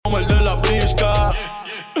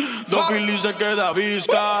Philly se queda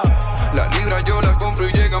visca. Las libras yo las compro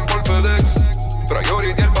y llegan por FedEx.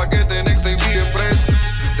 Priority el paquete Next Day Express.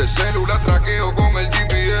 De celular traqueo con el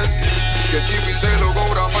GPS. Que el chip se lo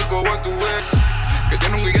cobra mal bobo en tu ex. Que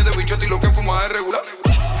tiene un guille de bichote y lo que fuma es regular.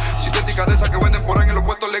 Sintética de esas que venden por ahí en los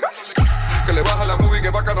puestos legales. Que le baja la movie y que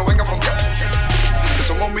vaca no venga a frontear. Que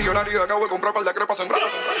somos millonarios y acabo de comprar par de crepas sembradas.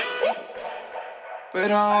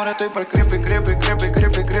 Pero ahora estoy pa'l creepy.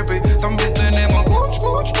 También tenemos Gucci.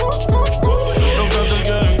 Los que te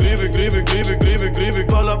quieren creepy.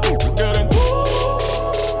 Pa' la quieren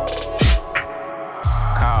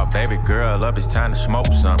Call baby girl up, it's time to smoke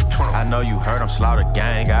some. I know you heard I'm Slaughter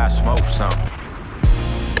Gang, I smoke some.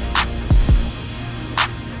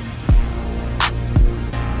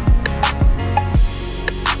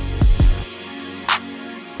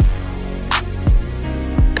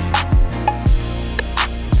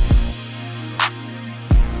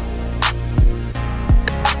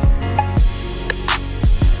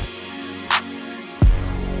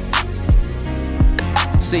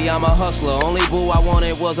 See, I'm a hustler, only boo I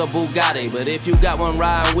wanted was a Bugatti. But if you got one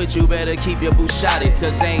riding with you, better keep your Bushati.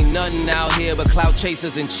 Cause ain't nothing out here but clout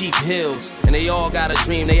chasers and cheap hills. And they all got a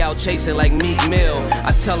dream, they out chasing like Meek Mill.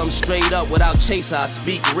 I tell them straight up, without chaser, I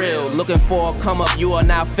speak real. Looking for a come up, you are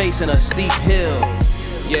now facing a steep hill.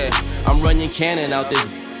 Yeah, I'm running cannon out this.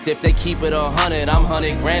 If they keep it 100, I'm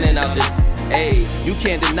 100 grand out this. Ayy, you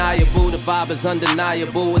can't deny it, boo. The vibe is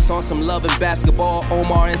undeniable. It's on some love and basketball.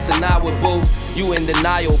 Omar and Sanaa with boo. You in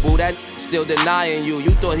denial, boo. That still denying you.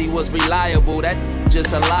 You thought he was reliable. That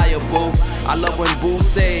just a liar, boo. I love when boo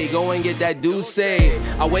say, go and get that douce.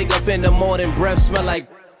 I wake up in the morning, breath smell like.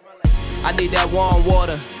 I need that warm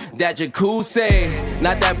water. That jacuzzi,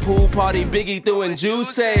 not that pool party Biggie threw in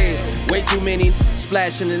Juicy. Way too many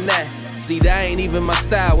splashing in that. See, that ain't even my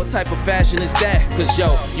style. What type of fashion is that? Cause yo,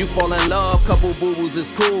 you fall in love, couple boo-boos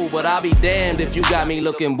is cool. But I'll be damned if you got me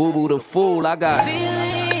looking boo-boo the fool. I got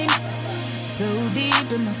feelings, so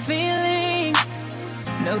deep in my feelings.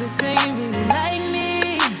 No, this ain't really like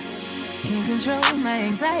me. Can't control my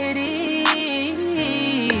anxiety.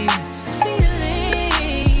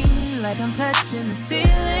 Feeling like I'm touching the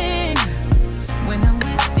ceiling. When I'm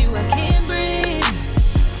with you, I can't breathe.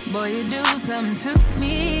 Boy, you do something to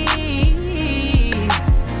me.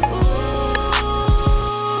 Ooh,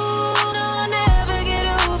 no, I'll never get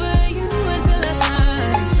over you until I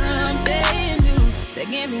find something new that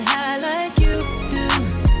get me high like you do.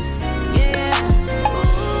 Yeah.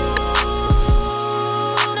 Ooh,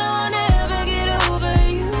 no, I'll never get over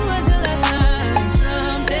you until I find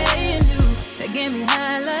something new that get me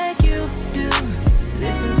high like you do.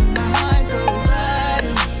 Listen to my heart go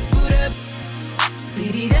bottom, boot up,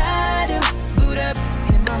 beat-it-da-do, boot up,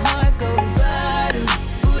 and my heart go bottom,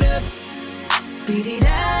 boot up,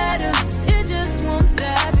 beat-it-da-do. It just won't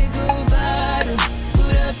stop, it go bottom,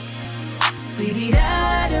 boot up,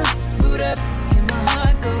 beat-it-da-do, boot up, and my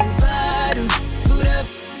heart go bottom, boot up,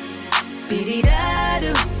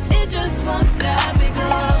 beat-it-da-do. It just won't stop, it go.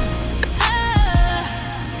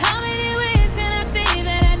 How many ways can I say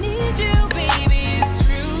that I need you, baby? It's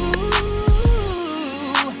true.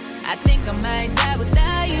 I think I might die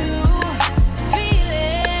without you.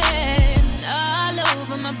 Feeling all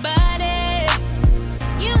over my body.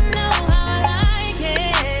 You know how I like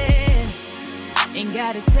it. Ain't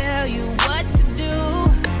gotta tell you what to do.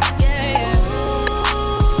 Yeah. Ooh,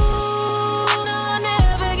 no, I'll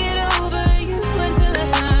never get over you until I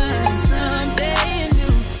find something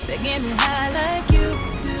new that get me high like you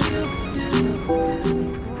do.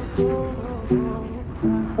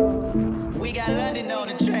 We got London on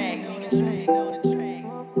the track.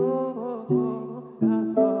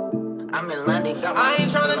 I'm in London. I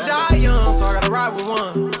ain't tryna die young, so I gotta ride with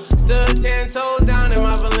one. Stood 10 toes down in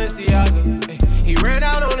my Balenciaga. He ran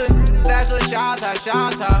out on it, that's a shot.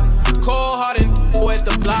 Cold hearted with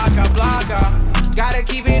the block. Gotta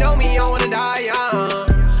keep it on me, I wanna die young.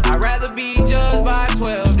 I'd rather be judged by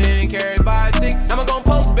 12 than carried by 6. I'ma gon'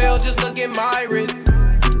 post bail, just look at my wrist.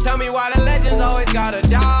 Tell me why the legends always gotta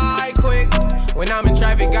die quick. When I'm in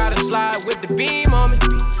traffic, gotta slide with the beam on me.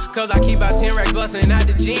 Cause I keep out 10 racks bustin' out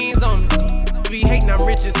the jeans on me. Be hating, I'm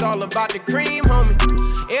rich, it's all about the cream, homie.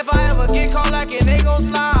 If I ever get caught like it, they gon'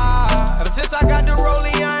 slide. Ever since I got the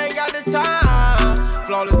rollie, I ain't got the time.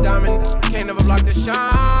 Flawless diamond, can't never block the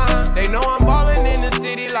shine. They know I'm ballin' in the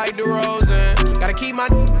city like DeRozan. Gotta keep my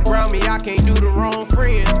around me, I can't do the wrong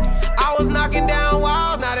friend. I was knocking down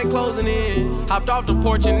walls, now they closing in. Hopped off the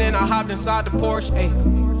porch and then I hopped inside the Porsche, ayy.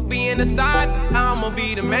 Be in the side, I'ma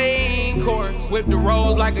be the main course. Whip the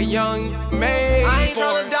rolls like a young maid. I ain't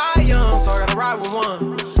tryna die young, so I gotta ride with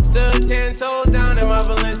one. Stood 10 toes down in my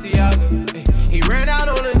Balenciaga. He ran out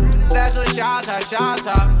on it, that's shot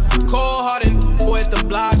top. Cold hearted with the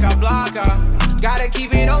blocker. Gotta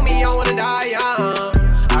keep it on me, I wanna die young.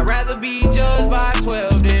 I'd rather be judged by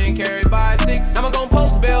 12 than carried by 6. I'ma gon'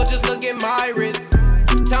 post bail, just look at my wrist.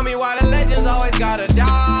 Tell me why the legends always gotta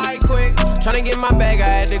die quick. Tryna get my bag, I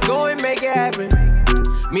had to go and make it happen.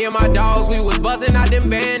 Me and my dogs, we was buzzing out them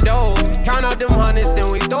bandos. Count out them hundreds,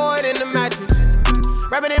 then we throw it in the mattress.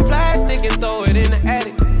 Wrap it in plastic and throw it in the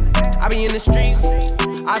attic. I be in the streets,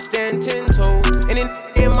 I stand 10 toes. And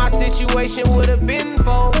in my situation would've been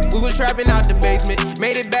full. We was trapping out the basement,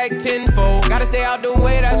 made it back tenfold. Gotta stay out the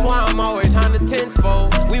way, that's why I'm always on the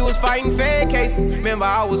tenfold. We was fighting fan cases, remember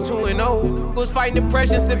I was 2-0. Was fighting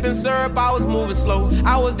depression, sipping syrup, I was moving slow.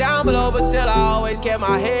 I was down below, but still I always kept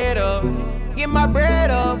my head up. Get my bread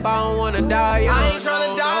up, I don't wanna die young. I ain't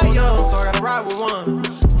tryna die young, so I gotta ride with one.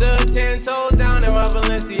 Stood 10 toes down in my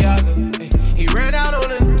Balenciaga. He ran out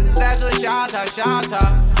on it, that's a shot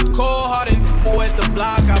top. Cold hearted with the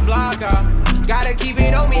blocker. Gotta keep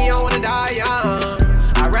it on me, I wanna die young.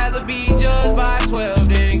 I'd rather be judged by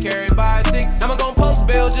 12 than carried by 6. I'ma gon' post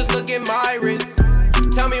bail, just look at my wrist.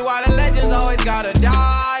 Tell me why the legends always gotta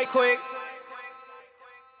die quick.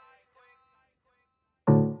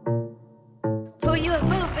 Pull you a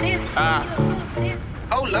fool for this.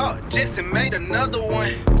 Oh Lord, Jetson made another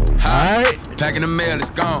one. Alright, packing the mail,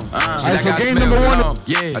 it's gone. Alright, so game number one.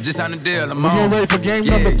 Yeah, I just signed the deal, I'm on. We're getting ready for game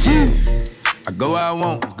number 2. I go where I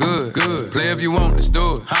want, good. Play if you want, let's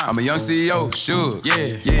do it. I'm a young CEO, sure. Yeah.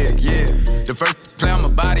 The first play on my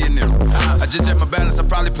body in them. I just check my balance, I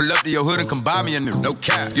probably pull up to your hood and come buy me a new. No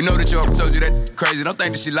cap. You know that your told you that crazy, don't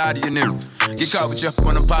think that she lied to you new. Get caught with you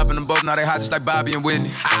when I'm popping them both, now they hot just like Bobby and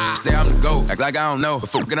Whitney. Say I'm the GOAT, act like I don't know, but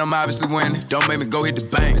fucking I'm obviously winning. Don't make me go hit the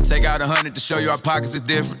bank and take out 100 to show you our pockets is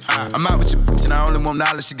different. I'm out with your bitch and I only want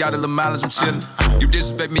knowledge, she got a little mileage, I'm chillin'. You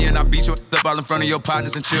disrespect me and I beat you up all in front of your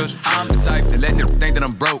partners and children. I'm the type that let them think that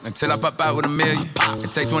I'm broke until I pop out with $1 million.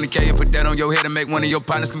 And take 20K and put that on your head and make one of your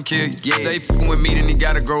partners come kill you. Yeah. Say f***ing with me, then he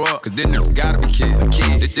gotta grow up, cause then it gotta be kid.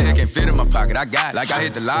 This thing can't fit in my pocket, I got it, like I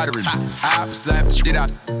hit the lottery. I slap the shit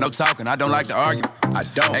out, no talking, I don't like to argue. I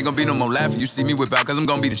don't. Ain't gonna be no more laughing, you see me whip out, cause I'm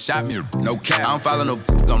gonna be the shot mirror. No cap, I don't follow no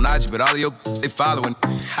on IG, but all of your they following.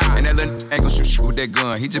 And that little ain't gon' shoot shit with that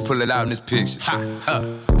gun, he just pull it out in this picture.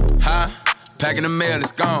 Packing the mail,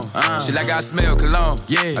 it's gone. Shit like I smell cologne.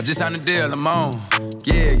 Yeah, I just signed the deal, I'm on.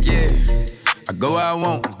 Yeah. I go where I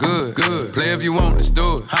want, good. Play if you want, let's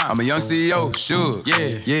do it. I'm a young CEO, sure.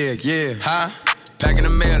 Yeah. Packing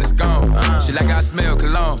the mail, it's gone. Shit like I smell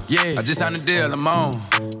cologne. Yeah, I just signed the deal, I'm on.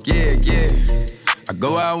 Yeah. I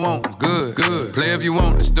go where I want, good. Play if you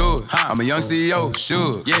want, let's do it. I'm a young CEO,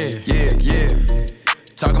 sure. Yeah.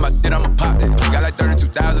 Talking about shit, I'ma pop that. Got like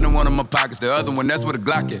 32,000 in one of my pockets. The other one, that's where the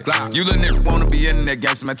Glock at. You little nigga wanna be in that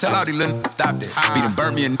gangster, man. Tell all these little stop that. Beat and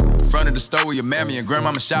burn me in front of the store where your mammy and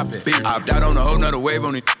grandmama shop at. I opt out on a whole nother wave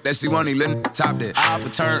on it. That she want these little top that. I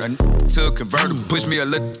return a to a convertible, push me a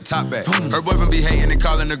little top back. Her boyfriend be hating and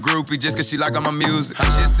calling a groupie just cause she like all my music.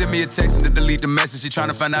 She'll send me a text and to delete the message. She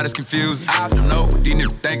tryna find out it's confusing. I don't know what these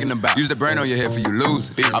niggas thinking about. Use the brain on your head for you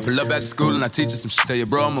lose it. I pull up at the school and I teach her some shit. Tell you,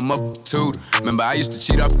 bro, I'm a motherfucking tutor. Remember, I used to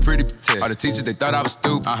cheat off a pretty test. All the teachers, they thought I was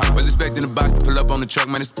stupid. Was expecting the box to pull up on the truck,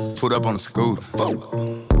 man, it's pulled up on the scooter.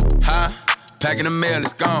 Packing the mail,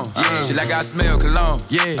 it's gone. Shit like I smell cologne.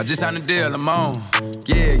 I just signed the deal, I'm on.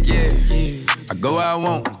 Yeah. I go where I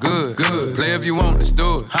want, good. Play if you want, let's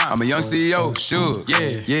do it. I'm a young CEO, sure.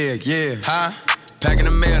 Yeah. Packing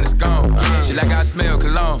the mail, it's gone. Shit like I smell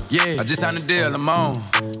cologne. I just signed the deal, I'm on.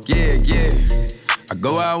 Yeah. I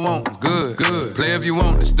go where I want, good. Play if you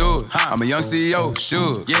want, let's do it. I'm a young CEO,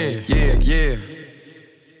 sure. Yeah.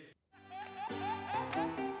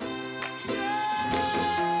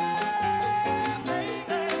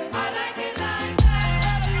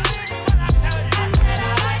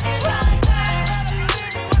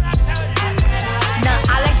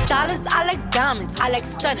 Dollars, I like diamonds, I like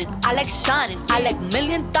stunning, I like shining, I like $1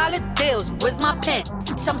 million deals. Where's my pen?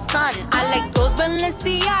 I'm signing. I like those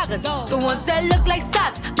Balenciagas, the ones that look like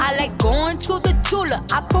socks. I like going to the Tula,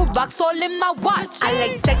 I put rocks all in my watch. I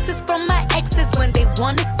like texts from my exes when they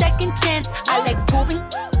want a second chance. I like proving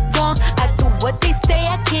wrong, I do what they say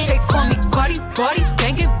I can't. They call me Cardi,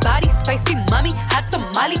 banging body, spicy mommy, hot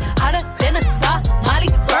tamale, hotter than a Somali.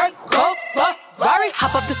 Virgo, Ferrari,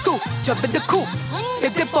 hop up the stoop, jump in the coupe.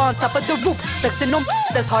 Big dip on top of the roof, flexing them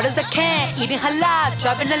as hard as I can. Eating halal,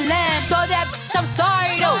 driving a lamb. So that bitch, I'm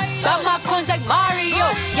sorry though. Got my coins like Mario.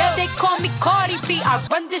 Yeah, they call me Cardi B. I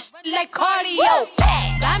run this shit like cardio.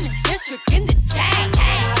 I'm in district in the chain.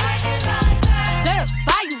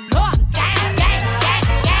 Certified, you know I'm gang.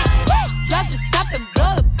 Drop the top and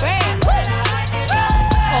blow the brand.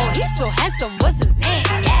 Oh, he's so handsome, what's his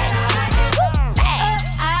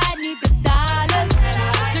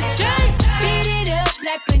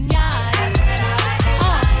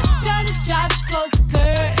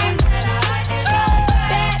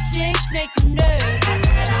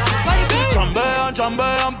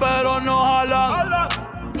chambean pero no jalan.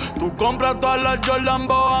 Tú compras todas las Jordan,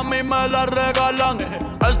 a mí me las regalan.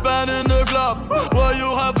 I spend in the club, what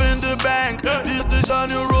you have in the bank. This a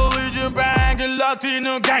new religion bank, el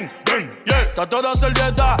Latino gang. Yeah, está toda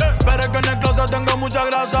servieta, pero es que en el closet tengo mucha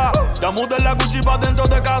grasa. Ya mudé la Gucci pa' dentro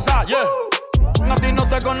de casa, yeah. A ti no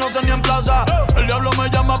te conocen ni en plaza. El diablo me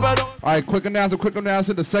llama, pero... All right, quick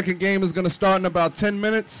announcement. The second game is going to start in about 10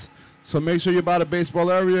 minutes. So make sure you're by the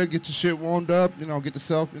baseball area. Get your shit warmed up. You know, get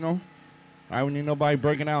yourself, you know. All right, we need nobody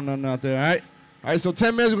breaking out nothing out there, all right? All right, so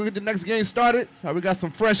 10 minutes, we're going to get the next game started. All right, we got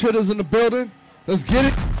some fresh hitters in the building. Let's get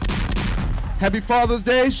it. Happy Father's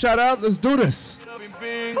Day. Shout out. Let's do this.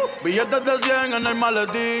 Billetes de 100 en el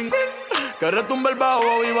maletín. Que retumbe el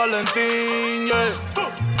bajo y Valentín, yeah.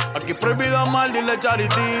 Aquí prohibido amar, dile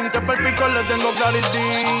charitín. Que per pico le tengo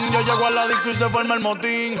claritín. Yo llego a la disco y se forma el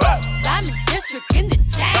motín. Diamond District in the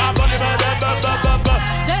chain.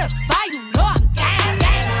 Certified, you know I'm gang,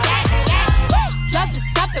 gang, gang, gang. Drop the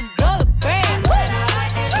top and blow the brand.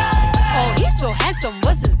 Oh, he's so handsome,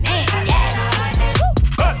 what's his name? Yeah.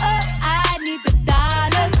 I need the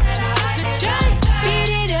dollars. Beat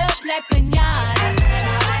it up like piñata.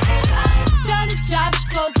 Tell the job to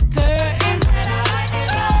close the curtains.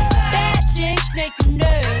 That chick make him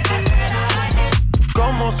nervous.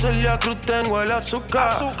 Como Celia Cruz tengo el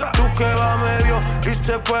azúcar. Tú que va medio y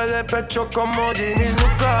se fue de pecho como Ginny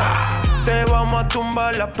Luca. Te vamos a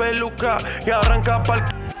tumbar la peluca y arranca pa'l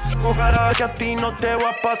cara que a ti no te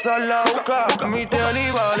va a pasar la boca. Mi tele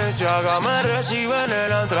y Valenciaga me reciben en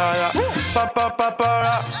la entrada.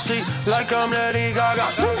 Para, sí, like I'm Lady Gaga.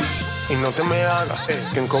 Y no te me hagas,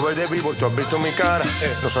 que en cover de Billboard tú has visto mi cara.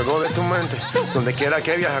 No salgo de tu mente, donde quiera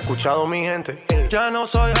que viajes, he escuchado mi gente. Ya no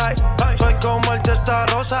soy high, soy como el testa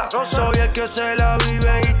rosa. Soy el que se la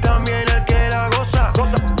vive y también el que la goza.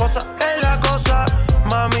 Cosa, es la cosa,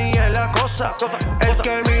 mami es la cosa. El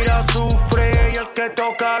que mira sufre y el que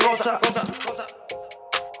toca goza.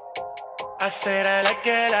 I said I like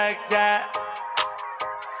it like that.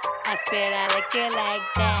 I said I like it like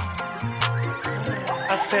that.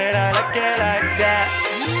 I said I like it like that.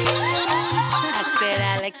 I said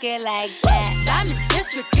I like it like that. Diamond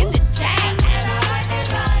District in the chain.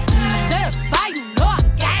 Certified, you know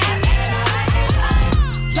I'm gang.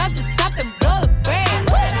 Drop the top and blow the brand.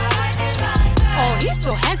 Oh, he's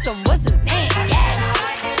so handsome, what's his name? Yeah.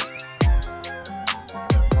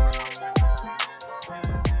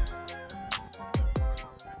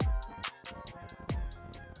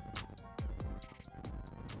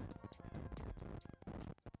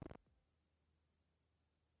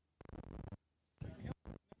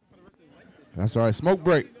 That's all right. Smoke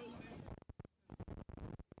break.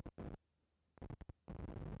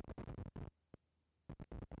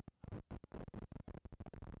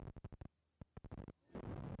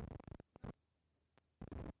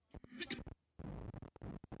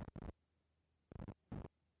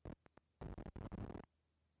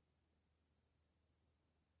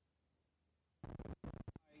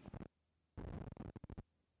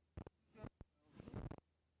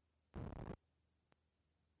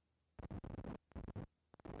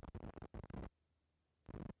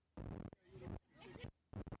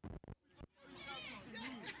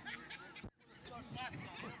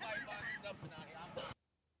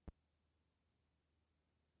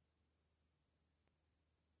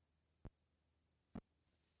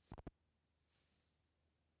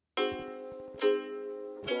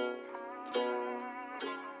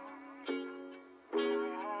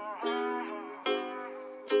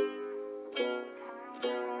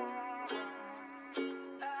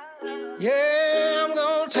 Yeah, I'm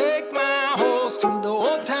gonna take my horse to the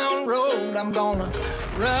old town road. I'm gonna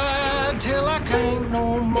ride till I can't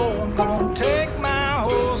no more. I'm gonna take my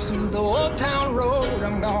horse to the old town road.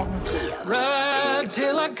 I'm gonna ride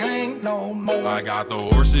till I can't no more. I got the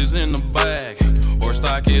horses in the bag, horse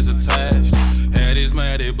stock is attached. Head is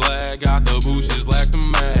matted black, got the bushes black to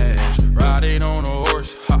match. Riding on a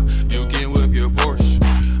horse, ha, you can whip your Porsche.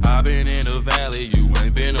 I've been in the valley, you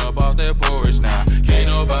ain't been up off that porch now. Can't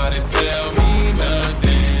nobody tell me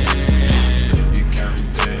nothing. You can't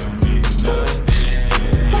tell me nothing.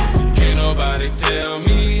 Can't nobody tell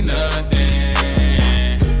me nothing.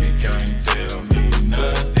 You can't tell me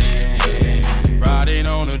nothing. Riding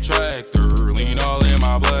on a tractor, lean all in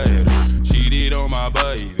my bladder. Cheated on my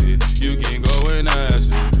baby, you can go and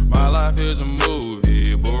ask her. My life is a movie.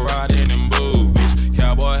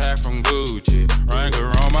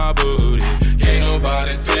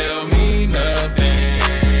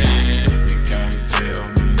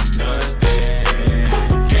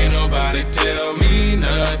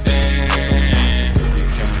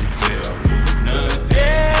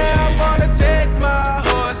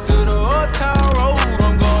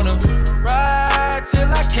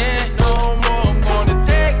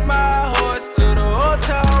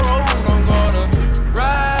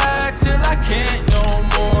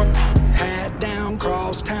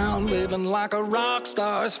 like a rock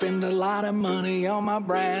star. Spend a lot of money on my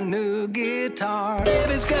brand new guitar.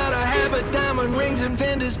 Baby's got a habit, diamond rings and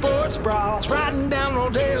Fendi sports bras. Riding down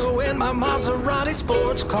Rodeo in my Maserati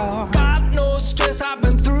sports car. Got no stress, I've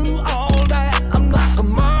been through all that. I'm like a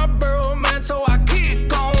Marlboro man, so I keep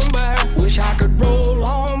going back. Wish I could roll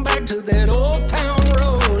on back to that old town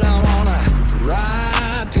road. I wanna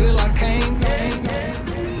ride till I can't.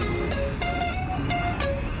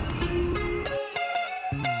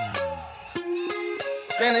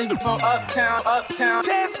 Spinning from uptown.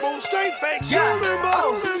 Tasmo straight face. Yeah.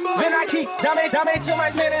 Then I keep dame too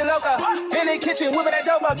much minute loca. In the kitchen, whipping that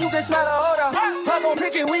dope up, you can smell the odor. Pop on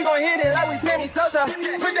picture, we gon' hit it like we Sammy Sosa.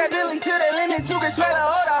 Put that Billy to the limit, you can smell the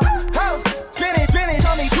odor. Oh, spinning,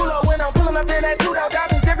 call me Chulo when I'm pulling up in that two-door.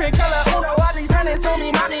 Diamonds different color, Uno. All these hundreds on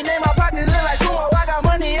me, mommy name my pockets look like sumo. I got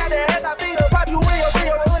money out there as I finger pop you in your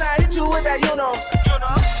finger. When I hit you with that,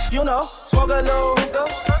 you know, smoke a little hookah,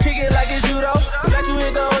 kick it like it's judo. Let you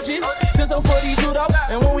hit the OG, since I'm 42 though.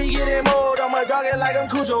 And when we get in mode, I'ma dog it like I'm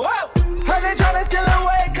Cujo. Whoa! Heard they tryna steal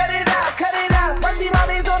away, cut it out. Spicy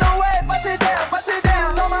mommy's on the way, bust it down.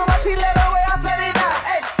 So my watch, she let away, I flood it out.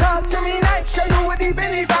 Hey, talk to me nice, show you what deep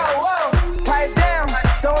in the bow. Whoa, pipe down,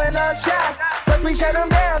 throwing up shots. First we shut them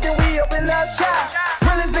down, then we open up shop.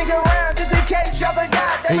 Realest nigga around, just in case y'all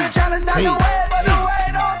forgot. They been tryna stop the way, but the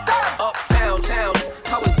way don't stop. Uptown,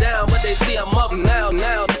 I was down, but they see I'm up now.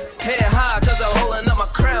 Head high, cause I'm holding up my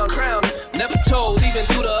crown. Never told, even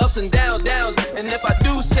through the ups and downs. And if I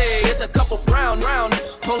do say it's a couple round.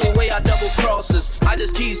 Only way I double crosses. I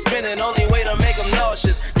just keep spinning, only way to make them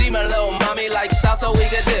nauseous. Demon little mommy like salsa, we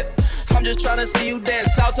can dip. I'm just tryna see you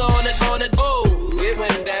dance salsa on it. Oh, it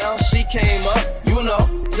went down, she came up, you know.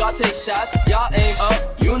 Y'all take shots, y'all aim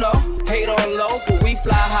up, you know. Hate on low, but we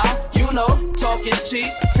fly high, you know. Talk is cheap,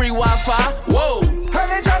 free Wi-Fi, whoa. Heard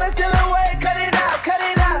they tryna steal away, cut it out.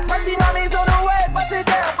 Spicy mommy's on the way, bust it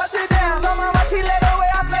down. So my watch, she let away,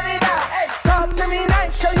 I flood it out. Hey, talk to me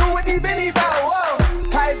nice, show you what deep in the bow. Whoa,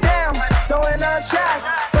 pipe down, throwing up shots.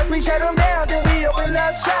 First we shut them down, then we open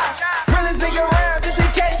up shop. Realest nigga around, just in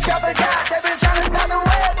case y'all forgot. They been tryna stop the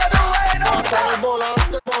way, but the way don't stop.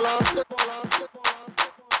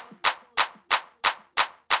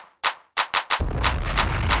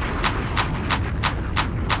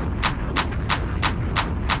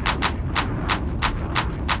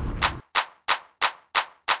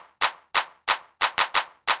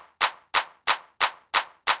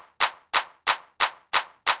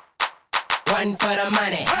 One for the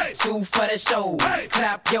money, two for the show.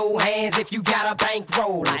 Clap your hands if you got a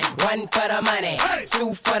bankroll. One for the money,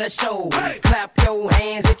 two for the show. Clap your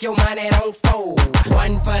hands if your money don't fold.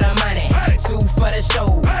 One for the money, two for the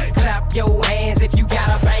show. Clap your hands if you got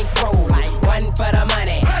a bankroll. One for the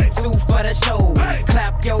money, two for the show.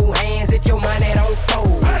 Clap your hands if your money don't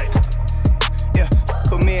fold. Yeah,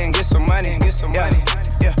 put me and get some money,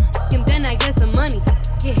 Yeah, And then I get some money.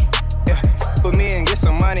 yeah, put me and get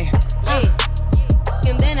some money.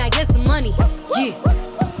 And then I get some money. Yeah.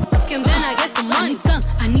 And then I get some money. Tongue,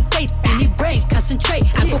 I need face, I need brain, concentrate.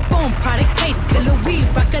 I go boom, product case, killer weed,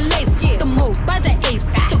 rock a lace. The move by the ace,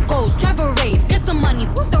 the goals, drive a rave. Get some money,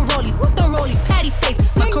 the rollie, patty face.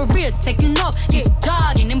 My career taking off, he's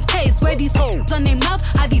jogging in pace. Where these hoes on their mouth,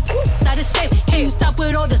 are these out of shape? Can you stop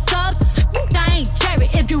with all the subs? I ain't cherry.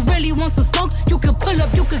 If you really want some smoke, you can pull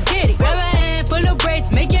up, you can get it. Grab a hand, pull up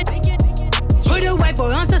braids, make it. Put a white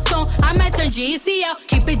boy on the song, I might turn GCL.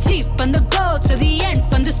 Keep it G from the go to the end,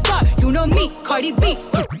 from the start. You know me, Cardi B,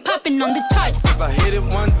 popping on the charts. If I hit it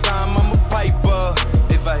one time, I'm a piper.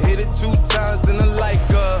 If I hit it 2 times, then I like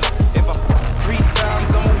her. If I fuck 3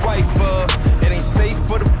 times, I'm a wifer. It ain't safe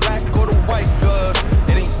for the black or the white girl.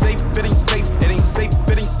 It ain't safe.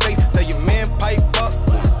 Tell your man pipe up.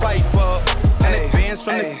 And it bands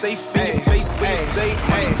from the safe in your face when you say,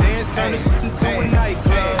 money dance, turn it into a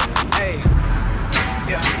nightclub.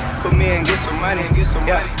 Put me and get some money,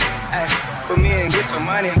 put me and get some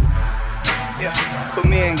money. Put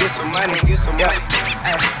me and get some money,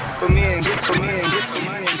 put me and get some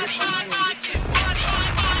money.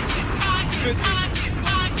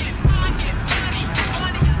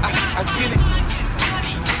 I get it.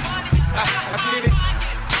 I get it.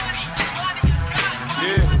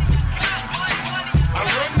 Yeah. I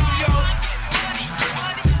run New York.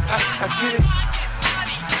 I get it.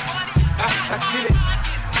 I get it.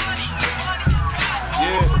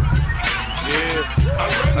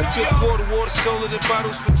 I took quarter water, sold it in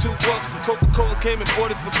bottles for $2. The Coca-Cola came and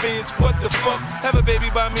bought it for beans. What the fuck? Have a baby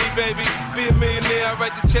by me, baby. Be a millionaire. I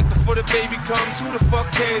write the check before the baby comes. Who the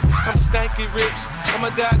fuck cares? I'm stanky rich. I'ma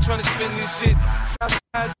die trying to spend this shit.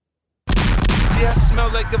 Southside. Yeah, I know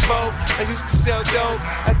like the Vogue. I used to sell dope.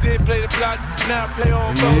 I did play the block, now I play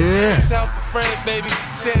on boats. Yeah. South of France, baby.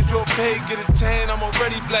 Sandro Pay, get a tan, I'm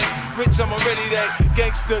already black. Rich, I'm already that.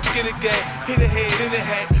 Gangster, get a gang. Hit a head, in a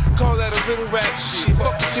hat. Call that a riddle rap. Shit,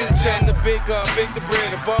 fuck the chit chat. The bake the bread.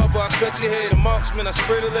 The barber, I cut your head. The marksman, I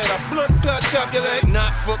spray the lead. I blood clot, chop your leg.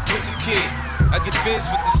 Not fuck with the kid. I get biz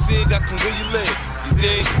with the cig, I can really live. You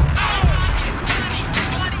dig?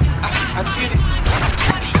 I get it.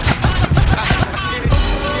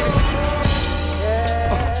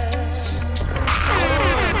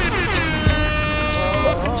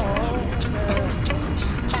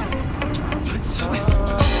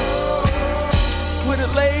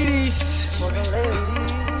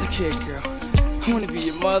 Look here, girl. I wanna be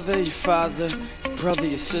your mother, your father, your brother,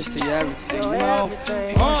 your sister, your everything. You know,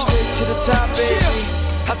 straight to the top, baby.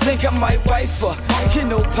 I think I might wife her. You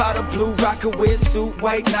know, powder blue, rocker wear suit,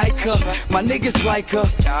 white Nike. My niggas like her.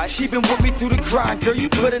 She been with me through the grind, girl. You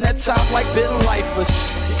put in that time like been lifers.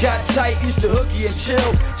 Got tight, used to hooky and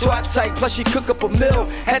chill. Twat tight, plus she cook up a meal.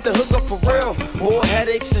 Had to hook up for real. More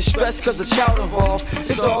headaches and stress cause of child involved.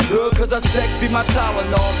 It's all good cause our sex be my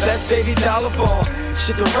Tylenol. Best baby dollar ball.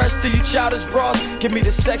 Shit, the rest of you childish bras, give me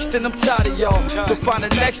the sex, then I'm tired of y'all. So find the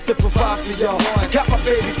next to provide for y'all. Got my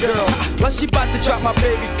baby girl, plus she bout to drop my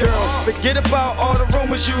baby girl. Forget about all the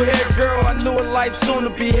rumors you hear, girl. I knew a life soon to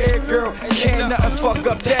be here, girl. Can't nothing fuck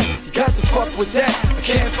up that, you got to fuck with that. I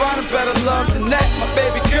can't find a better love than that, my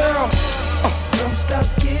baby girl. Don't stop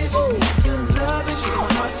giving me your loving, cause my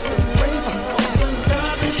heart's been racing for your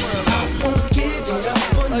loving. I won't give it up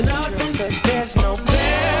for nothing, cause there's no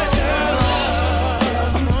better love. Girl,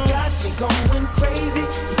 you got me going crazy,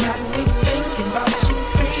 you got me thinking about you,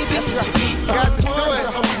 baby. That's right, you got to do it,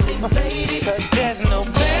 lady, cause there's no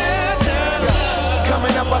better love.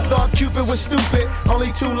 Coming up, I thought Cupid was stupid.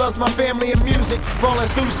 Only two loves, my family and music. Falling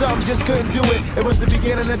through something, just couldn't do it. It was the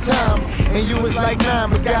beginning of time, and you was like 9,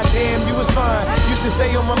 but goddamn, you was fine. Used to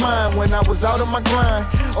stay on my mind when I was out on my grind.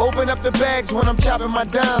 Open up the bags when I'm chopping my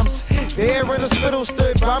dimes. There in the spittle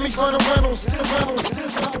stood by me for the rentals. Every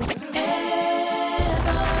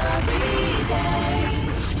day,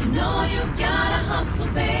 you know you gotta hustle,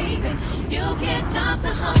 baby. You can't knock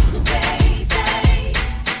the hustle, baby.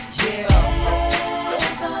 Yeah.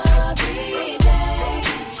 Every day,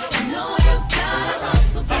 you know you gotta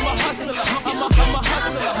hustle, baby. I'm a hustler, I'm a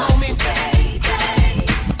hustler, homie. Baby.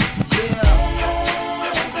 Yeah.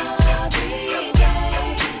 Every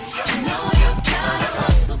day, you know you gotta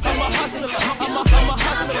hustle, baby. I'm a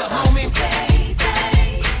hustler, homie.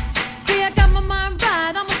 See, I got my mind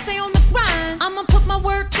right, I'ma stay on the grind. I'ma put my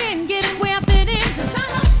work in, getting where I fit in. Cause I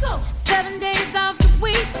hustle 7 days of the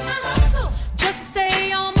week. I hustle just to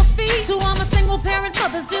stay on my feet. To all my single parent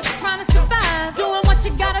mothers just trying to survive. Doing what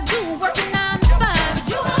you gotta do, working 9 to 5. But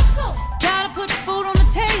you hustle, gotta put food on the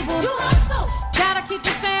table. You hustle, gotta keep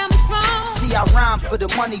your family strong. See, I rhyme for the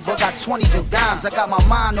money, but got 20s and dimes. I got my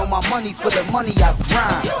mind on my money for the money I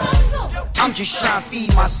grind. You hustle, I'm just trying to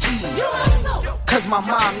feed my seed. you hustle. Cause my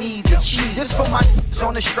mom need the cheese. This for my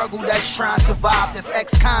on the struggle that's trying to survive. That's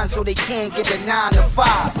ex-con so they can't get a 9 to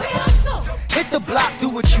 5. We hustle, Hit the block, do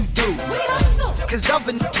what you do. we hustle. Cause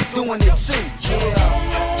other doing it too.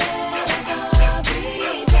 Yeah.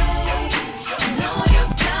 Every day, you know you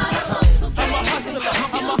gotta hustle, baby. I'm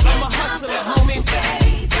a hustler, homie.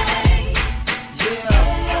 Baby. Yeah.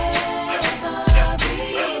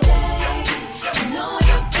 Every day, you know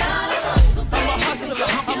you gotta hustle, baby.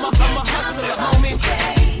 I'm a hustler, homie.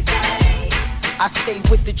 I stay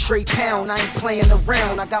with the Trey Pound, I ain't playing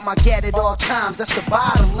around. I got my gat at all times, that's the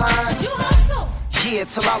bottom line. You hustle, Yeah,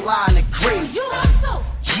 till I lie in the grave. you hustle.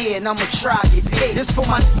 Yeah, and I'ma try to get paid. This for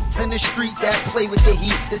my in the street that play with the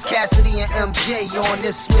heat. This Cassidy and MJ on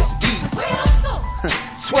this Swiss beat. We hustle,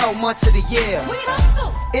 12 months of the year. we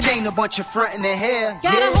hustle. It ain't a bunch of frontin' in here.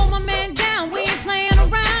 Gotta hold my man down, we ain't playing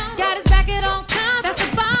around. Got his back at all times, that's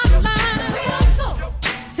the bottom line. We hustle,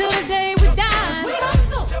 till the day we die. We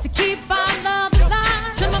hustle, to keep our love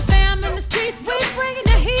alive. To my fam in the streets, we bringing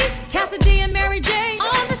the heat. Cassidy and Mary J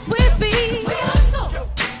on the Swiss beat. We hustle,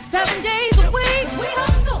 7 days a week. We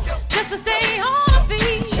hustle, just to stay on our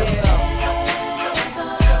feet.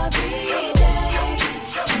 Every day,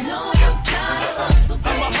 you know you gotta hustle,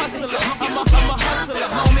 baby. I'm a hustler,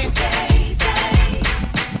 homie. Baby.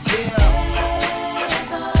 Yeah.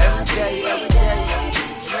 Every day,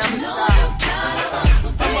 never stop.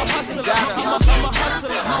 I'm a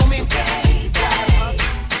hustler, homie.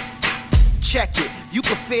 Check it, you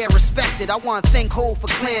can fair, respected. I want to thank Hov for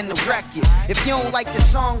clearing the record. If you don't like the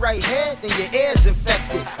song right here, then your ear's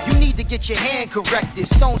infected. You need to get your hand corrected.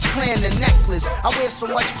 Stones clearing the necklace. I wear so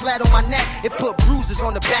much plaid on my neck, it put bruises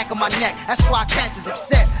on the back of my neck. That's why cats is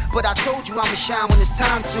upset. But I told you I'ma shine when it's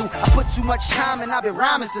time to. I put too much time and I've been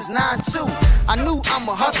rhyming since 9-2. I knew I'm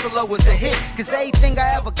a hustler was a hit, cause everything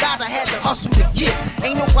I ever got I had to hustle to get.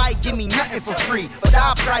 Ain't nobody give me nothing for free, but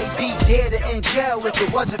I'd probably be dead or in jail if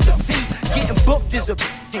it wasn't for T. Getting booked is a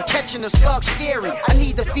and catching a slug scary. I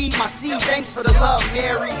need to feed my seed, thanks for the love,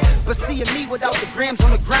 Mary. But seeing me without the grams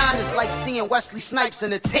on the grind is like seeing Wesley Snipes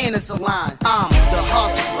in the Tanner salon. I'm the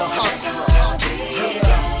hustler.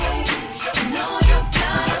 Yeah. You know you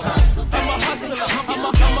gotta hustle, baby. I'm a hustler,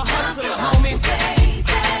 homie.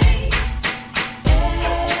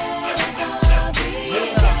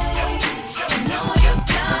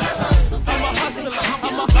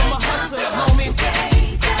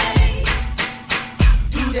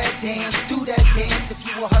 Do that dance. If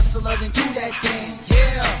you a hustler, then do that dance.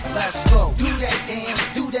 Yeah, let's go. Do that dance.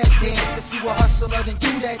 If you a hustler, then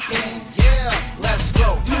do that dance. Yeah, let's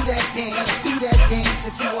go. Do that dance.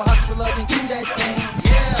 If you a hustler, then do that dance.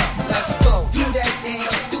 Yeah, let's go. Do that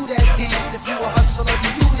dance. If you a hustler,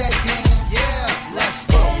 then do that dance. Yeah, let's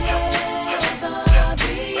go.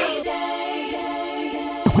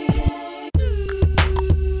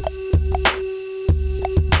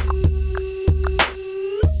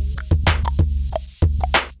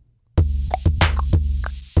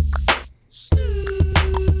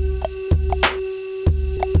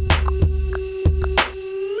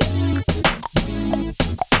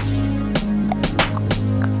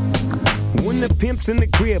 Pimps in the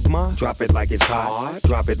crib, ma. Drop it like it's hot.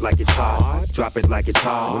 Drop it like it's hot. Drop it like it's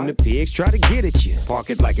hot. When the pigs try to get at you, park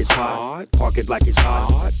it like it's hot. Park it like it's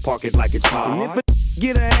hot. Park it like it's hot. And if a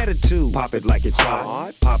get an attitude, pop it like it's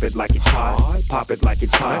hot. Pop it like it's hot. Pop it like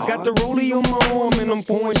it's hot. I got the rollie on my arm and I'm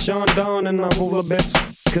pouring Sean Don and I'm over best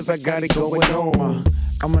cause I got it going on.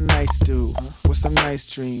 I'm a nice dude with some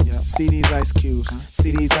nice dreams. See these ice cubes,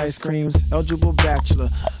 see these ice creams. Eligible bachelor,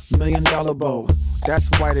 $1 million bow. That's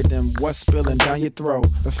whiter than what's spilling down your throat.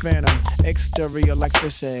 The phantom, exterior like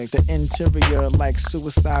fish eggs. The interior like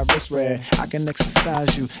suicide wrist red. I can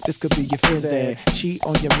exercise you, this could be your phys ed. Cheat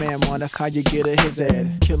on your man, that's how you get a his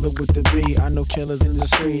ed. Killer with the B, I know killers in the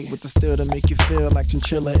street. With the steel to make you feel like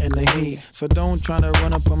chinchilla in the heat. So don't tryna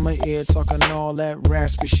run up on my ear talking all that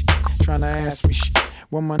raspy shit. Tryna ask me shit.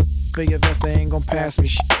 When my for your vest, they ain't gon' pass me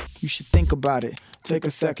shit. You should think about it, take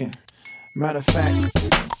a second. Matter of fact,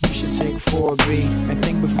 you should take 4B and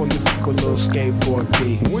think before you fuck a little skateboard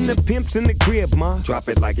B. When the pimp's in the crib, ma, drop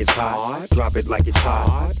it like it's hot. Drop it like it's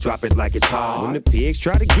hot. Drop it like it's hot. When the pigs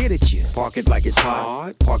try to get at you, park it like it's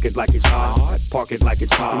hot. Park it like it's hot. Park it like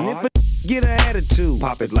it's hot. And if a get an attitude,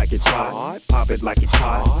 pop it like it's hot. Pop it like it's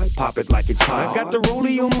hot. Pop it like it's hot. I got the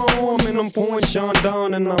rollie on my arm and I'm pouring Sean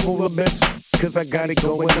Don and I'm over best cause I got it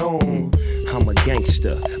going on. I'm a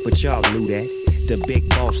gangster, but y'all knew that. The big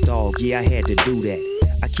boss dog, yeah, I had to do that.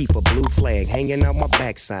 I keep a blue flag hanging out my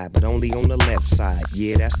backside, but only on the left side.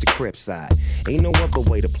 Yeah, that's the Crip side. Ain't no other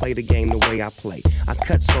way to play the game the way I play. I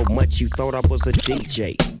cut so much you thought I was a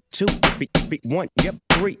DJ. 2, 1, yep,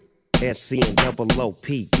 3. SC&OOP,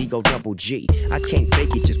 D-Go double G. I can't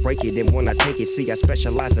fake it, just break it. And when I take it, see, I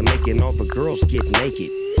specialize in making all the girls get naked.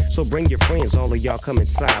 So bring your friends, all of y'all come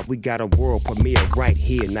inside. We got a world premiere right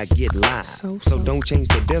here, now get live. So don't change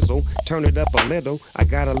the diesel, turn it up a little. I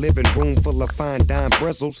got a living room full of fine dime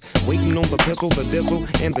bristles. Waiting on the pistol, the diesel,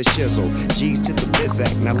 and the shizzle. G's to the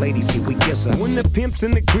bizac, now ladies, here we kiss her. When the pimp's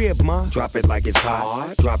in the crib, ma, drop it like it's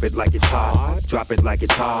hot. Drop it like it's hot. Drop it like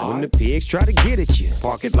it's hot. When the pigs try to get at you,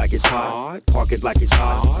 park it like it's hot. Park it like it's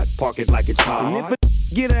hot. Park it like it's hot. And if a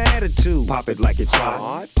get an attitude, pop it like it's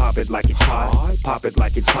hot. Pop it like it's hot. Pop it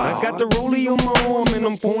like it's hot. I got the rollie on my arm and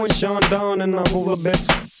I'm pouring Sean Don and I'm over best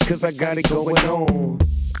cause I got it going on.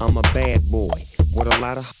 I'm a bad boy with a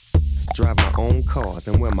lot of drive my own cars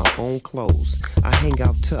and wear my own clothes. I hang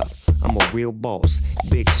out tough. I'm a real boss.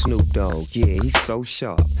 Big Snoop Dogg, yeah, he's so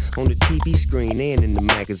sharp. On the TV screen and in the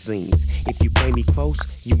magazines. If you play me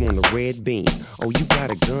close, you want a red beam. Oh, you got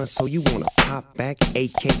a gun, so you wanna pop back?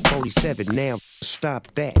 AK-47, now stop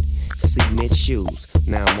that. Cement shoes,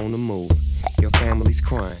 now I'm on the move. Your family's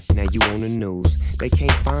crying, now you on the news. They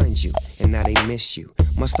can't find you, and now they miss you.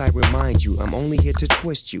 Must I remind you, I'm only here to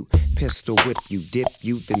twist you. Pistol whip you, dip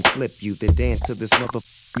you, then flip you. Then dance to this mother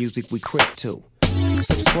music we crip to.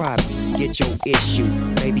 Subscribe, get your issue.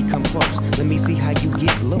 Baby, come close, let me see how you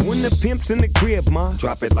get loose. When the pimp's in the crib, ma,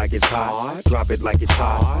 drop it like it's hot. Drop it like it's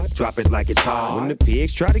hot. Drop it like it's hot. When the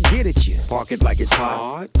pigs try to get at you, park it like it's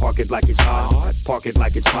hot. Park it like it's hot. Park it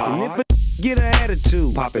like it's hot. And if a get an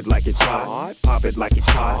attitude. Pop it like it's hot, pop it like it's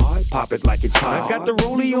hot, pop it like it's hot. I got the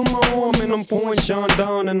rollie on my arm and I'm pouring Sean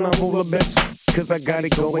Don and I'm over best cause I got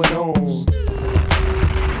it going on.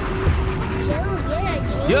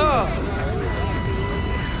 Yeah.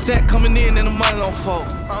 Set coming in and the money on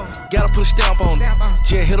fold. Gotta put a stamp on it.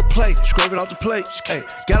 Yeah, hit a plate, scrape it off the plate. Hey,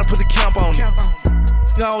 gotta put the camp on it.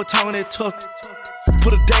 Always talking that tough.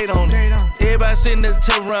 Put a date on it. Everybody sitting at the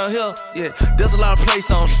table around here. Yeah, there's a lot of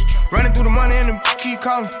place on it. Running through the money and the keep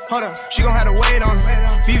calling. Hold up, she gon' have to wait on it.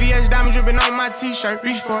 VVS diamond dripping on my t-shirt.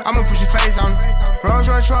 Reach for it, I'ma put your face on it. Rolls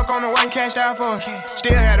Royce truck on the way, cashed out for it.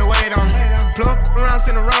 Still had to wait on it. Plug around,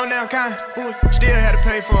 send a roll down kind. Still had to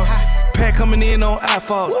pay for it. Pack coming in on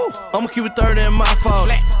iPhone. I'ma keep it 30 in my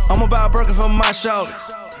fault. I'ma buy a Birkin for my shoulder.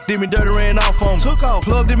 Did me dirty, ran off on me. Took off.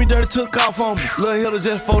 Plug did me dirty, took off on me. Lil' Hilda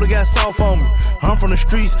just folded, got soft on me. I'm from the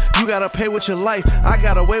streets, you gotta pay with your life. I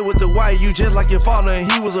got away with the white, you just like your father,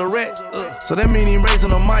 and he was a rat. So that mean he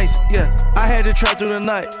raising on mice, yeah. I had to trap through the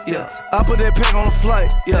night, yeah. I put that pack on the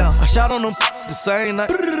flight, yeah. I shot on them the same night.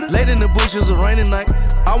 Late in the bushes, a rainy night.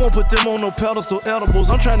 I won't put them on no pedestal edibles.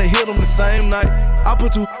 I'm trying to hit them the same night. I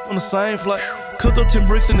put two on the same flight. Cooked up 10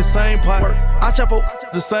 bricks in the same pot. I chop up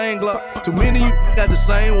the same Glock. Too many of you got the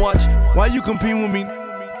same watch. Why you compete with me?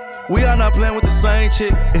 We are not playing with the same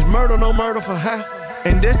chick. It's murder, no murder for high.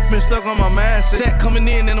 And that's been stuck on my mindset. Set coming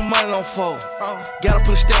in and the money don't fold. Gotta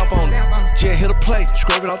put a stamp on it. Yeah, hit a plate,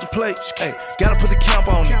 scrape it off the plate. Hey, gotta put the camp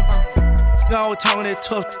on it. Always talking that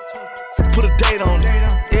tough. Put a date on it.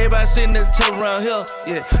 Everybody sitting at the table around here.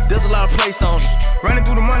 Yeah, there's a lot of place on it. Running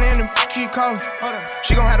through the money and the keep calling.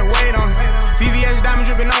 She gon' have to wait on it. VVS diamond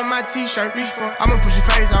dripping on my t-shirt. Reach for it, I'ma put your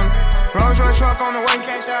face on it. Rolls Royce truck on the way,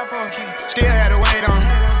 cashed out for it. Still had to wait on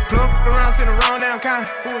it. Plug around, send a roll down kind.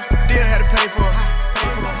 Still had to pay for it.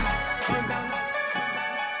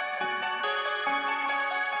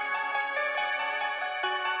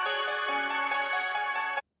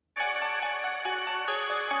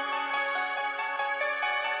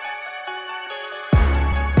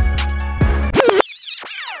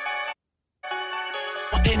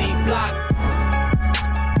 Any block,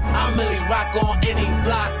 I really rock on any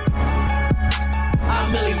block. I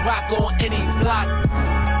really rock on any block.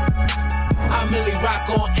 I really rock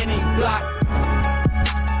on any block.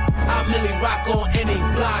 I really rock on any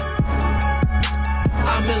block.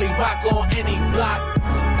 I really rock on any block.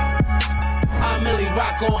 I really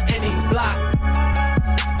rock on any block.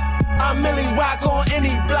 I really rock on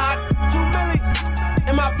any block. 2 milli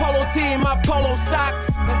in my polo tee, in my polo socks.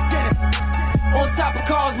 Let's get it. On top of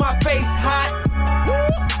cars, my face hot.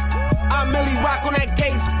 I really rock on that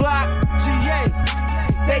Gates block. GA,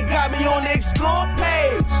 they got me on the explore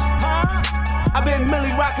page. I've been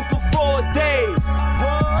Millie rocking for 4 days.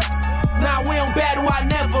 Nah, we don't battle, I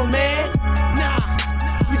never, man. Nah,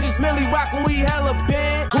 we just Millie rockin', we hella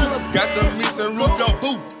band. Got the missing roof, yo,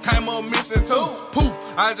 boo. Came up missing too. Poof,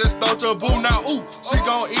 I just stole your boo. Now, ooh, she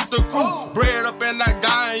gon' eat the crew. Bread up in that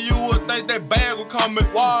guy, and you would think that bag would come in.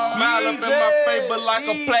 Smile up in my face, but like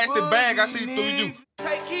a plastic bag, I see through you.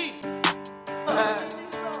 Take heat. Hi.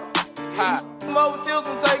 Come over with this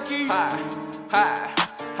one, take heat. Hi.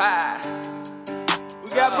 We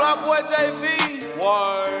got Block Boy JB.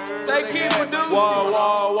 Word. Take heat, producer. Word.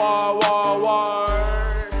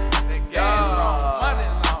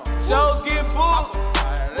 Shows getting booked.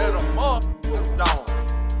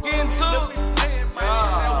 Getting took.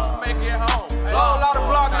 Make it home. Long lot of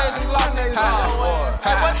Block Nation.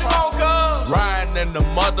 Hey, what you want, cuz? Riding in the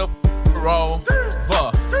mother road.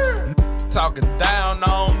 Talking down, I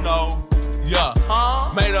don't know. Yeah.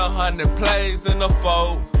 Made 100 plays in the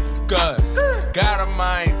fold. Gotta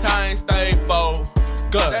maintain, stay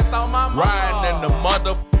focused. That's on my mama. Riding in the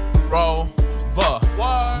mother road.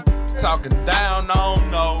 Talking down, I don't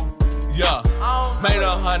know. Yeah, made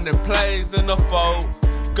 100 plays in the fold.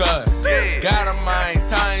 Gotta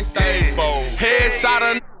maintain, stay focused. Headshot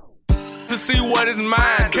a to see what is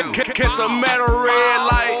mine. Catch a metal red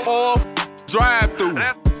light or drive through.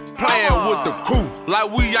 Playing with the crew like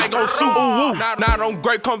we ain't gon' shoot. Ooh, now them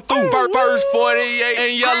great come through. First 48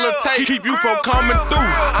 and yellow tape keep you from coming through.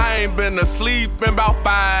 I ain't been asleep in about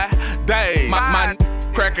 5 days. My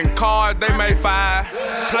cracking cards, they make 5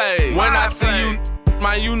 plays. When I see you,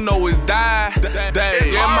 man, you know it's die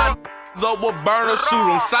day. Yeah, my up with burner, shoot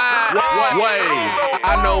them sideways.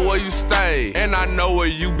 I know where you stay, and I know where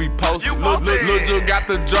you be posted. Look, you got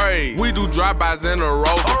the Dre. We do drive-bys in a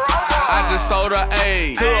Rover. I just sold a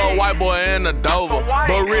A to a white boy in a Dover.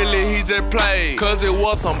 But really, he just played, cause it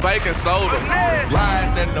was some baking soda.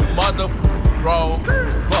 Riding in the mother road.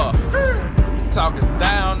 Talking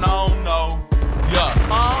down, I don't know. Yeah,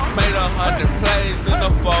 made 100 plays in the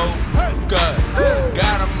fold.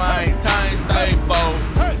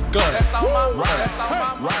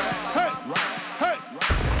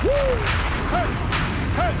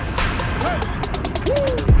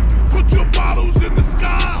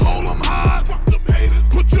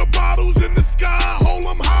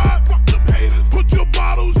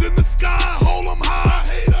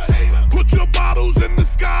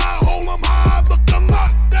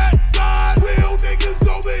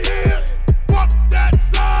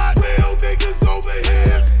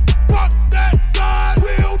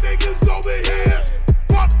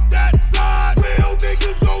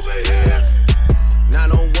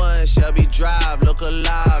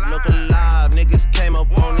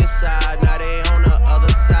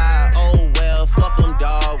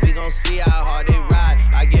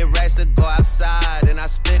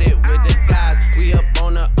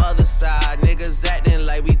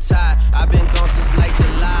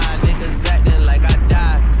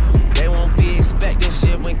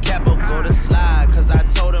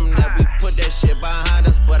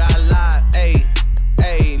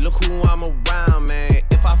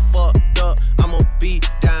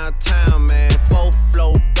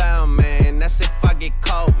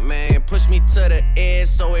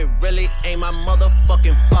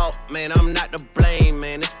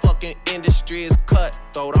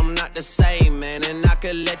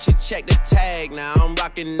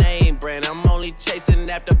 I'm only chasing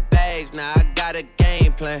after bags, now I got a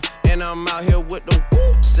game plan. And I'm out here with the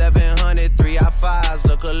 700, 3 I-5s,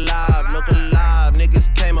 look alive, look alive.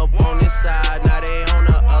 Niggas came up on this side, now they on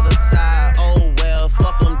the other side. Oh well,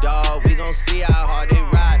 fuck them, dawg, we gon' see how hard they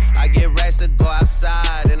ride. I get racks to go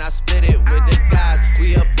outside, and I spit it with the guys.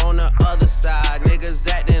 We up on the other side, niggas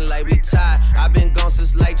acting like we tied. I been gone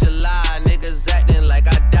since like July, niggas acting like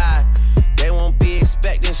I died. They won't be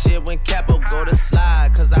expecting shit when Capo go to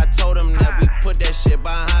slide. Cause I told them that we put that shit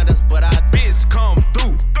behind us, but I bitch come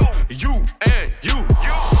through, you and you.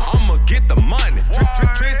 I'ma get the money,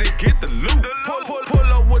 Trizzy get the loot. Pull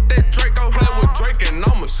up with that Draco, play with Drake and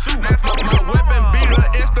I'ma shoot. My weapon be the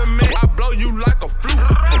instrument, I blow you like a flute.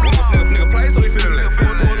 Nigga play so he feelin' it.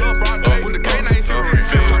 Pull up broad day with the K9 shooting.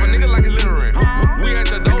 Drop a nigga like he littering. We at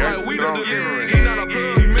the door like we the delivering. He not a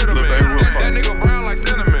plug, he middleman. That nigga brown like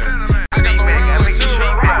cinnamon.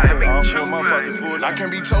 I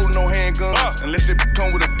can't be told no handguns unless it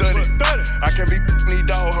come with a duddy. I can't be need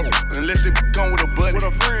dog hoe unless it come with a buddy.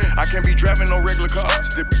 I can't be driving no regular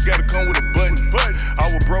cars. This gotta come with a button. I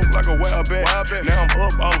was broke like a wild bat. Now I'm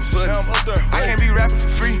up all of a sudden. I can't be rapping for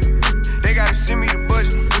free. They gotta send me the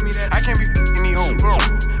budget. I can't be f***ing these hoes.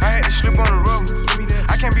 I had to slip on the rubber.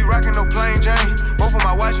 I can't be rocking no plain Jane. Both of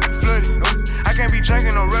my watches be flooded. I can't be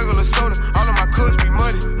drinking no regular soda. All of my cups be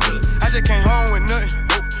muddy. I just came home with nothing.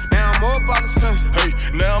 Now I'm up all of a sudden. Hey,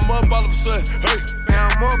 now I'm up all of a sudden. Hey,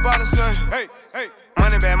 now I'm up all of a sudden. Hey, hey.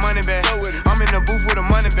 Money bag, money bag. I'm in the booth with a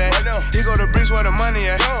money bag. Here go the bricks where the money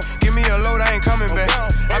at. Give me a load, I ain't coming back.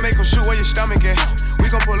 I make them shoot where your stomach at. We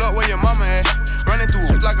gon' pull up where your mama at. Running through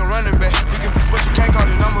like a running back. You can but you can't call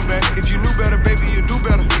the number back. If you knew better, baby, you do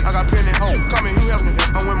better. I got pen and home. Coming, who helping?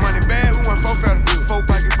 I went money bad, who went 4 fatter? 4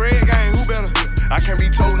 pocket bread, gang, who better? I can't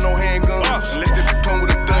be told no handguns unless it come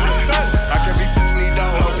with a duddy. I can't be need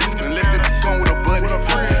dog hoes unless it come with a buddy.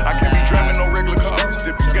 I can't be driving no regular cars.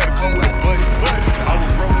 This gotta come with a buddy. I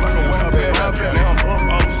was broke like a wild bat. Now I'm up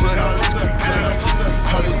all of a sudden.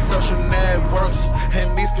 All these social networks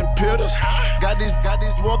and these computers got these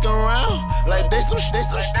walking around like they some shit.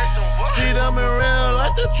 See them in real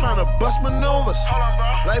life, they're trying to bust maneuvers.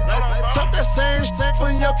 Like talk that same shit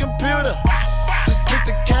from your computer. Just pick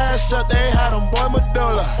the cash up, they had them boy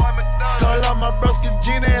Medulla. Call up my broski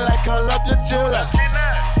Gina like call up your jeweler.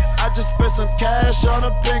 I just spent some cash on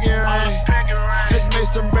a pinky ring. Just made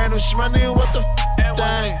some brand new shmoney, what the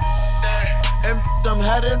thing? And I'm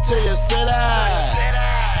heading to your city.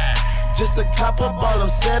 Just a cop up all them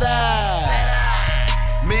city.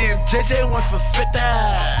 Me and JJ went for 50.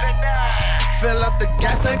 Fill up the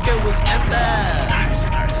gas tank, it was empty.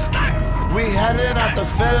 We headed out the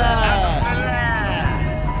villa.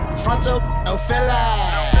 Fronto, no filler.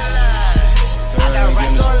 I got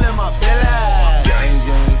racks all in my belly.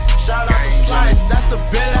 Shout out to Slice, that's the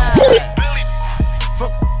billy.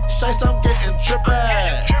 Fuck shites, I'm getting trippy.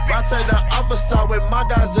 Right to the other side with my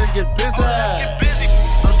guys and get busy.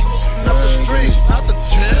 I'm up the streets, not the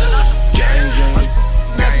gym.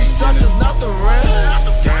 I'm these suckers, not the rim.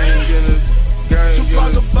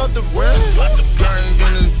 Tupac above the rim.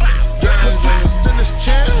 Put in this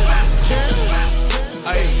chair.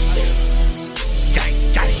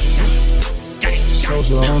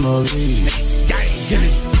 So on the lead.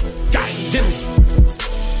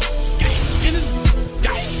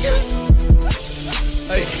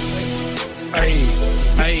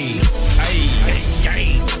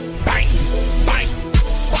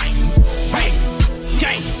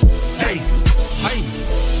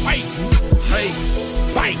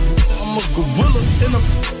 I'm a gorilla in a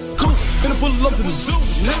coop, finna pull up to the zoo.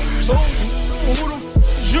 Nigga told me who the f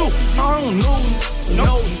you? I don't know. No,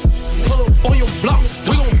 pull up on your blocks.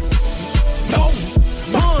 We gon' go,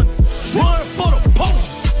 run for the pole.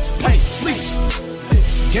 Hey, please,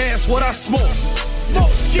 gas what I smoke.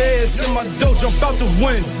 Feds in my dough, jump out the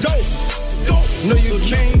window. No, you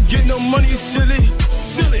can't get no money, silly.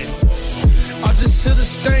 I just hit a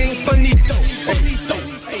stain, finito.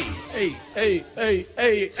 Hey,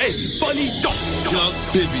 funny dog. Young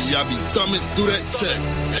baby, I be thumbing through that tech.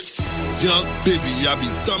 Young baby, I be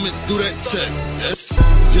thumbing through that tech.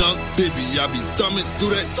 Young baby, I be thumbing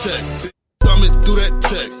through that tech. Thumbing through that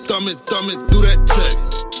tech. Thumbing through that tech.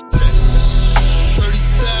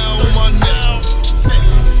 30,000 on my neck.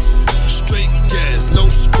 Straight gas, no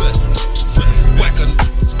stress. Whack a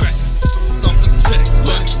scratch. Off the tech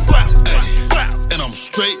list. And I'm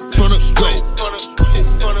straight from the go.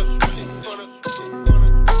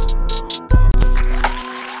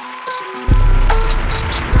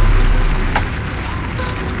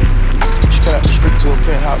 Straight to a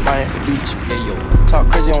penthouse, Miami Beach. Yeah, yo. Talk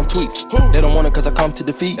crazy on tweets. They don't want it cause I come to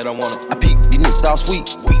defeat. They don't want it. I peek, these niggas all sweet.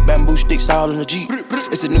 Bamboo sticks all in the Jeep.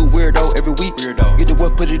 It's a new weirdo every week. Get the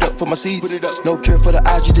what, put it up for my seeds. No cure for the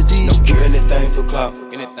IG disease. Do anything for clout.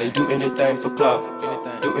 They do anything for clout.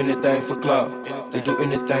 Do anything for clout. They do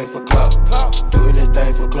anything for clout. Do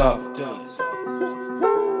anything for clout.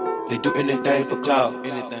 They do anything for clout.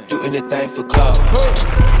 Do anything for clout.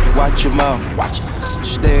 Watch your mouth. Watch it.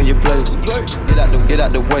 Stay in your place. Get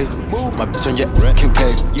out the way. My bitch on your Kim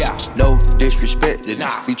K. Yeah. No disrespect. They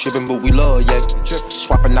be trippin', but we love, yeah.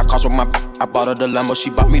 Swapping out cars with my. I bought her the Lambo, she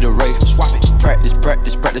bought me the Wraith. Swap it.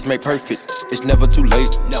 Practice make perfect. It's never too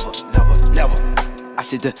late. Never. I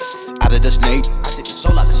see the out of the snake. I take the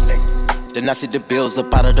soul out the snake. Then I see the bills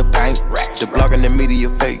up out of the bank. The blog and the media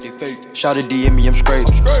fake. Shout to DM me, I'm straight.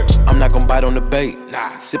 I'm not gon' bite on the bait.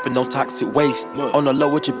 Sippin' no toxic waste. On the low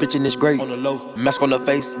with your bitch and it's great. Mask on the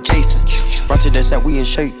face, Jason. Brunching and said we in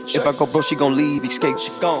shape. If I go broke, she gon' leave, escape.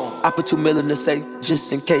 She gone. I put $2 million in the safe, just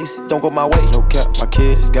in case. Don't go my way. No cap, my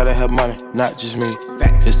kids gotta have money, not just me.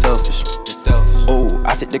 It's selfish. Ooh,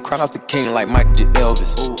 I take the crown off the king like Mike did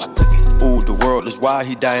Elvis. Ooh, I took it. Ooh, the world is wild,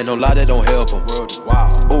 he dying, don't lie, that don't help him. The world is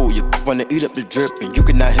wild. Ooh, you wanna eat up the drip and you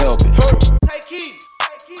cannot help it. Take heat.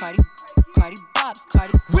 Cardi Bobs,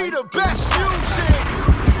 Cardi. We the best music.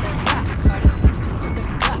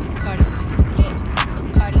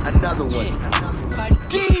 Another one.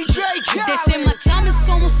 DJ Khaled. They say my time is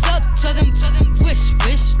almost up. Tell them wish.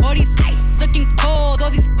 All these ice looking cold,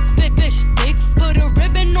 all these fish sticks. Put a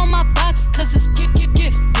ribbon on my box, cause it's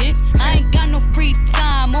gifted. I ain't got no free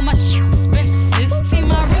time, all my shit expensive. See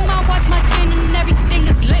my ring, my watch, my chain, and everything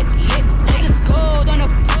is lit. It is gold on a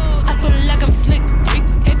pole, I feel like I'm slick.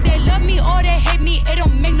 If they love me or they hate me, it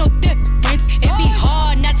don't make no difference. It be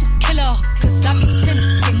hard not to kill her, cause I be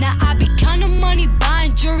tempted. Now I be counting money,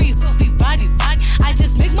 buying jewelry, be roddy. I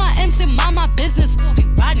just make my M's and mind my business, be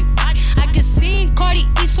roddy. I can see Cardi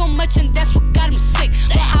eat so much and that's what got him sick.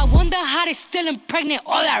 But I wonder how they still impregnate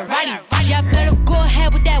all that roddy. Y'all better go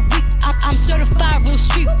ahead with that week. I'm certified real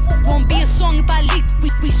street. Won't be a song if I leak.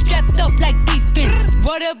 We strapped up like defense.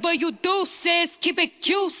 Whatever you do, sis, keep it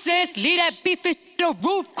cute, sis. Leave that beef in the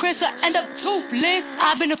roof, Chris, I end up toothless.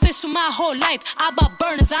 I've been official my whole life. I bought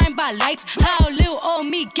burners, I ain't buy lights. How little old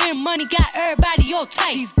me getting money got everybody all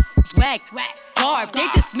tight. These swag, garb, they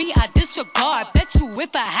diss me, I disregard. Bet you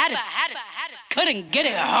if I had it, couldn't get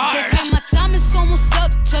it hard. They say my time is almost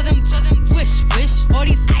up. Tell them wish. All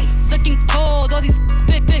these ice looking cold, all these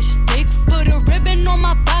fish sticks. Put a ribbon on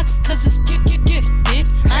my box, cause it's gifted.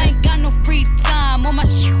 I ain't got no free time, all my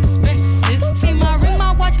shit expensive. See my ring,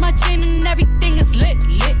 my watch, my chain, and everything is lit.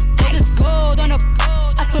 It is gold on a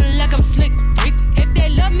pole, I feel like I'm slick. If they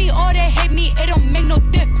love me or they hate me, it don't make no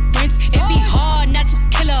difference. It be hard not to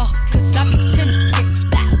kill her, cause I be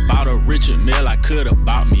tempted. Bought a Richard Mille, I could've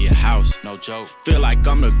bought me a house. No joke. Feel like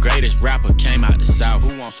I'm the greatest rapper, came out the South.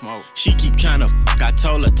 Who want smoke? She keep tryna I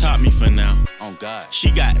told her top me for now. On God.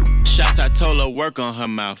 She got shots, I told her work on her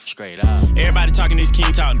mouth. Straight up. Everybody talking this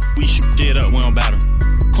king talk, we shoot it up, we don't battle.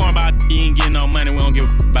 Cornball, you ain't getting no money, we don't give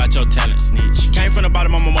a about your talent. Snitch. Came from the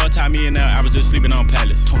bottom, I'm a multi-millionaire, I was just sleeping on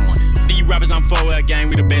pallets. 21. These rappers I'm for a gang,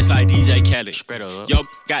 we the best like DJ Khaled. Straight up. Yo,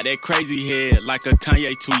 got that crazy head like a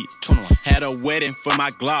Kanye tweet. 21. Had a wedding for my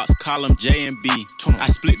Glocks, call them J and B. 21. I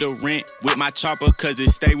split the rent with my chopper cause it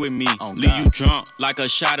stay with me. Leave you drunk like a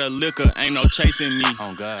shot of liquor, ain't no chasing me.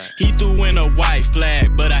 Oh God. He threw in a white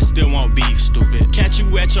flag, but I still want beef. Stupid. Catch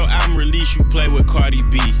you at your album release, you play with Cardi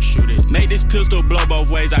B. Shoot it. Make this pistol blow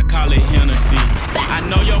both ways, I call it Hennessy. I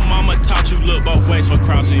know your mama taught you look both ways for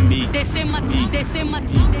crossing me. They say my team.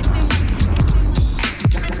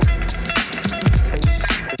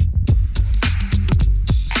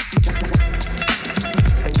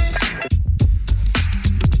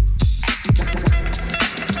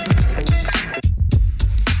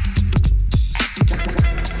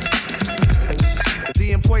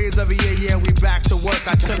 Every year, we back to work.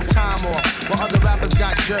 I took time off while other rappers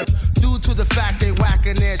got jerked. Due to the fact they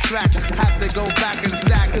whacking their tracks, have to go back and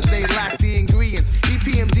stack cause they lack the ingredients.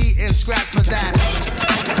 EPMD and scratch for that.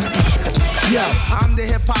 Yo, I'm the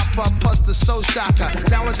hip hopper plus the soul shocker.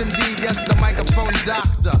 Down with MD, yes, the microphone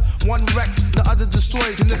doctor. One wrecks, the other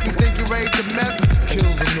destroys. And if you think you're ready to mess, kill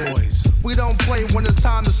the noise. We don't play when it's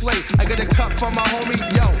time to slay. I get a cut from my homie,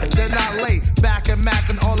 yo, they're not late. Back and Mac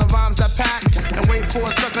and all the rhymes I pack. And wait for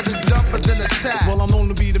a sucker to jump and then attack. Well, I'm known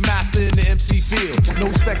to be the master in the MC field. No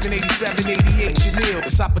expecting 87, 88 Jamil.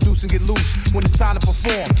 Cause I produce and get loose when it's time to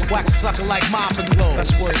perform. Wax a sucker like mop and glow.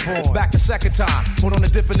 That's where it born. Back the second time, put on a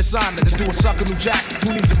different assignment to do a sucker new jack.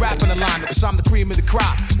 Who needs a rapping alignment? Cause I'm the cream of the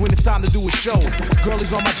crop when it's time to do a show.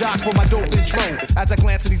 Girlies on my jock for my dope intro. As I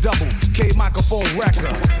glance at the double, K microphone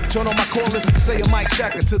wrecker. Turn on my callers, say a mic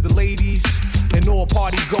checker to the ladies and all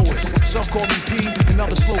party goers. Some call me P,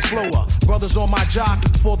 another slow flower. Brothers on my jock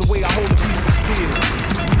for the way I hold a piece of steel.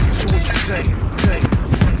 So what you saying? Hey.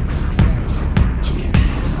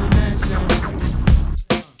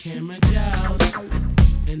 Camera Giles,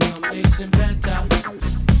 and I'm mixing better,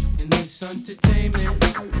 and it's entertainment,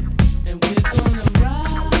 and we're gonna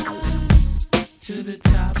rise to the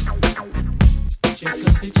top. Check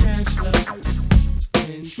up the Chancellor,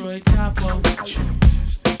 and Troy Topo.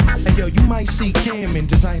 Hey yo, you might see Cam in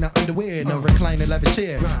designer underwear, no recliner leather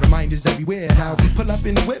chair. Reminders everywhere how we pull up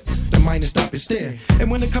in the whip, the miners stop and stare.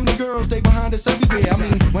 And when it come to girls, they behind us everywhere. I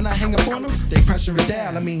mean, when I hang up on them, they pressure it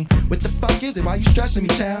down. I mean, what the fuck is it? Why you stressing me,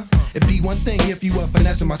 child? It'd be one thing if you were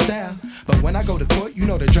finessing my style, but when I go to court, you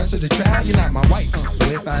know the dress of the trial. You're not my wife, so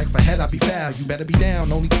if I act for head, I'll be foul. You better be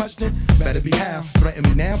down. Only question, better be how. Threaten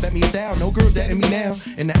me now, bet me down. No girl dating me now.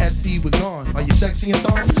 In the SC, we're gone. Are you sexy and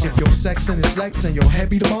thong? If your sex and it's flex and your head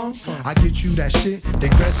be the bomb, I get you that shit, the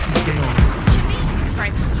Gretzky skate on. Jimmy,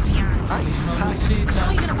 great to meet you. Hi. How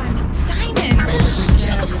are you gonna buy me diamonds?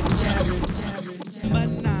 Number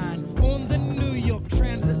 9 on the New York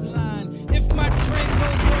Transit line. If my train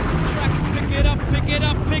goes off the track, pick it up, pick it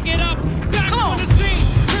up, pick it up. Back on the scene,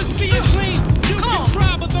 crispy and clean. You can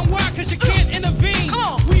try, but then why? Cause you can't intervene.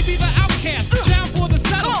 We be the outcast, down for the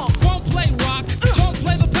settle. Won't play rock, won't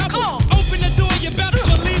play the pebble. Open the door, you best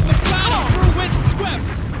believe the slide through it swift.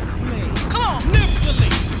 Niftily,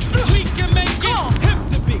 we can make it hip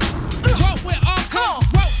to be. What we are, cause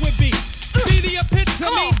what we be. Be the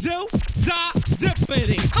epitome, do, die,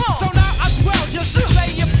 dippity. So now I dwell just to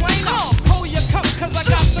say you're plain up. Hold your cup, cause I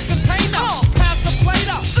got the container. Pass the plate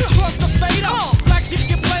up, cross the fader. Black sheep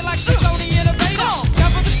can play like the Sony Innovator.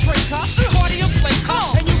 Never the traitor, party of later.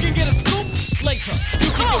 And you can get a scoop later. You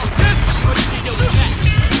can get with this, or you can get with that.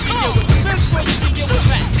 You can get with this, or you can get with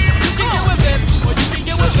that. You can get with this, or you can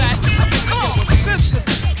get with that. I think you get with this, cause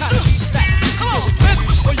this is kind of that. You can get with this,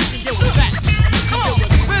 or you can get with that. You can get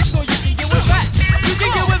with this, or you can get with that. You can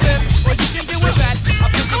get with this, or you can get with that. I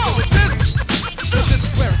think you get with this, cause this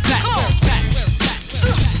is where it's at. Where it's at.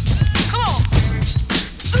 Where it's at. Come on.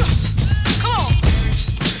 Come on.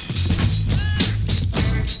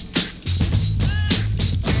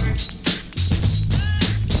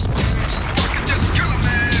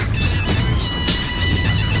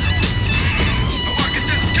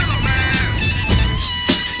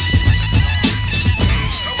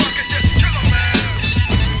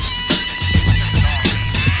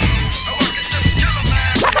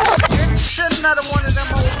 Another one of them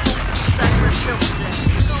old stagnant films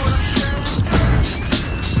in. You know what I'm saying?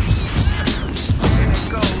 And it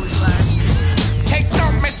goes like this. Hey,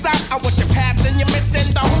 don't miss out on what you're passing. You're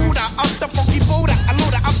missing the hooter of the funky Buddha. A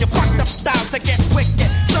looter of your fucked up styles to get wicked.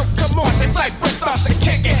 So come on, this cypress starts to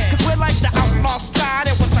kick it. Cause we're like the outlaw style.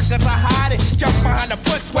 It was suckers are hiding. Jump behind the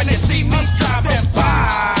bush when they see me driving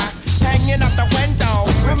by. Hanging out the window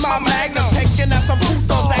with my magnum. Taking out some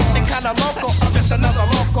putos, acting kinda local. I'm just another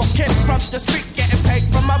local kid from the street getting paid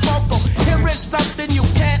for my vocal. Here is something you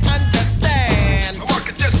can't understand. I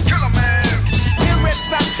could just kill a man. Here is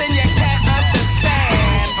something you can't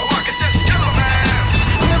understand. I could just kill a man.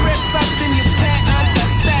 Here is something you can't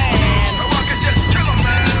understand. I could just kill a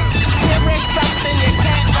man. Here is something you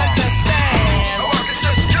can't understand. I could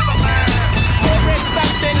just kill a man. Here is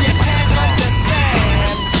something you can't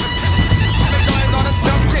understand. I've been going on a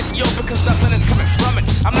dumb shit, yo, because nothing is coming from it.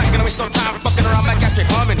 I'm not gonna waste no time fucking around like I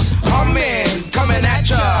humming. Coming at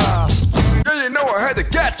ya. Yeah, you know I had to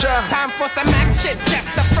get ya. Time for some action, just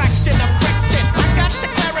a fraction of friction. I got the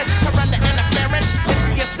clearance to run the interference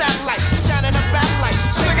into your satellite, shining a bad light.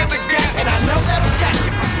 Sick of the gap, and I know that'll catch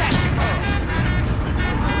you.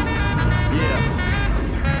 Yeah.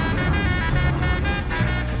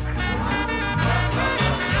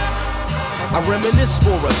 I reminisce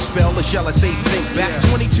for a spell, or shall I say think back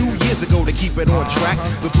 22 years ago to keep it on track.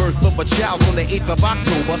 The birth of a child on the 8th of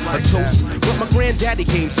October. A toast, but my granddaddy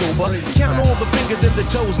came sober. Count all the fingers and the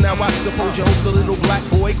toes, now I suppose you hope the little black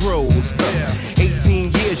boy grows.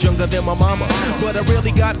 18 years younger than my mama, but I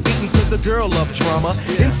really got beatings cause the girl loved drama.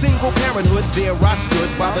 In single parenthood, there I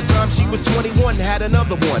stood. By the time she was 21, had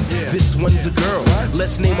another one. This one's a girl,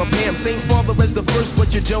 let's name her Pam. Same father as the first,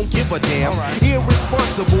 but you don't give a damn.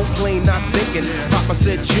 Irresponsible, plain not there. thinking. Papa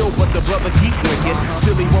said chill, but the brother keep winking.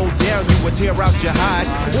 Still he won't down you or tear out your hide.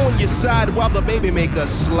 On your side while the baby make a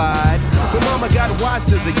slide. But mama got wise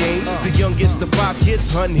to the game. The youngest of 5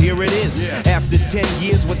 kids, hun, here it is. After 10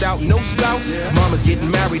 years without no spouse, mama's getting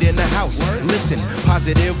married in the house. Listen,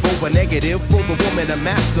 positive over negative for the woman a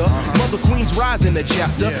master. Mother Queen's rise in the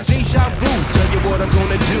chapter. Deja vu, tell you what I'm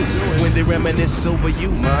gonna do when they reminisce over you,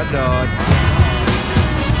 my God.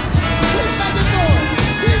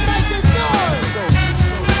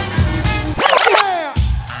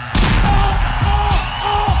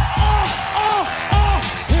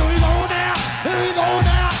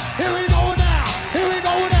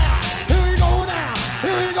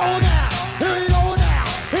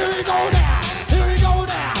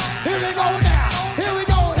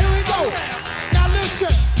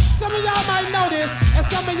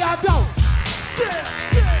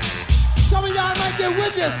 Some of y'all might get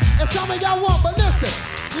with this, and some of y'all won't, but listen,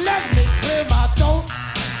 let me clear my throat.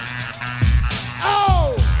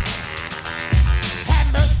 Oh, have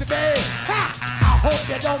mercy, babe. Ha! I hope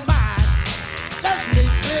you don't mind. Let me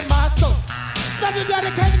clear my throat. Special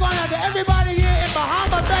dedication going out to everybody here in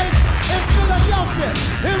Bahama Bay, in Philadelphia.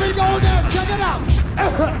 Here we go now, check it out.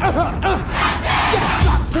 Get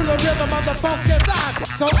rock to the rhythm of the funky rhyme,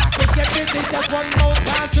 so I can get busy just one more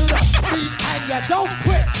time to the beat, and you don't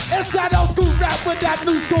quit. It's that old school rap with that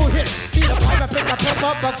new school hit. Be the pipe and pick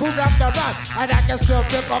up a cool rap the rhyme, and I can still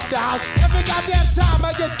rip up the house. Every goddamn time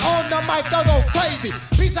I get on the mic, I go crazy.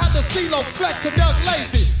 Peace out to CeeLo, Flex, and Doug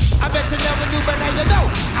Lazy. I bet you never knew, but now you know.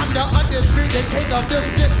 I'm the undisputed king of this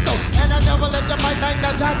disco, and I never let the mic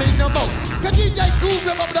magnetize me no more. Cause DJ Cool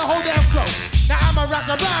rip up the whole damn flow. Now I'ma rock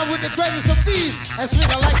around with the greatest of ease and swing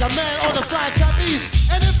it like a man on the fried trapeze.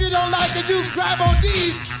 And if you don't like it, you grab on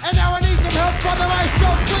these. And now I need some help from the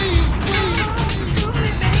maestro, please, please.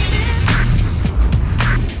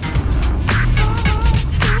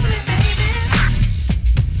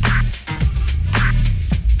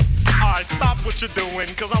 Alright, stop what you're doing,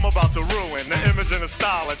 cause I'm about to ruin the image and the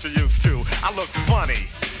style that you're used to. I look funny,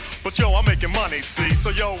 but yo, I'm making money, see? So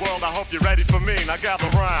yo, world, I hope you're ready for me. Now gather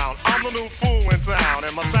round. I'm the new fool in town,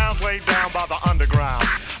 and my sound's laid down by the underground.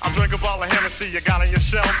 I drink a bottle of Hennessy you got on your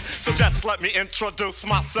shelf, so just let me introduce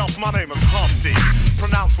myself. My name is Humpty,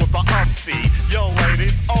 pronounced with the umpty. Yo,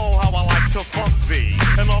 ladies, oh, how I like to funk thee.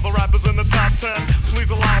 And all the rappers in the top 10, please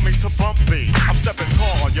allow me to bump thee. I'm stepping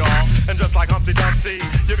tall, y'all, and just like Humpty Dumpty,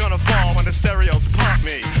 you're gonna fall when the stereos pump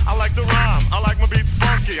me. I like to rhyme, I like my beats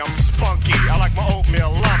funky, I'm spunky, I like my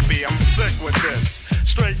oatmeal lumpy, I'm sick with this,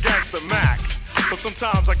 straight gangster Mac. But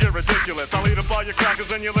sometimes I get ridiculous. I'll eat up all your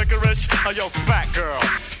crackers and your licorice. Oh, yo, fat girl,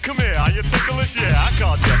 come here, are you ticklish? Yeah, I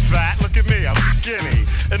called you fat. Look at me, I'm skinny.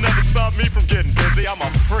 It never stopped me from getting busy. I'm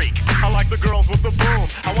a freak. I like the girls with the boom.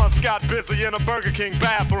 I once got busy in a Burger King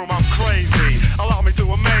bathroom. I'm crazy. Allow me to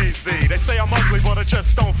amaze thee. They say I'm ugly, but it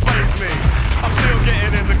just don't faze me. I'm still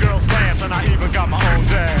getting in the girls' pants, and I even got my own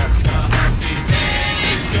dance. The Humpty Dance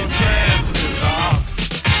is your chance to do the hump.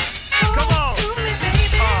 Come on.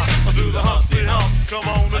 Do the Humpty Hump, come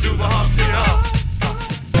on and do the Humpty Hump.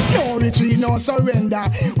 No retreat, no surrender.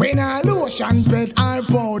 When I lotion, pet, or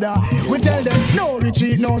powder, we tell them no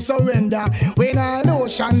retreat, no surrender. When I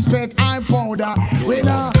lotion, pet, or powder, when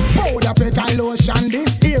I powder, pet, and lotion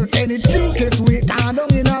this here. Anything is weak, I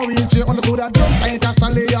don't in a wheelchair. On the could have jump like a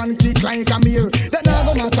stallion, kick like a mirror. That not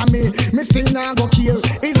go matter me still not go kill.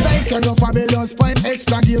 It's like a fabulous find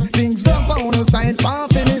extra gear. Things don't go on the side, palm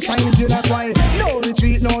finish sign you. That's why no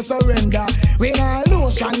retreat, no surrender. When I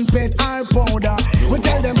lotion, pet, or powder, we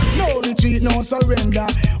tell them no retreat, no surrender.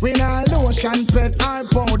 When I lotion, pet, or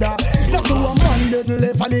powder, not to a man that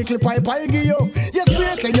left a little pipe I give you. You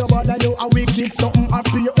swear say you bother you a wicked something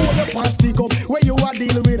happy. You hold up and stick up where you are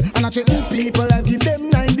deal with. And I threaten people I give them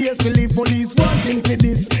 9 days to live. Police wanting for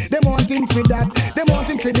this, them wanting for that. Them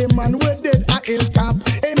wanting for the man we're dead at Hilltop.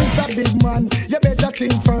 Hey Mr. Big Man, you better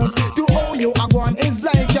think first. To owe you a one is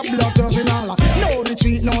like your blood touching all. No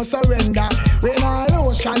retreat, no surrender. When I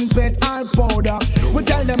lotion, pet, or powder, we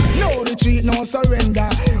tell them no retreat, no surrender.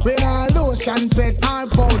 When I lotion, pet, or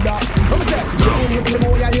powder, we say you little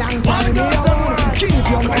boy a long time.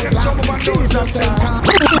 Keep your mouth locked, keep yourself calm.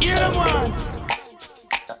 Yeah man,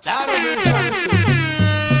 that is it.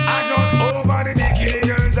 I just over the dicky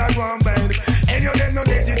girls at one bed, and you them no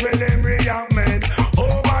get it when them react man.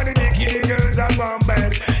 Over the dicky girls at one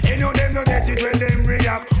bed, and you them no get it when them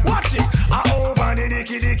react. Watch it, I over the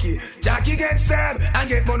dicky. Jackie gets stabbed and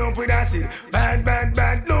get burned up with acid. Bad,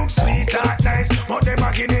 look sweet, that nice, but them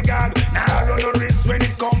a guinea gag. Now run no risk when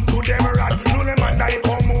it come to them rat. No them man die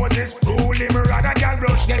come Moses, rule him rat. A girl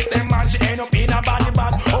brush gets them man, she end up in a body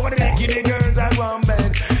bag. Over the dicky girls at one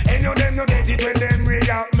bed, and you them no get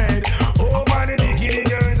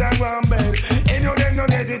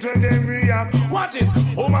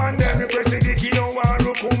artist. Woman, them me press the dicky, no one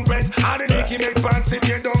to compress. And the dicky make pants if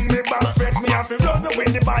you don't me back fetch. Me have to run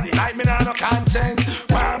with the body like me nah no conscience.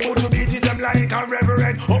 Why would you beat it them like a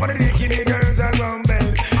reverend? Over the dicky, the girls are run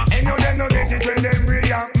bed. And you them no get it when them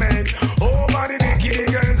react mad. Over the dicky,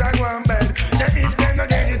 the girls are run bed. Say if them no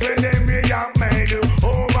get it when them react mad.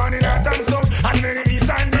 Over the north and south and the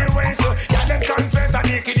east and the west. So yeah, them confess that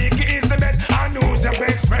dicky is the best. And who's your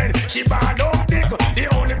best friend? She bad up dick, the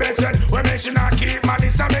only best friend. When me she not keep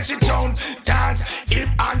malice and me she jump, dance, hip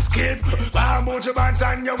and skip. Bamboo you band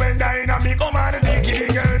and you well dynamic. Come on the dicky,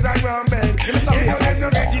 the girls are run bed. If you let no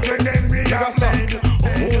get it when them react mad.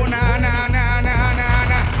 Oh na na na na na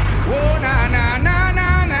na. Oh na na na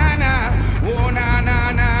na na na. Oh na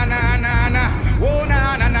na na na na na. Oh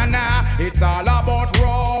na na na na. It's all about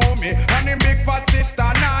Romy and the big fat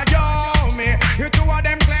sister Naomi. You two of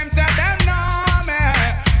them claims that them know me.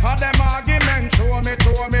 All them argument show me.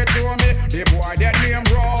 The boy that name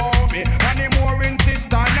Romy and the more in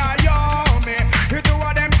sister Naomi. You two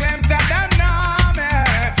of them claims that them know me.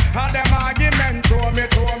 All them argument show me.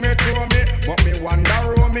 But me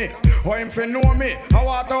wonder Romy, how him fi know me? How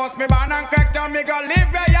what house me born and cracked and me go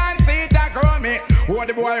live where and see it and grow me. Who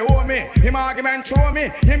the boy owe me? Him argument show me.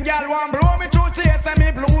 Him gal want blow me through chase and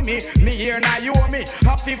me blew me. Me here now you owe me.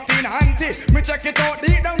 Have 15 auntie. Me check it out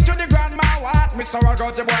deep down to the grandma what. Me sorrow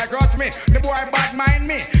got the boy grudge me. The boy bad mind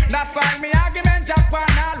me. That's why me argument Japan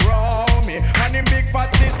and roll me. And him big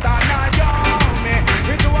fat sister now you me.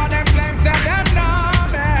 The two of them claims that them know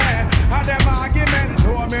me. And them argument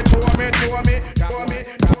show me.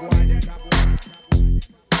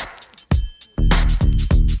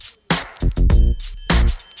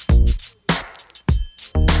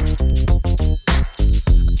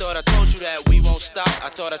 I thought I told you that we won't stop. I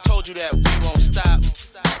thought I told you that we won't stop.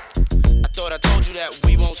 I thought I told you that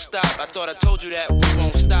we won't stop. I thought I told you that we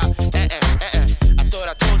won't stop. I thought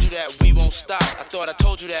I told you that we won't stop. I thought I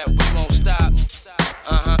told you that we won't stop.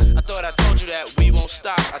 I thought I told you that we won't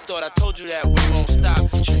stop. I thought I told you that we won't stop.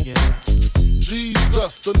 Check it out.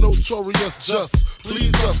 Jesus, the notorious just.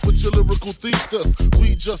 Please us with your lyrical thesis.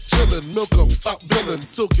 We just chillin', milk 'em, top billin',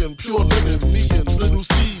 silkin', pure linen, me and little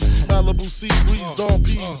C. Malibu sea breeze, dawn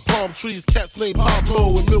peas, palm trees, cats named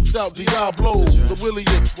Pablo and milked out Diablo. The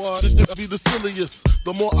williest, this to be the silliest.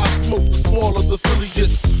 The more I smoke, the smaller the Philly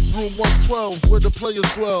gets. Room 112, where the players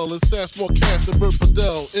dwell, and stash more cash than Bert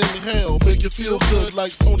Fidel. Inhale, make you feel good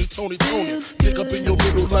like Tony. Pick up in your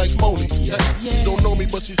middle like Moni. Yeah. She don't know me,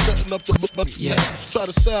 but she's setting up the money. Yeah. Try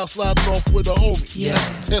to style sliding off with a homie. Yeah.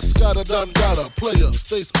 Escada Dangada, player,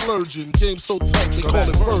 stay splurging. Game so tight, they call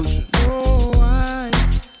it version. Oh, I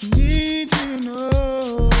need to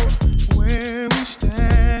know where we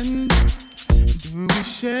stand. Do we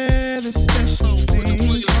share the special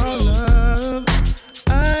thing called love?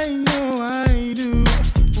 I know I do.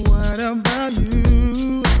 What about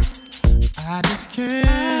you? I just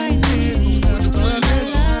can't get enough of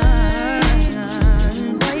this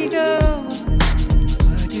time. Where you go?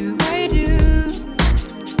 What do I do?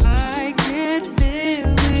 I can't live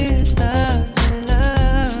without your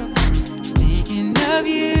love. Thinking of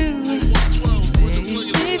you makes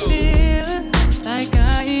me feel like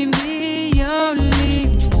I am the only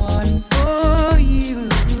one for you.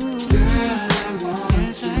 Girl, I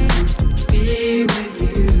want to be with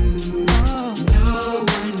you. No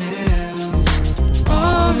one else,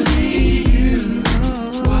 only you.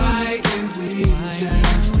 Why can't we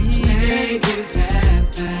just make it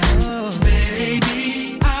happen?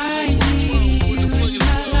 Baby, I need you in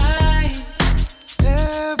my life.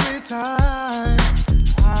 Every time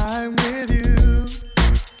I'm with you,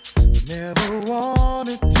 never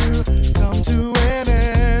wanted to come to an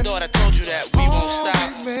end. Thought I told you that we won't stop.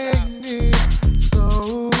 Always make me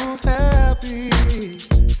so happy.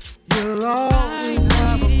 You'll always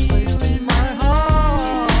have a place in my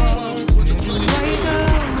heart. Where you go?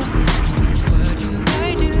 What do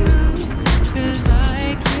I do? 'Cause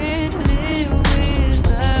I can't live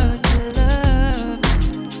without your love.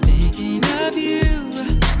 Thinking of you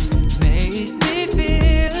makes me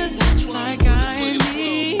feel like I'm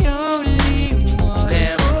the only one.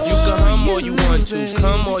 Damn, you can hum all you want to,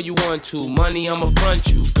 come all you want to. Money, I'ma front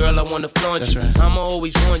you. Girl, I wanna flaunt you. I'ma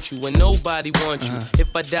always want you when nobody wants you.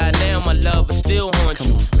 If I die now, my love will still haunt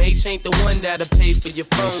you. Mace ain't the one that'll pay for your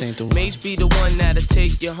phone. Mace be the one that'll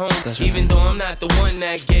take you home. Even though I'm not the one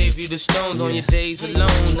that gave you the stones on your days alone,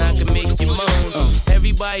 I can make you moan.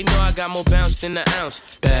 Everybody know I got more bounce than an ounce.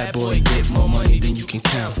 Bad boy, get more money than you can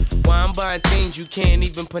count. Why I'm buying things you can't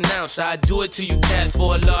even pronounce. I do it to you, cat,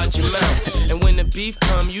 for a large amount. And when the beef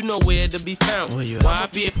come, you know where to be found. Why I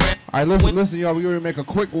be a All right, listen, y'all. We're gonna make a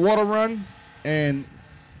quick water run, and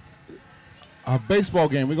a baseball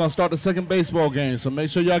game. We're going to start the second baseball game, so make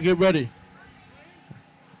sure y'all get ready.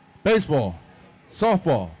 Baseball,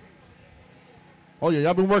 softball. Oh, yeah,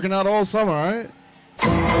 y'all been working out all summer, right?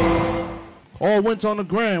 All winter on the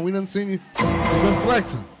ground. We done seen you. You've been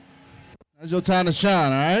flexing. That's your time to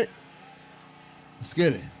shine, all right? Let's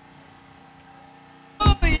get it.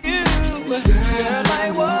 Girl,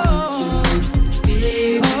 I want.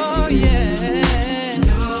 Oh, yeah.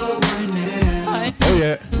 Oh,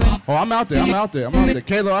 yeah. Oh, I'm out there.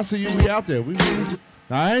 Kayla, I see you. We out there. All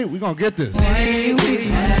right? We going to get this.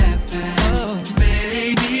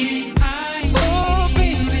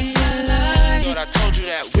 I told you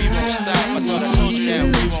that we won't stop. I thought I told you that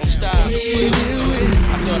we won't stop. I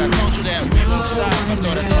thought I told you that we won't stop. I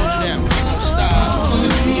thought I told you that we won't stop. I thought I told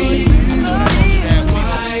you that we won't stop. I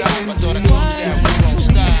thought I told you that we won't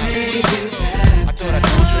stop. I thought I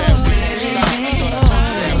told you that we won't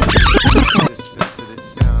stop. Listen to the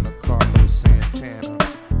sound of Carlos Santana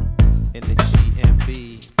in the GMB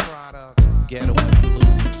Ghetto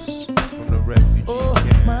Blues from the refugee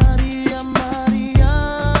camp. Maria, Maria.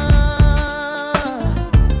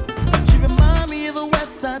 She remind me of a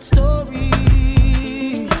West Side Story.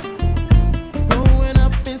 Growing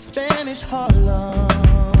up in Spanish Harlem.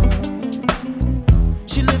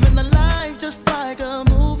 She living the life just like a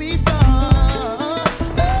movie star.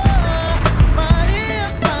 Maria,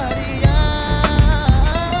 Maria.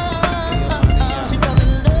 She fell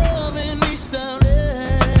in love in East LA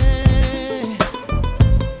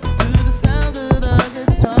to the sounds of the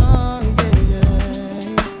guitar, yeah.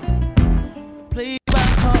 Played by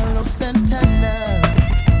Carlos Santana.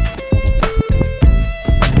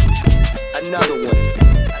 Another one.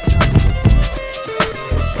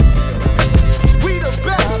 We the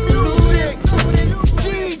best music.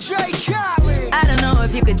 DJ Khaled. I don't know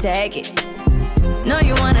if you could take it. No,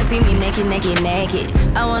 you wanna see me naked, naked, naked.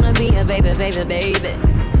 I wanna be a baby, baby, baby.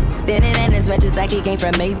 Spinning in his red just like he came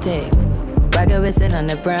from Maytag. Rocket with it on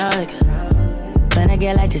the brown liquor. When I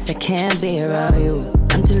get like this, I can't be around you.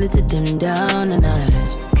 I'm too little to dim down the night.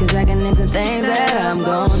 Cause I can into things that I'm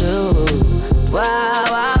gon' do. Wow,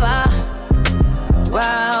 wow, wow.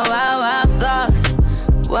 Wow, wow, wow, thoughts.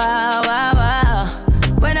 Wow, wow, wow.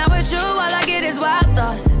 When I'm with you, all I get is wild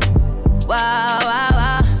thoughts. Wow, wow,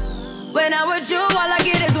 wow. When I'm with you, all I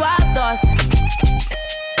get is wild thoughts.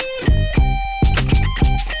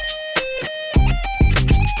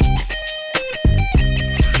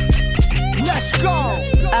 Let's go.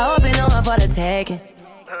 I hope you know I'm for the taking.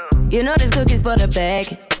 You know this cookie's for the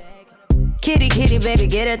bag. Kitty, kitty, baby,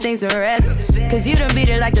 get her things to rest. Cause you done beat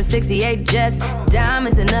it like the 68 Jets.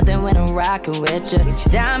 Diamonds are nothing when I'm rockin' with ya.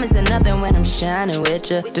 Diamonds are nothing when I'm shining with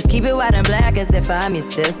ya. Just keep it white and black as if I'm your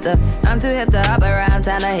sister. I'm too hip to hop around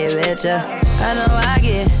town to hit with ya. I know I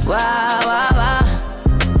get wow, wow, wow.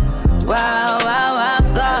 Wow, wow, wow,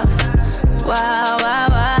 thoughts. Wow, wow,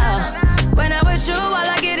 wow. When I'm with you, all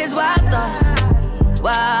I get is wild thoughts.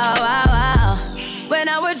 Wow, wow, wow. When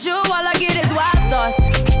I'm with you, all I get is wild thoughts.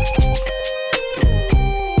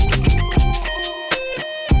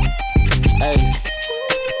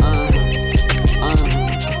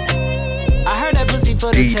 I heard that pussy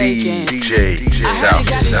for the taking. I heard you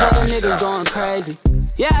got these other niggas going crazy.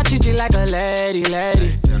 Yeah, I treat you like a lady,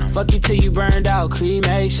 lady. Fuck you till you burned out,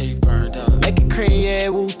 cremation. Make it cream, yeah,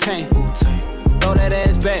 Wu-Tang. Throw that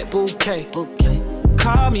ass back, bouquet.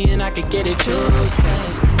 Call me and I could get it, you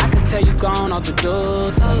say. I could tell you gone off the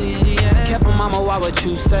door, say. Careful, mama, why what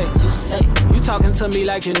you say? You talking to me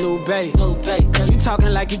like your new babe. You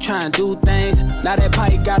talking like you trying to do things. Now that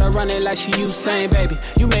pipe gotta run it like she Usain, baby.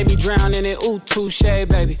 You made me drown in it, ooh, touche,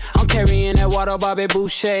 baby. I'm carrying that water, Bobby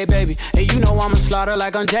Boucher, baby. And you know I'ma slaughter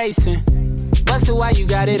like I'm Jason. Busted, why you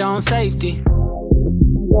got it on safety?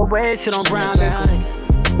 Red shit on brown liquor.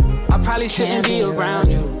 I probably shouldn't be around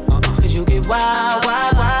you. Cause you get wild,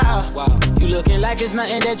 wild, wild. You looking like it's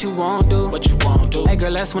nothing that you won't do. What you won't do? Hey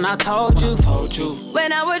girl, that's when I told you.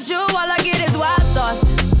 When I'm with you, all I get is wild thoughts.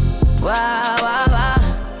 Wow, wow, wow.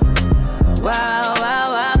 Wow,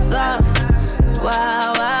 wow, wow, thoughts.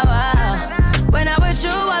 Wow, wow, wow. When I'm with you,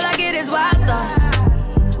 all I get is wild thoughts.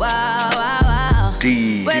 Wow, wow, wow.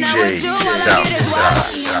 When I'm with you, all I get is wild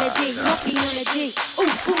thoughts.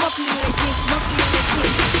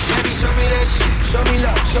 Baby, show me that shit. Show me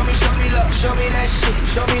love. Show me love. Show me that shit.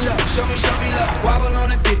 Show me love. Show me love. Wobble on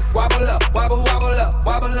the dick. Wobble up. Wobble, wobble up.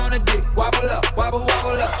 Wobble on the dick. Wobble up. Wobble,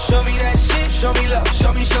 wobble up. Show me that shit. Show me love.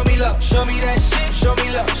 Show me love. Show me that shit. Show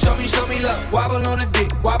me love. Show me love. Wobble on the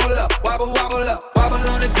dick. Wobble up. Wobble, wobble up. Wobble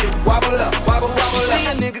on the dick. Wobble up. Wobble, wobble up. You see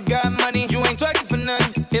a nigga got money. You ain't twerking for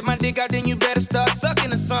nothing. If my dick out, then you better start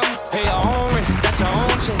sucking or something. Pay your own rent, got your own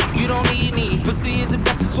check. You don't need me. Pussy is the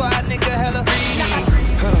best, that's why a nigga hella greedy.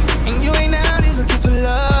 And you ain't out here looking for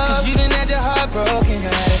love, cause you done had your heart broken,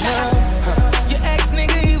 had enough. Your ex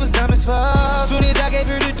nigga, he was dumb as fuck. Soon as I gave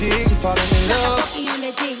her the dick, she falling in love. Monkey on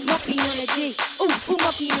the dick, monkey on the dick. Ooh,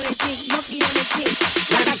 monkey on the dick, monkey on the dick.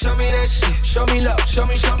 Baby, show me that shit, show me love, show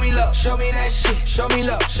me love, show me that shit, show me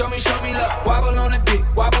love, show me love. Wobble on the dick,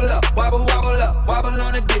 wobble up, wobble up, wobble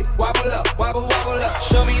on the dick, wobble up, wobble up.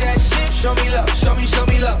 Show me that shit, show me love, show me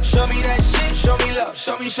love, show me that shit, show me love,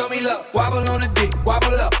 show me love. Wobble on the dick,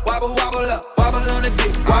 wobble up, wobble up, wobble on the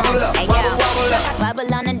dick, wobble up, wobble up.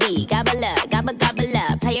 Wobble on the D, gobble up, gobble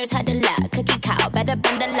up. Players had the luck, cookie cow, better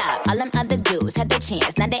bundle up. All them other dudes had their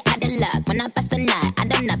chance, now they out of luck. When I bust a nut, I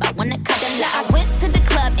don't know, I wanna cuddle up. I went to the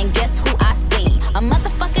club and guess who I seen? A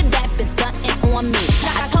motherfucker that been stunting on me.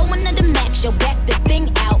 I told one of the max, yo, back the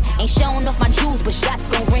thing out. Ain't showing off my jewels, but shots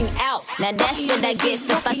gon' ring out. Now that's what I get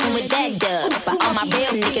for fucking with that dub. But all my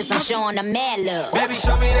real niggas, I'm showing them mad love. Baby,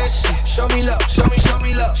 show me that shit, show me love, show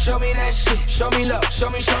me love, show me that shit, show me love, show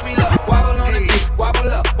me love. Wobble on the dick,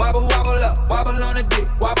 wobble up, wobble up, wobble on the dick,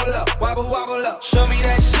 wobble up, wobble up. Show me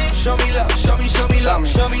that shit, show me love, show me love,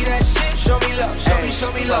 show me that shit, show me love,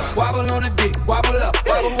 show me love. Wobble on the dick, wobble up,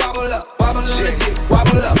 wobble up, wobble on the dick,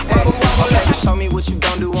 wobble up, wobble up. Show me what you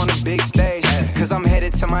gon' do on the big stage, cause I'm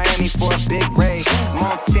headed to Miami for a big race. I'm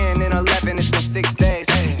on 10 and 11, it's been 6 days.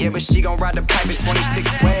 Yeah, but she gon' ride the pipe in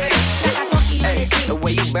 26 ways. Hey, the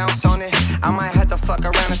way you bounce on it, I might have to fuck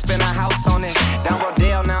around and spend a house on it. Down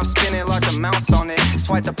Rodale, now I'm spending large amounts on it.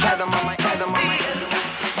 Swipe the platinum on my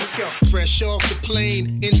Let's go. Fresh off the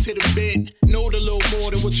plane, into the bed. Know a little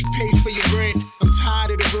more than what you pay for your rent. I'm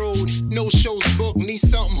tired of the road, no shows booked. Need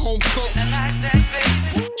something home cooked.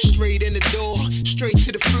 Straight in the door, straight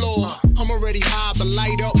to the floor. I'm already high, but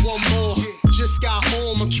light up one more. Just got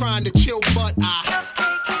home, I'm trying to chill, but I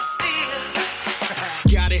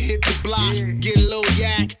gotta hit the block, get a little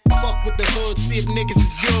yak. Fuck with the hood, see if niggas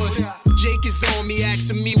is good. Jake is on me,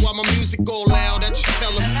 asking me why my music go loud. I just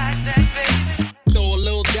tell him, throw a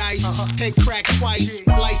little dice, head crack twice.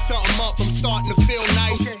 Light something up, I'm starting to feel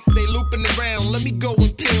nice. They looping around, let me go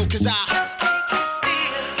and peel, cause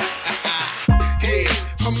hey,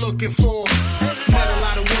 I'm looking for. Met a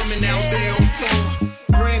lot of women out there on tour.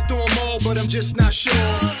 Ran through them all, but I'm just not sure.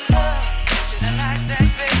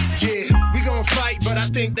 Yeah, we gon' fight, but I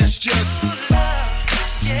think that's just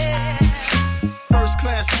first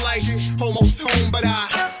class flights, almost home, but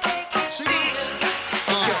hat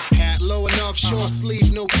low enough, short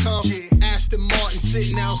sleeve, no cuff. Aston Martin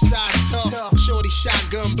sitting outside tough. Shorty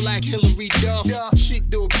shotgun, black Hillary Duff. Chick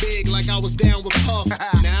do it big like I was down with Puff.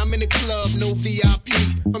 Now I'm in the club, no VIP.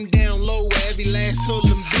 I'm down low where every last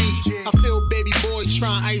hoodlum be. I feel baby boy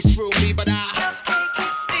trying ice through me, but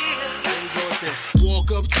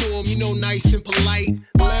walk up to him, you know, nice and polite.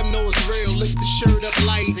 Let him know it's real, lift the shirt up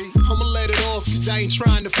light. I'ma let it off, cause I ain't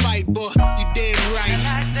trying to fight, but you damn right.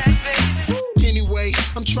 Anyway,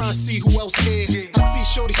 I'm trying to see who else here. I see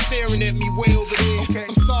shorty staring at me way over there.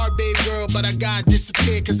 I'm sorry, babe girl, but I gotta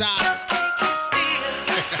disappear, cause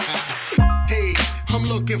hey, I'm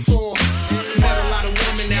looking for. Met a lot of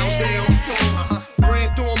women out there on tour.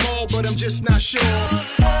 Ran through them all, but I'm just not sure.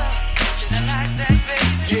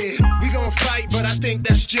 Yeah, we gon' fight, but I think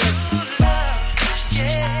that's just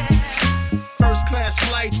first class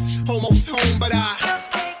flights, almost home, but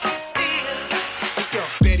let's go.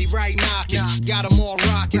 Betty right knocking, got them all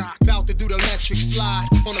rocking. About to do the electric slide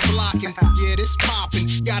on the blocking. Yeah, this popping,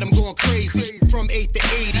 got them going crazy. From 8 to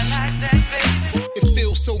 80, it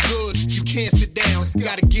feels so good, you can't sit down.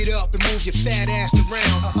 Gotta get up and move your fat ass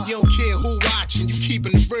around. You don't care who watching, you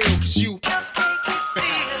keeping it real, cause you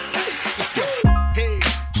let's go. Hey,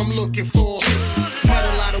 I'm looking for. Met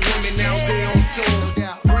a lot of women out there on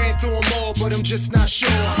tour. Ran through them all, but I'm just not sure.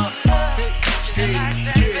 Hey,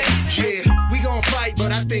 yeah, we gon' fight,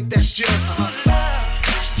 but I think that's just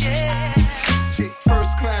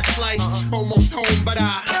first class flights, almost home, but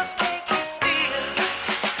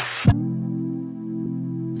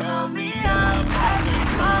Call me up, I've been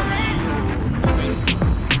calling you.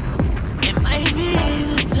 It might be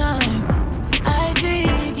this time. I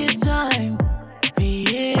think it's time.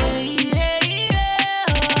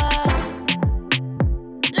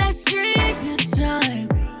 Let's drink this time.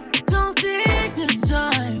 Don't think this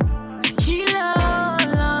time. Tequila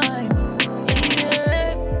lime.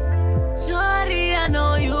 Yeah. Shorty, I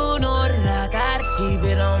know you know that I gotta keep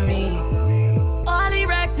it on me. All these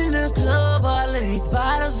racks in the club, all of these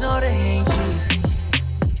bottles, know they ain't cheap.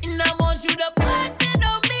 And I want you to bust it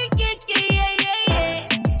on me, yeah.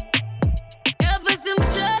 Yeah, put some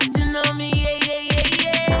trust in on me,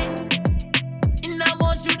 yeah.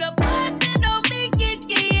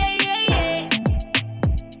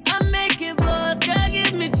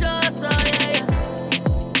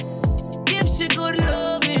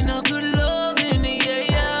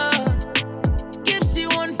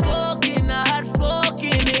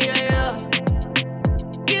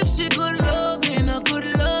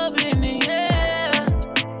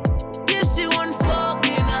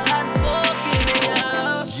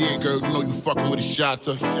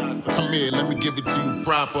 Shata. Come here, let me give it to you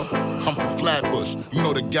proper. I'm from Flatbush, you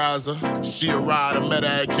know the Gaza. She a ride, I met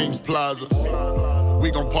her at King's Plaza.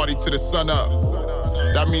 We gon' party till the sun up.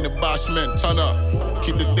 That mean the Bosch men turn up.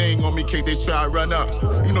 Keep the thing on me in case they try to run up.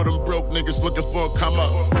 You know them broke niggas looking for a come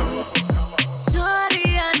up.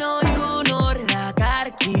 Shorty, I know you know that I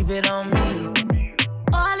gotta keep it on me.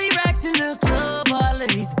 All these racks in the club, all of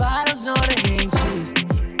these bottles know they ain't cheap.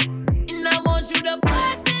 And I want you to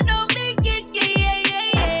pass it on me,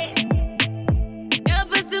 yeah. Yeah,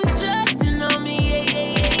 put some trust in on me,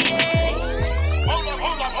 yeah. Hold up.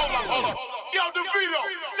 Yo, DeVito,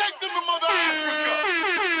 take them to Mother Africa.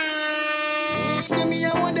 See me, I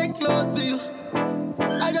want that close to you.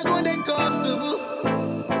 I just want that comfortable.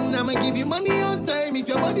 And I'ma give you money on time. If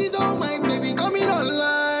your body's on mine, baby, come in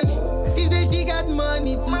online. She said she got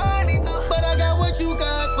money too, but I got what you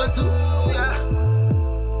got for two.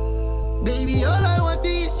 Baby, all I want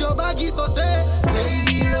is your baggies to say,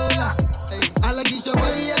 baby, roller. I like this your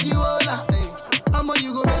body as you roller. I'ma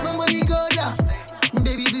you go make my money go down.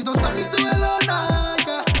 Baby, please don't tell me to alone.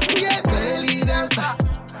 Yeah, belly dancer.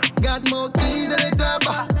 Got more keys than a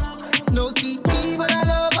trapper. No key, but I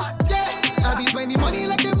love her. Yeah, I be spending money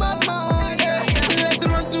like a madman. Yeah, let's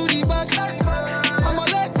run through the back. I'ma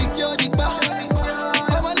let's secure the bar.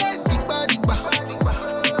 I'ma let's the bar.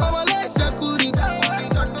 I'ma let's shakuri.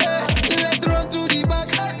 Yeah, let's run through the back.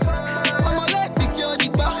 I'ma let's secure the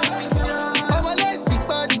bar. I'ma let's the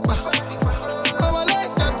bar. I'ma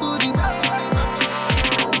let's shakuri.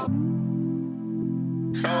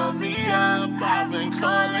 Call me up, I've been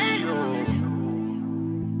calling you.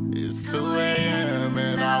 It's 2 a.m.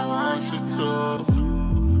 and I want you to.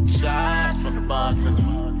 Shots from the bartender.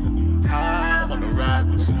 I wanna ride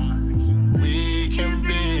with you. We can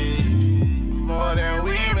be more than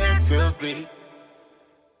we meant to be.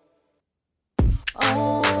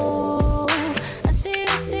 Oh, I see.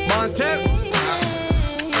 Montep.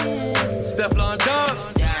 Stefflon Don.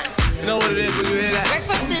 You know what it is when you hear that?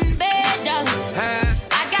 Breakfast in bed, darling.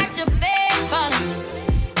 I got your bed falling.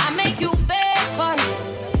 I make you bed falling.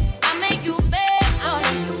 I make you bed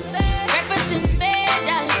falling. Breakfast in bed,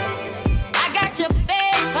 darling. I got your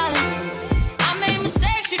bed falling. I made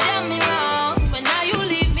mistakes, you done me wrong, but now you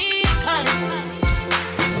leave me calling.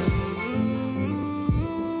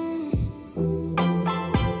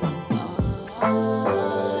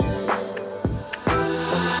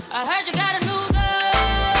 I heard you got a new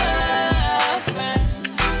girlfriend,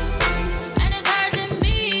 and it's hurting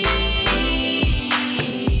me.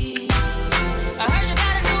 I heard you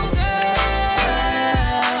got a new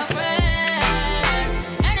girlfriend,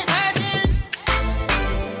 and it's hurting.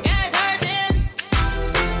 Yeah, it's hurting.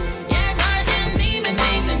 Yeah, it's hurting me.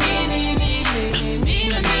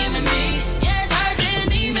 Yeah, it's hurting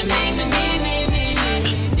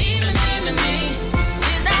me.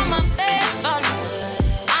 She's on my best falling.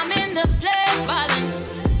 I'm in the place falling.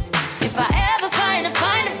 If I ever find her, I'm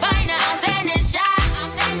sending shots. I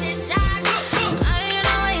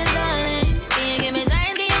know you're darling. Can you give me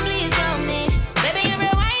signs? Can you please tell me? Baby, you're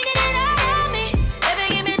rewinding it all on me. Baby,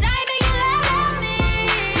 give me time, make you love on me.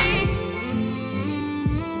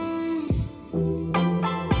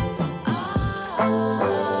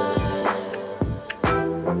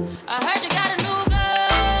 I heard you got a new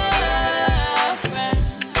girlfriend,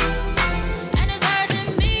 and it's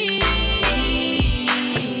hurting me.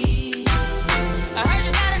 I heard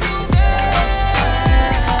you got a new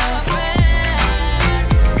girlfriend,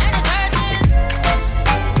 and it's hurting.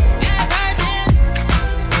 Yeah, it's hurting.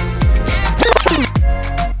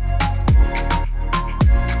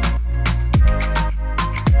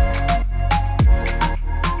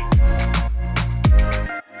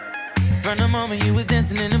 From the moment you was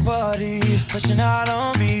dancing in the party, pushing out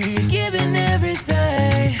on me, giving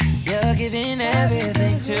everything, you're giving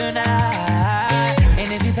everything tonight.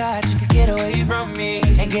 And if you thought you could get away from me,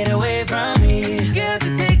 and get away from me, girl,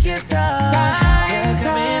 just take your time. You're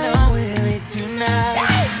coming on with me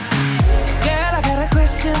tonight. Girl, I got a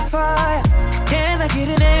question for you. Can I get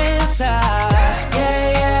an answer?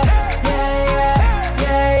 Yeah.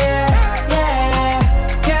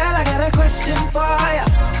 Girl, I got a question for you.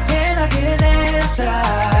 Can I get an answer?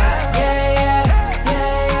 Yeah.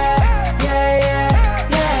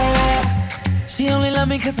 She only love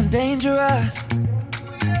me 'cause I'm dangerous.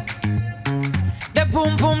 That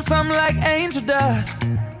boom boom sound like angel dust.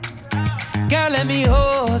 Girl, let me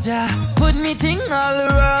hold ya. Put me ting all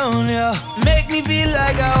around ya. Make me feel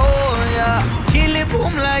like I own ya. Kill it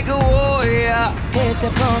boom like a warrior. Hit the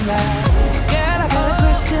boom like. Girl, I got a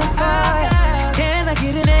question for ya. Can I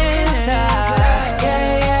get an answer?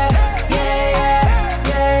 Yeah.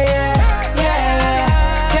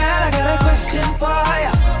 Girl, I got a question for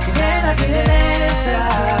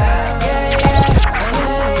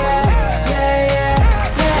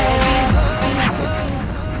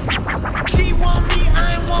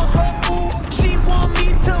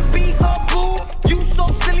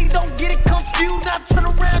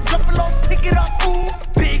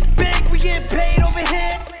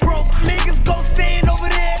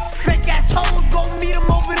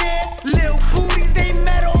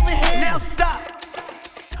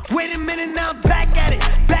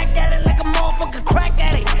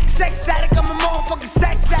motherfucking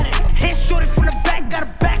sex addict. Hit shorty from the back, got a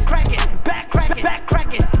back cracking.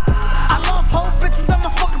 I love hoe bitches, not my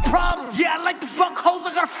fucking problem. Yeah, I like to fuck hoes,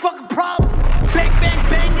 I got a fucking problem. Bang, bang,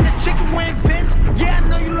 bang in a chicken wing, bitch. Yeah, I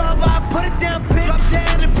know you love her, I put it down, bitch. Drop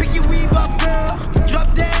down and pick your weave up, girl.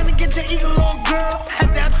 Drop down and get your eagle on, girl.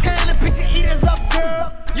 Head downtown and pick the eaters up,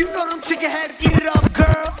 girl. You know them chicken heads, eat it up,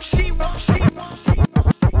 girl.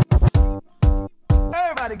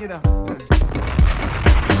 Everybody get up.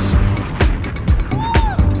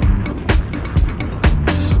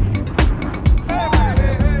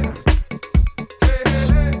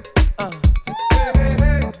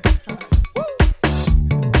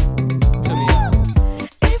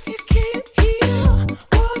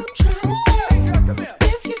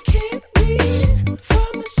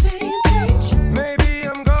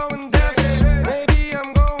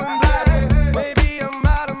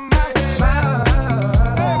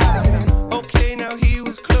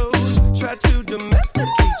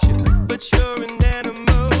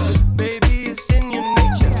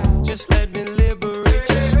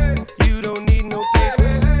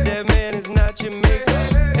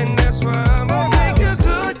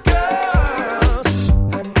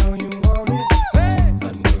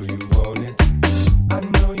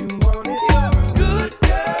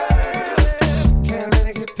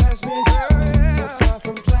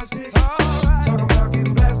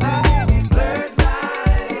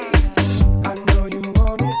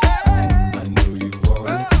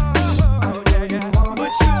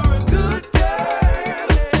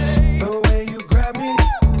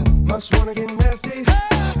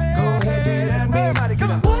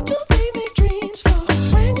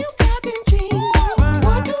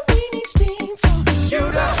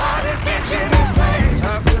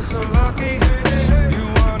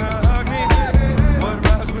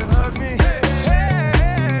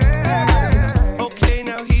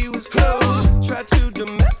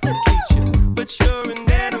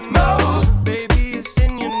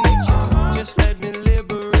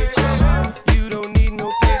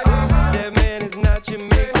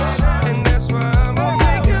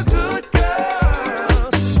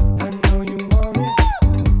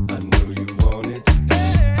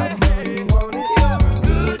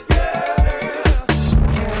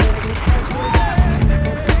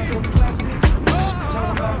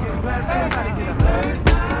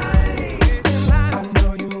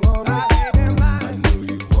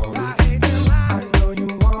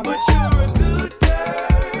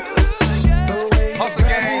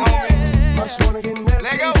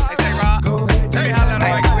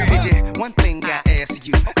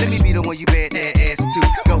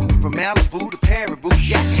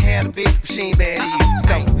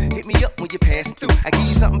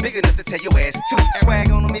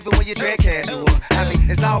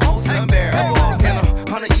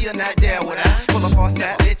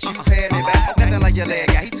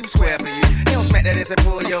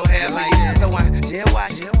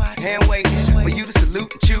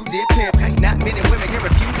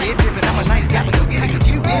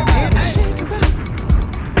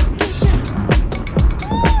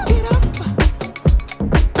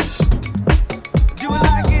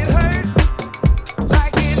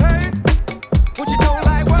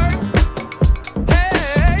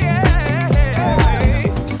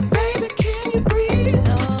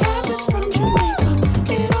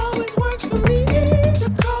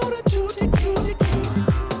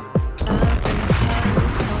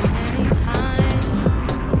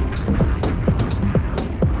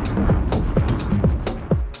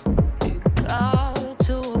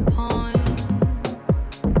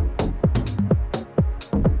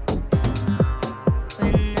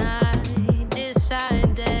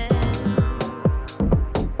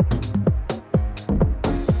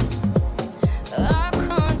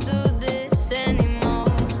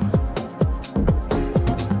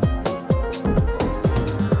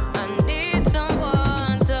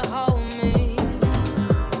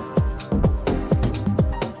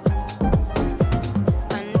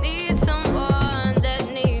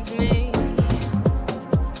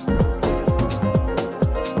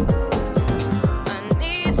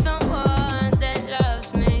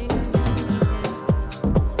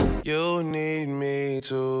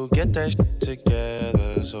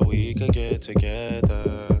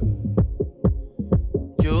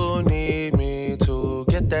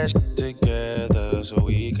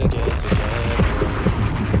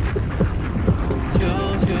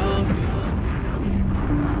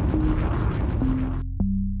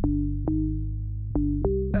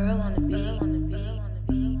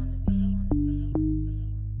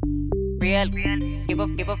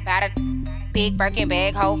 Give a fatter big Birkin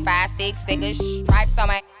bag, hold 5, 6 figures. Stripes on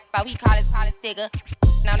my so he call his digger.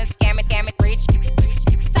 Known as scammer, rich.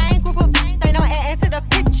 Same group of they don't add to the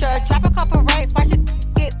picture. Drop a couple racks, watch this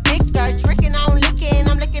get bigger. Drinking, I'm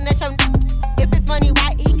licking at your. If it's money, why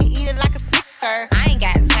he can eat it like a Snicker? I ain't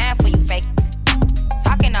got time for you fake.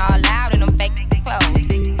 Talking all loud in them fake clothes.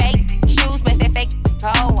 Fake shoes match that fake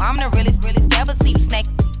hoe. I'm the realest, never sleep snake.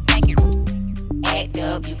 Act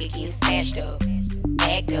up, you could get snatched up.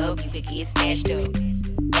 Act up, you could get snatched up.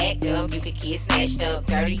 Act up, you could get snatched up.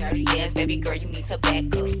 Dirty, yes, baby girl, you need to back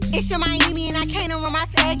up. It's your Miami and I can't run my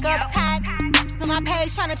stack up. Tied to my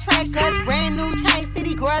page tryna track us. Brand new chain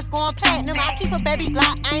city girls going platinum. I keep a baby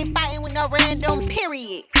Glock, I ain't fighting with no random,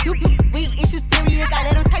 period. You weak, is you serious? I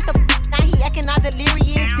let him taste the now he acting all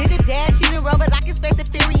delirious. Did a dash in the rubber like it's Fast and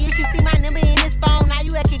Furious. You see my number in his phone, now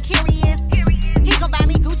you acting curious. He gon' buy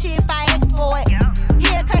me Gucci if I ask for it. He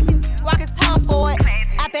a classy walking Tom for it.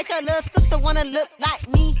 I bet your little sister wanna look like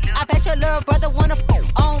me. I bet your little brother wanna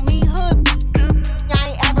on me. Hood, I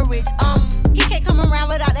ain't average. He can't come around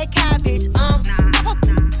without that cabbage.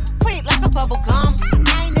 Quick like a bubble gum.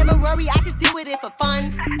 I ain't never worry, I just deal with it for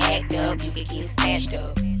fun. Act up, you could get snatched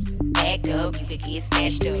up. Act up, you could get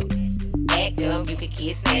snatched up. Act up, you could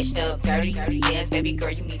get snatched up. Dirty, yes, baby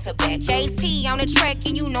girl, you need to back up. JT on the track,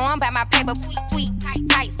 and you know I'm by my paper. Tweet,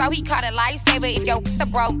 tight, so he caught a lifesaver. If your a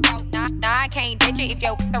broke, nah, I can't ditch it. If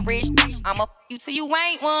your a rich, I'ma you till you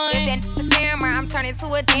ain't one. If that a scammer, I'm turning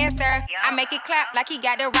to a dancer. I make it clap like he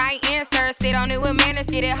got the right answer. Sit on it with manners,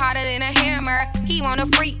 get it harder than a hammer. He want a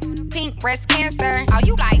freak, pink breast cancer. Oh,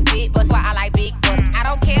 you like big butts, well I like big butts. I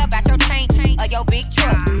don't care about your chain or your big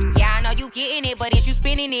truck. Yeah, I know you getting it, but if you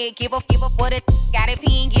spinning it, give up what it got if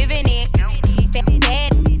he ain't giving it.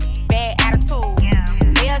 Bad attitude.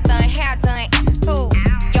 Nails done, hair done, too.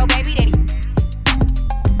 Yo, baby, daddy,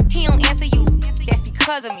 he don't answer you. That's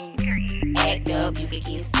because of me. Act up, you could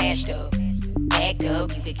get snatched up. Act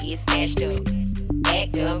up, you could get snatched up.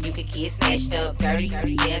 Act up, you could get snatched up. Dirty,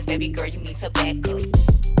 yes, baby girl, you need to back up.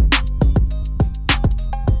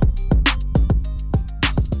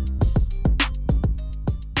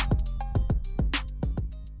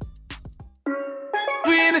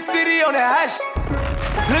 We in the city on that hash.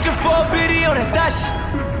 Looking for a biddy on that dash.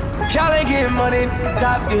 Y'all ain't getting money,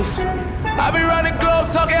 stop this. I be round the globe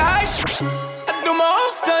talking high shit. I do my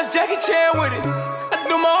own stunts, Jackie Chan with it. I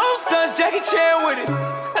do my own stunts, Jackie Chan with it.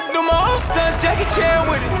 I do my own stunts, Jackie Chan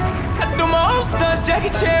with it. I do my own stunts,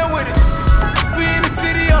 Jackie Chan with it. We in the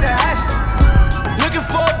city on that hash. Looking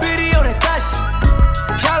for a biddy on that dash.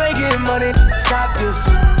 Y'all ain't getting money, stop this.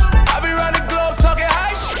 I be round the globe talking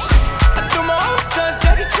high shit. I do my own stunts,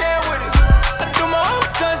 Jackie Chan with it. I do my own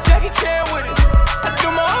stunts, Jackie Chan with it. I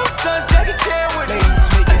do my own stunts, Jackie Chan with it.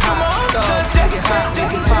 I do my own stunts, Jackie Chan,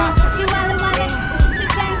 Jackie Chan.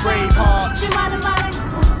 Brave heart. Bang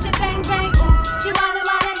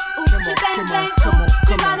bang, bang bang, come on.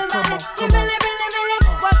 He really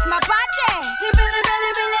works my body. He really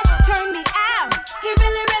turned me out. He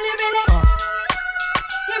really made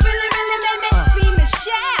me scream and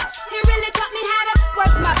shout. He really taught me how to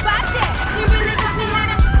work my body. He really taught me how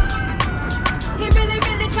to. He really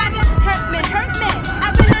tried to hurt me. I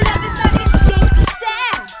really love his fucking gangsta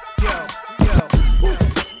style.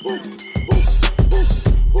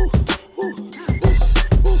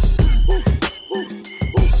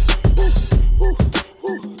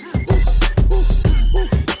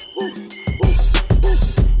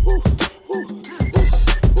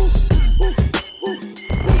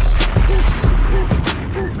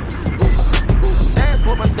 Dance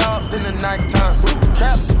with my dogs in the nighttime.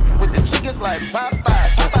 Trap with the chickens like Popeye.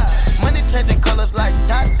 Money changing colors like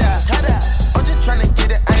tie-dye. I'm just tryna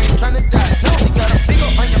get it, I ain't tryna die. No, she got a big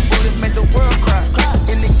ol' on your booty, make the world cry.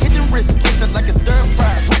 In the kitchen, wrist kissing like it's stir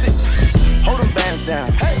fry. Whip it, hold them bands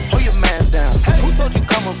down, hold your mans down. Who told you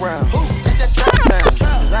come around? It's that trap sound.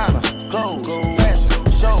 Designer, clothes, fashion,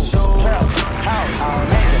 shows, trap, house,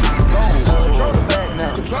 man, gold. Control the bag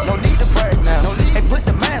now, no need to brag now. Hey, put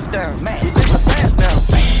the mask down, sit the fast down.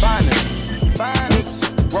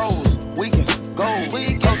 Finest, rose, we can go,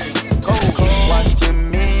 cold.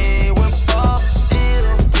 Watching me when Bob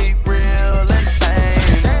still keep real and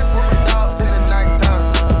fame. Dance with my dogs in the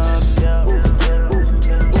nighttime.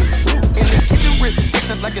 In the kitchen, wrist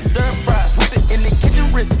kissing like it's stir fry. Whip it in the kitchen,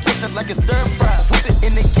 wrist kissing like it's stir fry. Whip it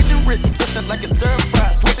in the kitchen, wrist kissing like it's stir fry.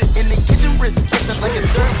 Whip it in the kitchen, wrist kissing like it's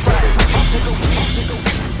stir fry.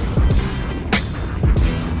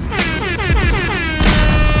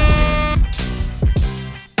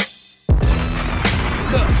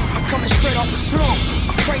 Coming straight off the slums,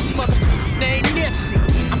 a crazy motherfucker named Nipsey.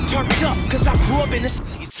 I'm turned up, cause I grew up in this.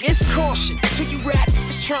 It's caution, till you rap,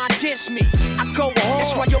 try and diss me. I go hard,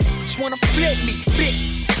 that's why your wanna flip me. Big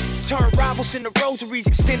Turn rivals into rosaries,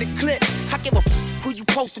 extended clips. I give a f who you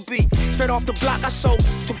supposed to be. Straight off the block, I sold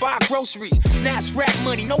to buy groceries. Now it's rap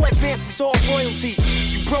money, no advances, all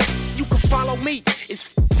royalties. You broke, you can follow me.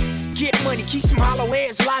 It's get money, keep some hollow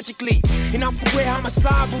heads logically. And I'm aware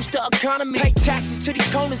homicide boost the economy. Pay taxes to these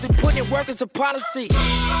corners and put in work as a policy.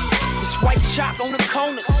 It's white chalk on the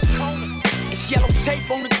corners. It's yellow tape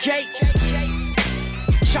on the gates.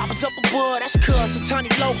 Choppers up above, that's cuz the tiny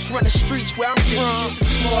locs run the streets where I'm from. Just a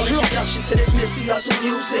small introduction to this Nipsey Hussle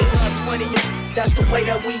music. Us money, that's the way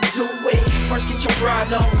that we do it. First get your ride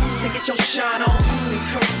on, then get your shine on. Then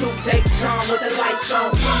come through daytime with the lights on.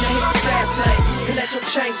 Now hit the fast lane, and let your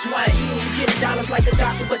chain swing. You getting dollars like the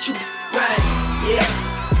doctor, but you bang. Yeah,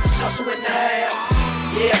 it's hustle in the house.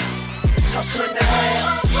 Yeah. Hustle in the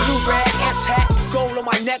house. Blue rag, ass hat, gold on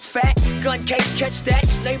my neck fat. Gun case, catch that.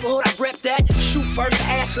 Neighborhood, I rep that. Shoot first,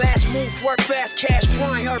 ass last, move, work fast, cash,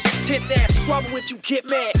 Brian Hurst, tip that, squabble if you get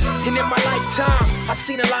mad. And in my lifetime, I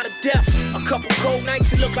seen a lot of death. A couple cold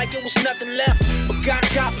nights, it looked like it was nothing left. But God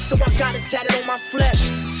got me, so I got it tatted on my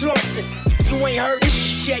flesh. Slauson, you ain't heard this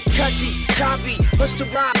shit yet, cuzzy, copy. What's the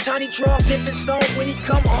rhyme? Tiny draw, different stone when he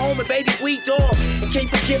come home and baby we dog. And can't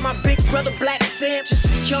forget my big brother Black Sam, just a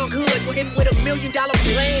young hood with him with $1 million plan.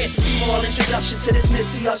 Just a small introduction to this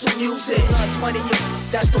Nipsey Hussle music. Us money,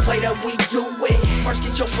 that's the way that we do it. First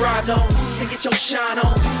get your ride on, then get your shine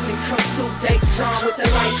on. Then come through daytime with the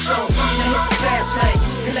lights on. Now hit the fast lane,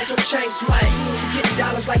 and let your chain swing. You getting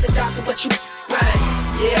dollars like the doctor, but you bang.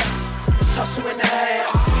 Yeah, it's hustle in the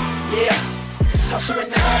house. Yeah. Look,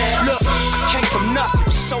 I came from nothing,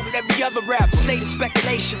 sold it every other rapper. Say the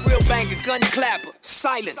speculation, real banger, gun clapper.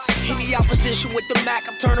 Silence, in the opposition with the Mac.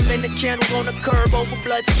 I turn them into candles on the curb over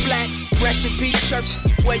blood splats. Rest in peace shirts,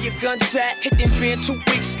 where your guns at? Hit them been 2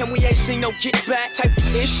 weeks and we ain't seen no get back. Type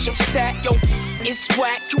of ish, it's that, yo, it's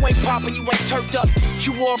whack. You ain't poppin', you ain't turfed up,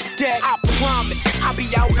 you off deck. I promise, I'll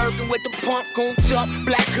be out lurking with the pump gooned up.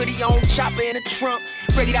 Black hoodie on, chopper in the trunk.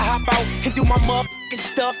 Ready to hop out and do my motherfucking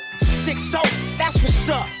stuff. 6-0, that's what's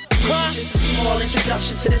up. Huh? Just a small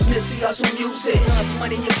introduction to this Nipsey Hussle music. Us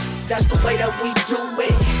money, that's the way that we do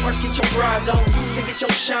it. First get your ride on, then get your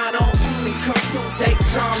shine on. Then come through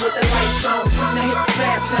daytime with the lights on. Now hit the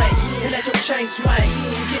fast lane, and let your chain swing.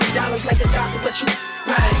 You getting dollars like the doctor, but you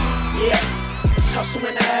bang. Yeah, it's hustle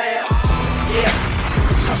in the house. Yeah,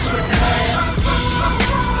 it's hustle in the house.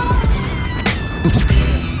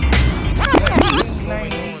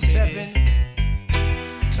 97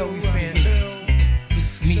 Toby fans,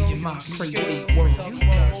 me and my crazy world. You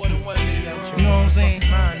know what I'm saying?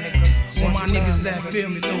 For my niggas that feel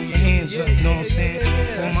me, throw your hands up. You know what I'm saying?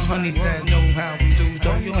 For my honeys that know how we do,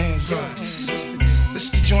 throw your hands up. This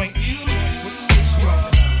the joint.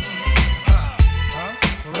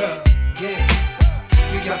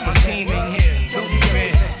 We got my team in here. Toby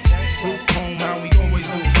fans, group home, how we always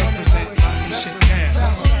do. Represent this shit down.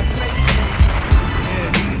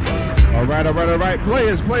 All right.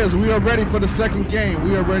 Players, we are ready for the second game.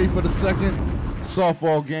 We are ready for the second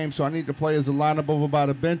softball game. So I need the players to line up over by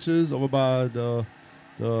the benches, over by the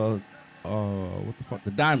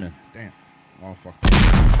diamond. Damn. Oh, fuck.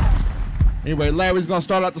 Anyway, Larry's going to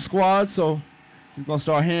start out the squad, so he's going to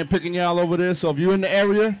start hand-picking y'all over there. So if you're in the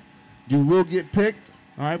area, you will get picked.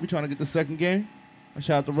 All right, we're trying to get the second game. I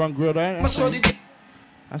shout out to Run Grill that.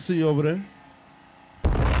 I see you over there.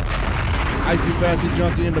 Icy Fashion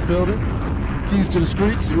Junkie in the building. Keys to the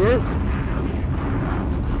streets, you heard?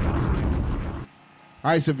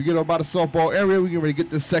 All right, so if you get up by the softball area, we can ready to get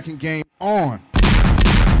this second game on.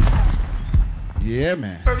 Yeah,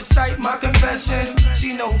 man. First sight, my confession.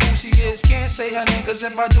 She know who she is. Can't say her name, cause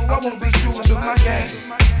if I do, I won't be true to my game.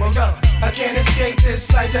 Well, up, I can't escape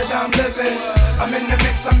this life that I'm living. I'm in the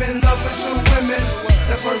mix, I'm in love with 2 women.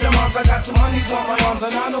 That's word of moms, I got 2 honeys on my arms,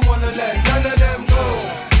 and I don't wanna let none of them go.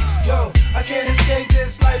 Yo, I can't escape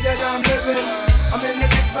this life that I'm living. I'm in the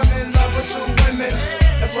mix, I'm in love with 2 women.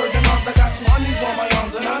 That's word of moms, I got 2 honeys on my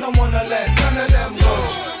arms, and I don't wanna let none of them go.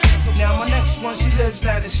 Now my next one, she lives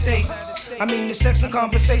out of state. I mean, the sex and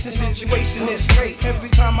conversation situation is great. Every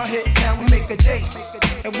time I hit town, we make a date.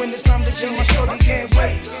 And when it's time to change, my shorty can't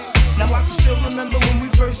wait. Now I can still remember when we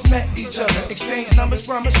first met each other. Exchange numbers,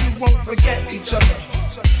 promise we won't forget each other.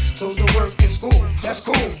 Go to work in school, that's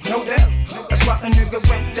cool, no doubt. That's why a nigga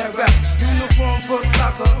went that route. Uniform, foot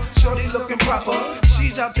locker, shorty looking proper.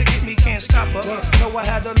 She's out to get me, can't stop her. Know I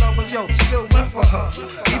had to love her, yo, still went for her.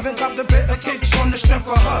 Even got the bit of kicks on the strength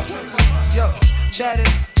for her. Yo, chatted,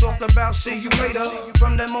 talked about see you later.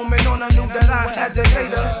 From that moment on, I knew that I had to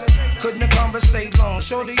hate her. Couldn't conversate long,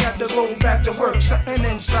 shorty had to go back to work. Something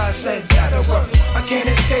inside said gotta work. I can't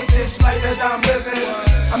escape this life that I'm living.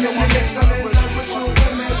 I'm in the mix, I'm in love with 2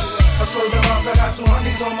 women. got two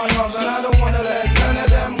honeys on my arms and I don't wanna let none of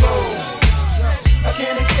them go. I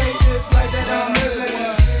can't escape this life that I'm living.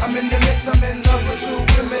 I'm in the mix, I'm in love with two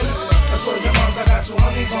women. That's where your moms, I got two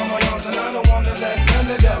honeys on my arms and I don't wanna let none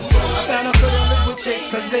of them go. I found I couldn't live with chicks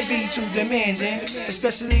cause they be too demanding,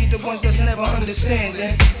 especially the ones that's never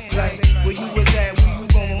understanding. Like where you was at, where you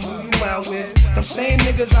going, who you out with. Them same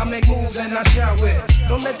niggas I make moves and I shout with.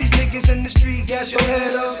 Don't let these niggas in the street gas your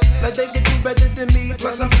head up like they can do better than me,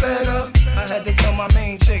 plus I'm fed up. I had to tell my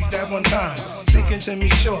main chick that one time, thinking to me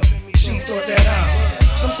short, she thought that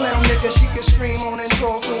I'm some clown nigga she could scream on and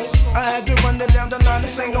talk to. I had to run her down the line,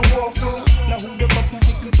 this ain't no walkthrough. Now who the fuck you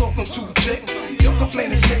think you talking to, chick? Your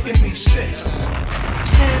complaint is making me sick.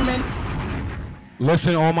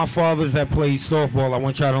 Listen, all my fathers that play softball, I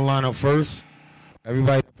want y'all to line up first.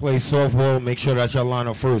 Everybody that plays softball, make sure that y'all line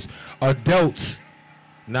up first. Adults,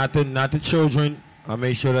 not the children. I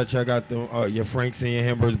make sure that y'all got your Franks and your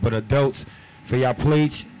Hembers, but adults, for y'all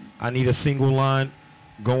plates, I need a single line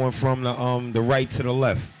going from the right to the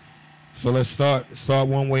left. So let's start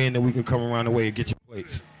one way and then we can come around the way and get your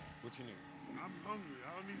plates. What you need? I'm hungry.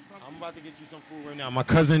 I need something. I'm about to get you some food right now. My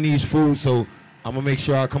cousin needs food, so I'm gonna make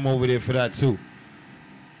sure I come over there for that too.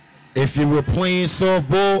 If you were playing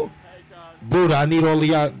softball, Buddha, I need all of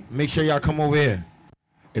y'all, make sure y'all come over here.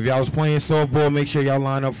 If y'all was playing softball, make sure y'all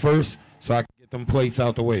line up first so I can get them plates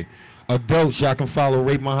out the way. Adults, y'all can follow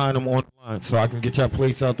right behind them on the line so I can get y'all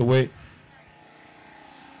plates out the way.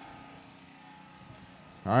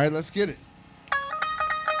 All right, let's get it.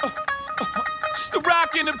 It's the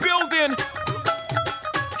Rock in the building.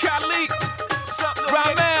 Khalid,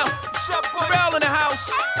 Ramel, Terrell in the house.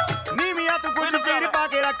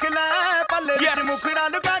 Yes.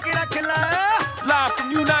 Live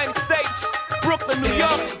from United States, Brooklyn, New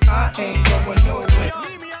York. I ain't going nowhere.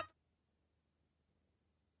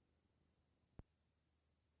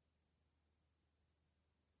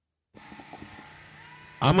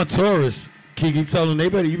 I'm a tourist. Kiki tell them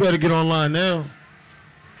you better get online now.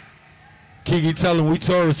 Kiki tell them we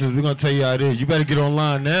tourists. We're gonna tell you how it is. You better get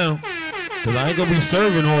online now. Cause I ain't gonna be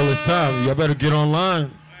serving all this time. Y'all better get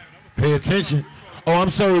online. Pay attention. Oh, I'm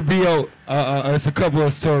sorry, B.O. It's a couple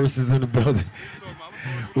of tourists in the building.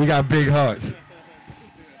 We got big hearts.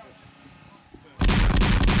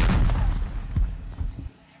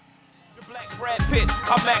 Brad Pitt,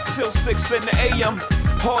 I'm at till 6 in the AM.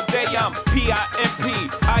 All day I'm P.I.M.P.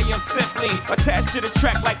 I am simply attached to the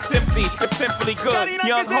track like Simply. It's simply good.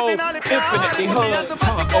 Young Ho, infinitely hood.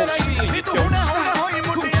 OC and you don't stop.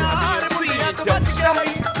 Kuja MC and you don't stop.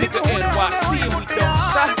 Nigga NYC and we don't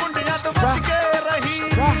stop.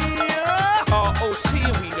 ROC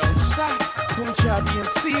and we don't stop. Kuja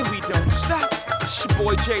MC and we don't stop. It's your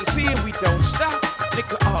boy Jay-Z and we don't stop.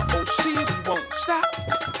 Nigga ROC and we won't stop.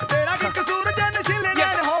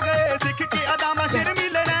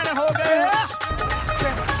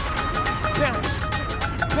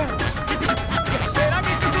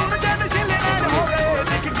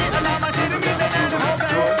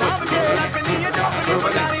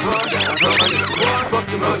 Fuck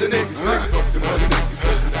them other niggas. Fuck them other niggas.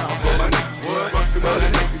 Down for my niggas. Fuck them other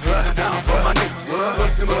niggas. Down for my niggas.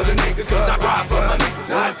 Fuck them other niggas. Cause I ride for my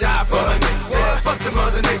niggas. I die for my niggas. Fuck them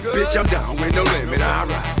other niggas. Bitch, I'm down with no limit. I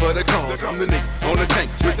ride for the cause. I'm the nigga on the tank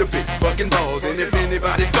with the big fucking balls. And if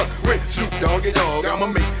anybody fuck with Snoop Doggy Dogg, I'ma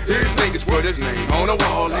make his niggas put his name on the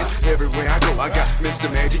wall. And everywhere I go, I got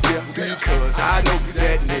Mr. Magic here. Because I know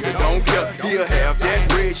that nigga don't care. He'll have that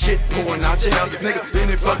red shit pouring out your hell. Nigga,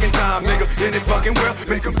 any fucking time, nigga, any fucking world.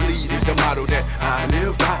 Make them bleed is the motto that I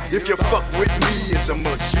live by. If you fuck with me, it's a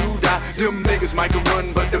must you die. Them niggas might can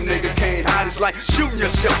run, but them niggas can't hide. It's like shooting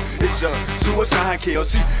yourself. It's a suicide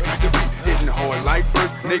KLC. Got to be hitting hard like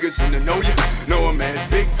birth. Niggas in the know you. Know a man's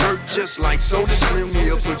big hurt. Just like Soda Stream,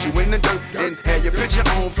 he'll put you in the dirt. And have your picture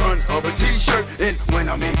on front of a t-shirt. And when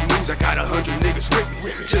I make moves, I got 100 niggas with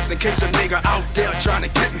me. Just in case a nigga out there trying to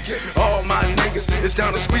get me. All my niggas is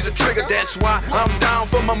down to squeeze a trigger. That's why I'm down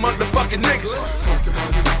for my motherfucking niggas. Fuck them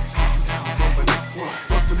other niggas.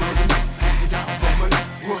 Fuck them other niggas. Down for my niggas.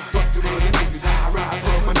 Fuck them other niggas. I ride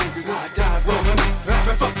for my niggas. I die for my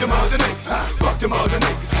niggas. Fuck them other niggas. Fuck them other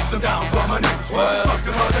niggas. I'm down for my niggas. Fuck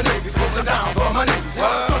them other niggas. I'm down for my niggas.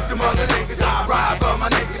 Fuck them other niggas. I ride for my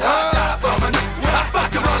niggas. I die for my niggas.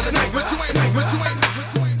 Fuck them other niggas. What you ain't? What you ain't?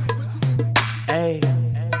 Hey.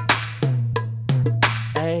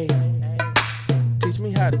 Hey. Teach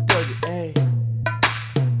me how to thug it. Hey.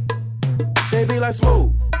 They be like,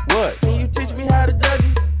 Smooth, what? Can you teach me how to thug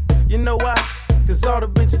it? You know why? Cause all the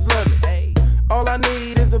bitches love me. Hey. All I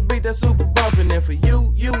need is a beat that's super bumpin'. And for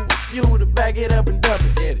you to back it up and dump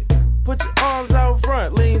it. Get it. Put your arms out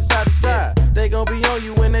front, lean side to side. They gon' be on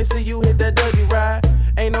you when they see you hit that Dougie ride.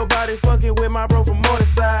 fucking with my bro from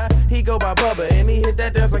Morningside. He go by Bubba and he hit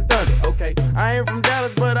that dance like thunder. Okay, I ain't from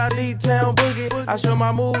Dallas, but I lead town boogie. I show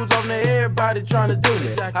my moves off to everybody trying to do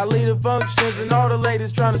me. I lead the functions and all the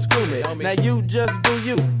ladies trying to screw me. Now you just do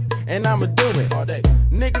you, and I'ma do it all day.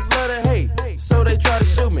 Niggas love to hate, so they try to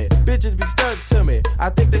shoot me. Bitches be stuck to me, I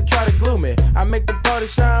think they try to glue me. I make the party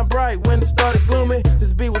shine bright when it started gloomy.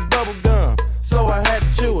 This beat was bubble gum, so I had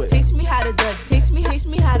to chew it. Taste me how to duck, taste me how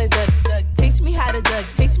to duck, taste me how to duck,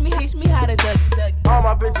 taste me how to duck. All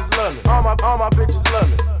my bitches love me, all my bitches love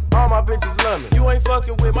me. All my bitches love me. You ain't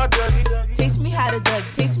fucking with my Dougie. Taste me how to duck,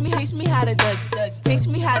 taste me how to duck, taste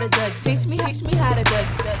me how to duck, taste me how to duck.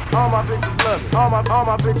 All my bitches love me, all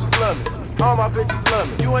my bitches love me. All my bitches love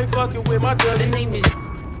me. You ain't fucking with my Dougie. The name is.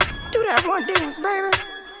 Do that one dance, baby.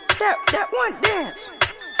 That one dance.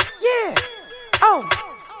 Yeah. Oh,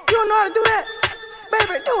 you don't know how to do that?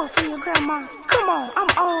 Baby, do it for your grandma. Come on, I'm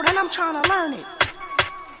old and I'm trying to learn it.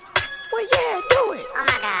 Well, yeah, do it. Oh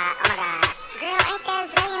my God. Girl, ain't that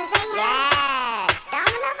Zay? Yes.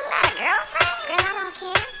 Domino got a girlfriend? Girl, I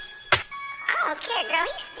don't care, girl.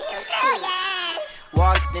 He's still girl, yes.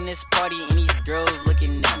 Walked in this party and these girls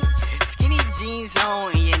looking at me. Skinny jeans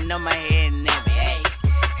on and you know my head nappy.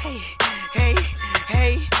 Hey,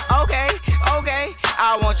 okay.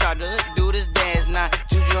 I want y'all to do this dance now.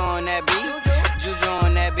 Juju on that beat, juju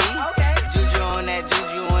on that beat, juju on that,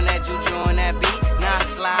 juju on that, juju on that beat. Now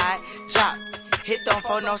slide, chop, hit don't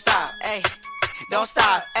fall, no stop, ayy. Don't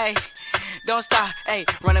stop, ayy. Don't stop, ayy.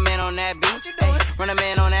 Run a man on that beat, ayy. Run a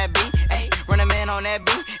man on that beat, ayy. Run a man on that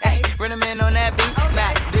beat, ayy. Run a man on that beat.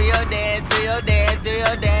 Now do your dance,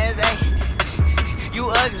 ayy. You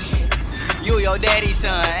ugly, you your daddy's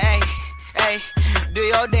son, ayy. Do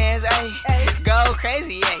your dance, ayy. Go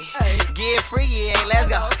crazy, ayy. Get freaky, ayy. Let's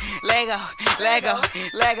go. Let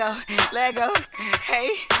go. Hey.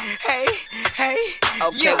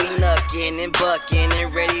 Okay, we knuckin' and buckin'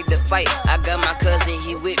 and ready to fight. I got my cousin,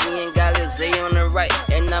 he with me and got Lizzie on the right.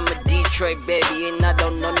 And I'm a Detroit baby and I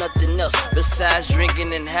don't know nothing else besides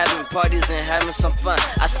drinking and having parties and having some fun.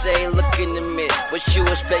 I say, look in the mirror, what you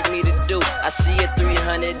expect me to do? I see a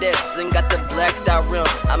 300S and got the blacked out rims.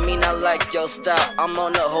 I mean, I like your style, I'm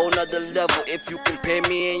on a whole nother level. If you compare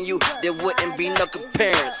me and you, there wouldn't be no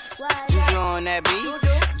comparison. Juju on that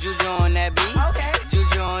beat, juju on that beat,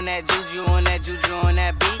 juju on that, juju on that, juju on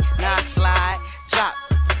that beat. Now slide, chop,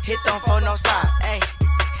 hit don't fall, no stop, ayy.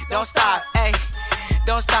 Don't stop, ayy.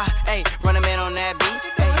 Don't stop, ayy. Run a man on that beat,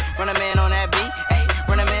 ayy. Run a man on that beat, ayy.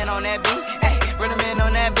 Run a man on that beat, ayy. Run a man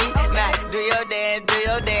on that beat. Now do your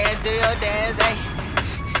dance, ayy.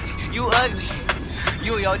 You ugly,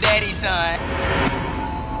 you your daddy's son.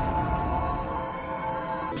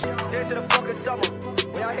 Dance to the fucking summer.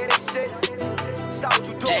 When y'all hear this shit, stop what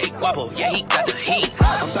you doing. Hey, Guapo, yeah, he got the heat.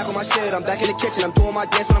 I'm back on my shit, I'm back in the kitchen, I'm doing my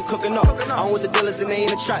dance and I'm cooking up. I'm with the dealers and they in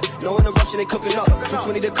the trap, no interruption, they cooking up.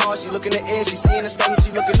 220 the car, she looking in the air, she seeing the stage,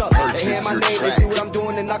 she looking up. They hear my name, they see what I'm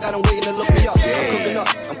doing, and I got them waiting to look me up.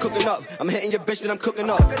 I'm cooking up, I'm hitting your bitch, then I'm cooking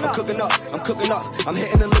up. I'm cooking up, I'm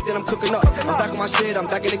hitting the lick, then I'm cooking up. I'm back on my shit, I'm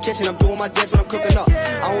back in the kitchen, I'm doing my dance when I'm cooking up.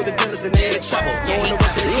 I'm with the dealers and they in the trap, no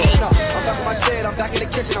interruption, they cooking up. I'm back on my shit, I'm back in the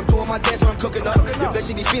kitchen, I'm doing my dance when I'm cooking up. Your bitch,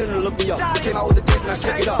 she be feeling to look me up. Came out with the dance and I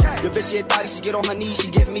shook it up. Your bitch, she a thotty, she get on her knees, she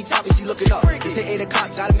giving me top and she looking up. It's hit 8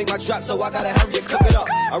 o'clock, gotta make my drop, so I gotta hurry and cook it up.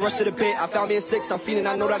 I rush to the bed, I found me a 6, I'm feeling,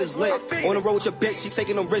 I know that it's lit. On the road with your bitch, she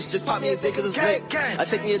taking them risks, just pop me a zig cause it's lit. I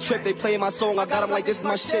take me a trip, they playing my song, I got them like this is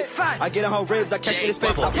my shit. I get in her ribs, I catch me the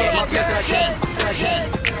spits, I put my pants and I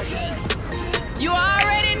You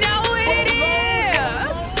already know what it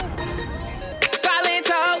is. Silent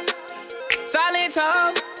talk.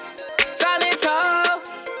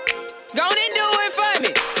 Go and do it for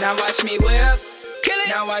me. Now watch me whip, kill it.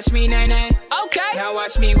 Now watch me nay. Okay. Now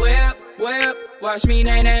watch me whip. Watch me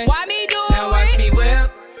nay. Why me do it? Now watch me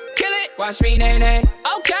whip, kill it. Watch me nay.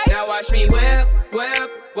 Okay. Now watch me whip.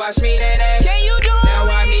 Watch me nay. Can you do it? Now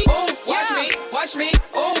watch me. Ooh, watch me.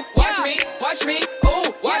 Ooh, watch me.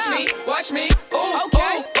 Ooh, watch me. Ooh,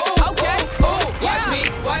 okay. Okay. Ooh, watch me.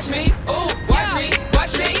 Ooh, watch me.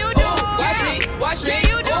 Can you do it? Watch me.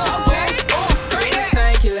 You do it? Okay. Do the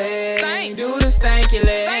stanky leg. Do the stanky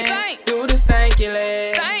leg. Do the stanky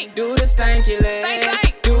leg. Do the stanky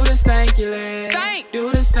leg. Do the stanky leg.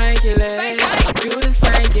 Do the stanky leg. Do the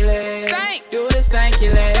stanky leg. Do the stanky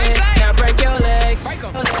leg. Now break your legs.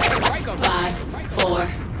 5, 4,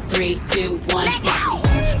 3, 2, 1.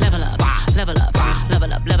 Level up.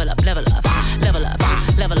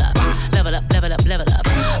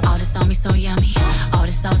 All this on me so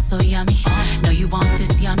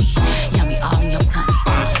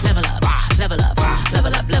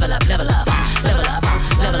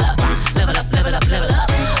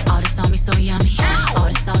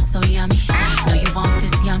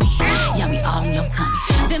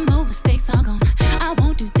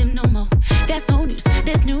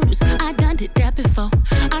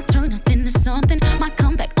I turn nothing to something. My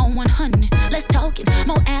comeback on 100. Let's talk it,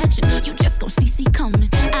 more action. You just gon' see coming.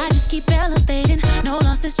 I just keep elevating. No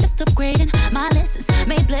losses, just upgrading. My lessons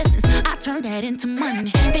made blessings. I turn that into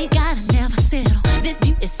money. They gotta never settle. This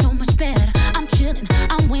view is so much better. I'm chilling,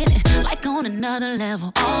 I'm winning, like on another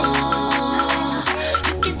level. Oh,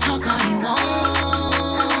 you can talk all you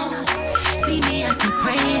want. See me, I stay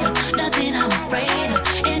prayed up. Nothing I'm afraid of,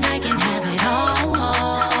 and I can have it all.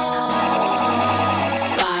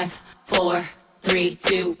 5, 4, 3,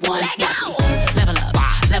 2, 1. Let go. Level up,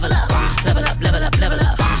 level up, level up, level up, level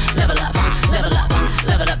up, level up, level up,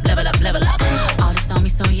 level up, level up, level up. All this on me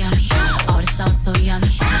so yummy, all this sauce so yummy.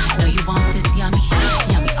 Know you want this yummy,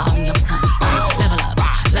 yummy all in your tummy. Level up,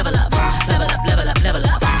 level up, level up, level up, level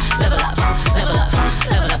up, level up, level up,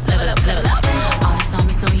 level up, level up, level up. All this on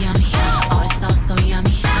me so yummy, all this sauce so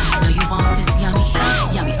yummy. Know you want this yummy,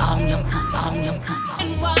 yummy all in your tummy, all in your tummy.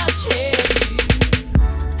 And watch it.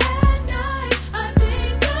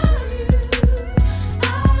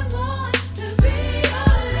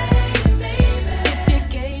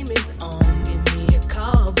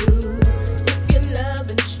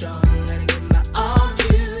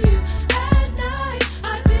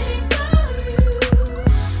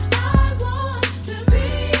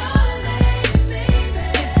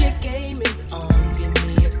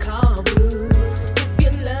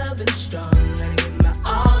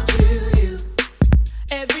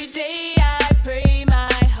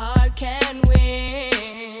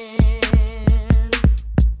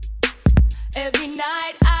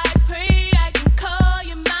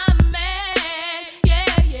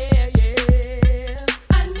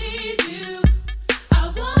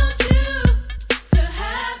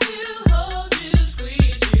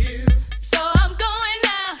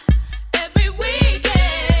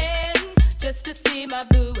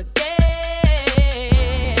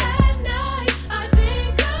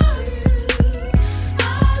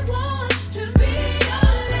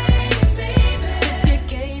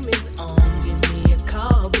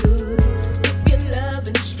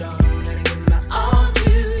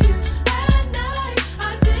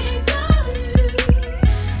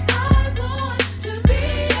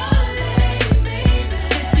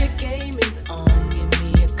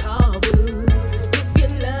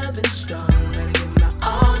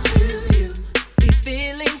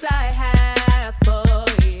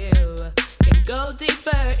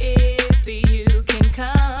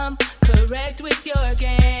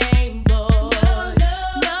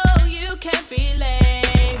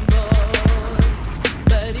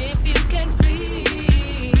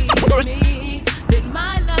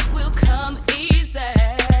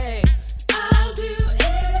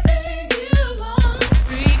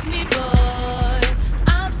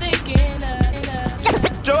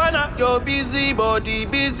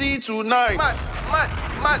 Tonight,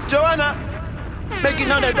 mad, Joanna,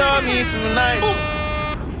 making on the dummy tonight.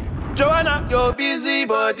 Joanna, your busy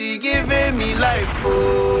body giving me life,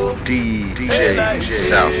 oh. DJ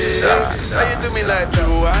Southside. How you do me like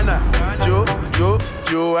Joanna,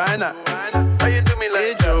 Joanna? How you do me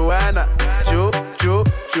like Joanna,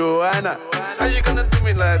 Joanna? How you gonna do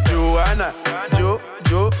me like Joanna,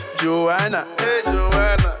 Joanna? Hey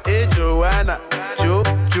Joanna,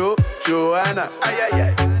 Joanna? Ay.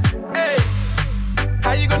 Hey,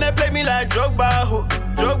 how you gonna play me like Drogba, ho?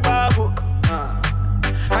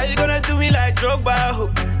 How you gonna do me like Drogba, ho?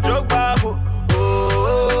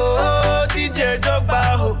 Oh, DJ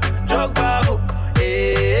Drogba, ho?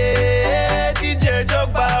 Hey, DJ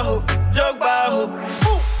Drogba, ho?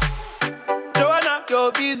 Joanna,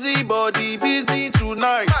 your busy body busy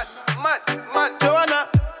tonight. Mad, Joanna,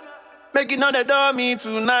 making all the dummy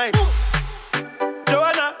tonight.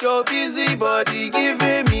 Joanna, your busy body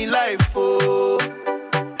giving me life, oh.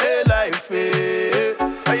 Hey, life, hey.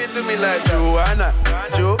 How you do me like Joanna,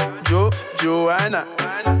 Joanna?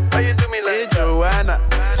 How you do me like Joanna,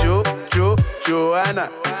 Joanna?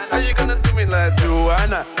 How you gonna do me like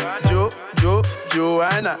Joanna,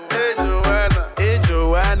 Joanna? Hey, Joanna,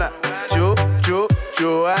 Joanna?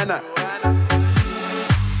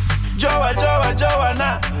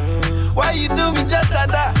 Joanna, why you do me just like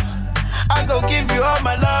that? I gon' give you all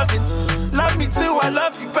my loving. Love me too, I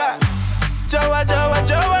love you back.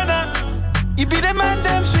 Joanna, you be the man,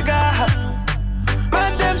 damn sugar.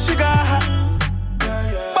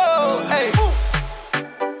 Oh, hey.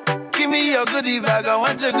 Give me your goodie bag, I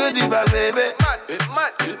want your goodie bag, baby.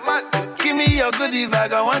 Mad. Give me your goodie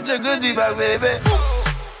bag, I want your goodie bag, baby.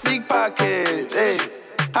 Big package, hey.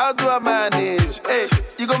 How do I manage? Hey,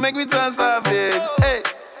 you gon' make me turn savage, hey.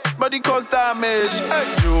 Body cause damage.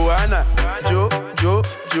 Hey, Joanna,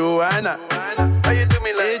 Joanna. How you do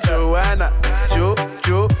me like Joanna,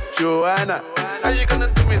 Joanna. How you gonna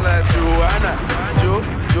do me like Joanna?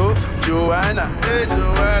 Joanna. Hey,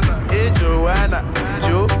 Joanna. Hey, Joanna.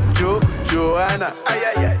 Joanna. Ay,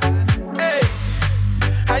 ay, ay. Hey.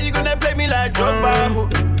 How you gonna play me like Drogba?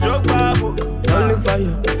 Only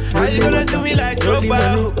fire. How you gonna do me like Drogba?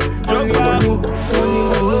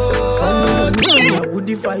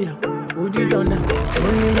 Woody fire. Woody donor.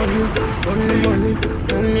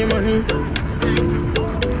 Money.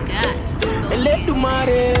 Let the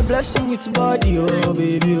money bless you with body, oh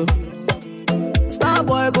baby. Oh. Star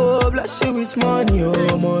boy go bless you with money,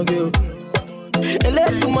 oh my girl.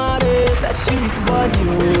 Let the money bless you with body,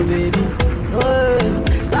 oh baby. Oh,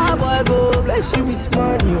 star boy go bless you with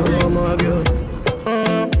money, oh my girl.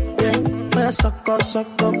 Yeah, when suck up,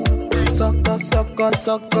 baby. Suck up.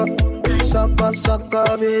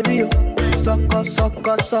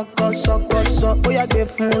 Oh yeah,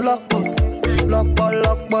 give from lock up. Lock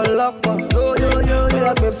up. Yo,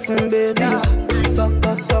 yeah, give from baby. Suck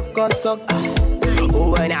up.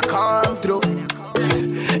 Oh, when I come through,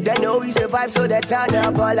 they know we survive, so they turn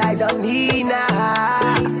up all eyes on me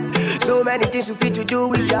now. So many things we fit to do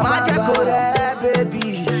with your magic,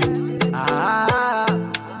 baby.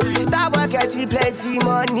 Starboy getting plenty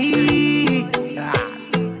money.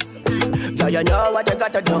 Yo, you know what you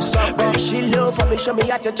gotta do. Baby, she low for me, show me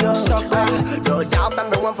how to do. No doubt I'm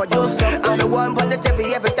the one for you. I'm the one for the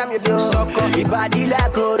TV every time you do. Your body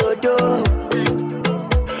like Orodo.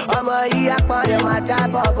 I'm a yak on my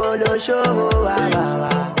type of polo show.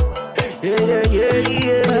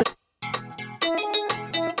 Yeah.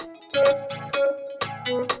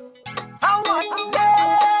 I want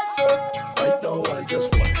this. Right now I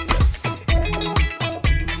just want this.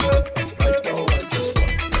 Right now I just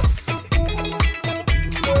want this.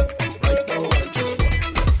 Right now I just want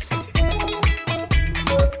this.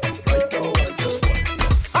 Right now I just want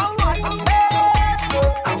this. I want this.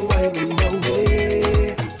 I'm winding my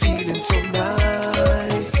way, feeling so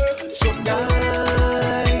nice, so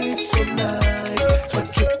nice, so nice. So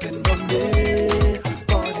dripping on me,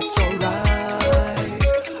 but it's alright,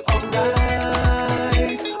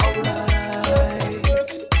 alright, alright.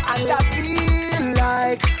 And I feel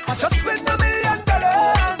like I just win $1 million.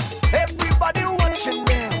 Everybody watching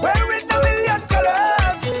me, wearing $1 million.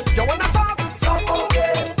 You wanna talk about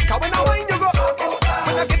it? 'Cause when I wine you go,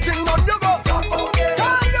 when I get in on you go, call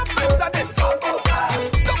your friends and then talk about that.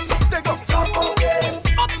 Ducks up they go,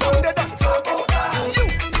 up on they done. You,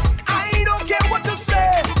 I don't care what you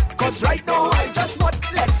say, 'cause right now I just want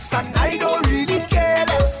less and I don't really care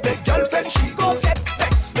less. The girlfriend she go get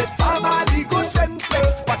vexed, the family go send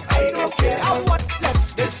text, but I don't care. I want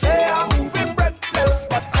less. They say I'm moving breathless,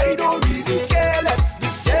 but I don't really care less. They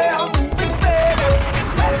say I'm moving fearless.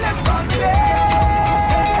 Tell them come there.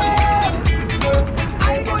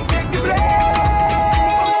 I gon' take the blame.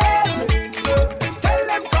 Tell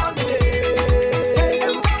them come there.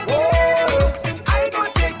 Oh, I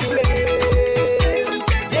gon' take the blame.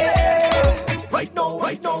 Yeah. Right now.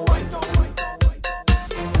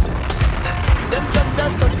 Them just a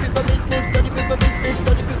study people business,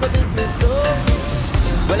 so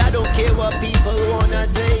well, I don't care what people wanna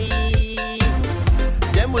say.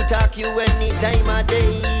 Them will talk you any time of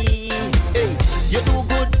day. Hey, you do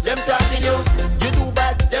good, them talking you. You do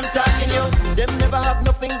bad, them talking you. Them never have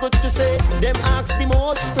nothing good to say. Them ask the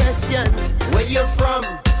most questions. Where you from?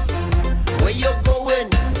 Where you going?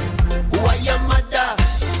 Who are your mother?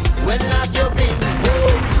 When last you been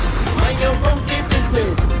home? Mind your funky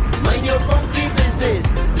business. Mind your funky business.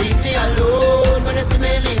 Leave me alone. When you see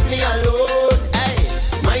me, leave me alone. Hey,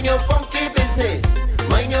 mind your funky business.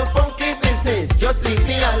 Mind your funky business. Just leave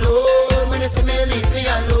me alone. When you see me, leave me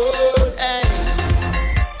alone. Hey.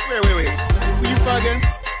 Wait. Who you fucking?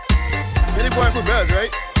 You're the boy for birds,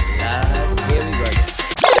 right? Here we go.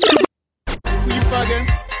 Who you fucking?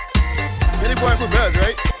 You're the boy for birds,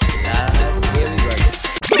 right? Here we go.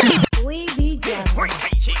 We be done.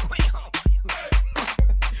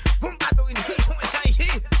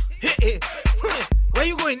 Where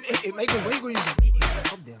you going? Hey, Michael, where you going?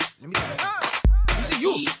 Stop there. Let me tell you. You see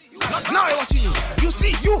you. Now I'm watching you. You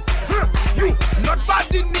see you. You not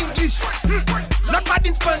bad in English. Not bad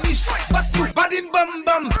in Spanish. But you bad in bum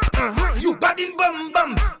bum. You bad in bum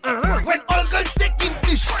bum. When all girls take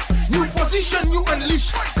English, new position you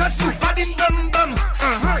unleash. 'Cause you bad in bum bum.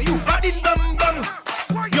 You bad in bum bum.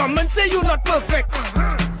 Your man say you not perfect.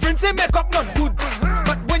 Friends say makeup not good.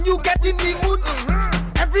 But when you get in the mood,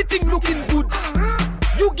 everything looking good.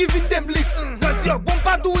 You giving them licks. 'Cause your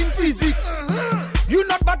bumper doing physics. You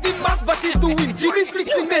not bad in mass, but you doing Jimmy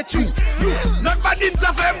flicks in Matrix. You not bad in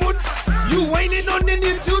Zafir Moon. You whining on the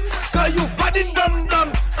new tune. 'Cause you bad in bum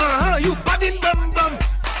bum. You bad in bum bum.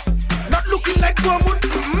 Not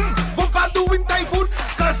moon. Bumper doing typhoon.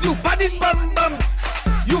 Cause you bad in bum bum.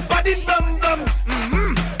 You bad in bum bum.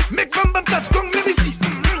 Make bum bum touch gong, let me see.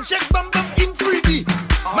 Check bum bum in 3D.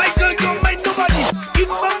 My girl don't mind nobody. In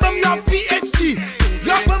bum bum you have PhD.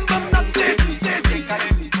 Your bum bum not safety.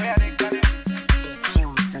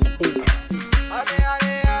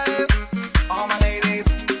 All my ladies.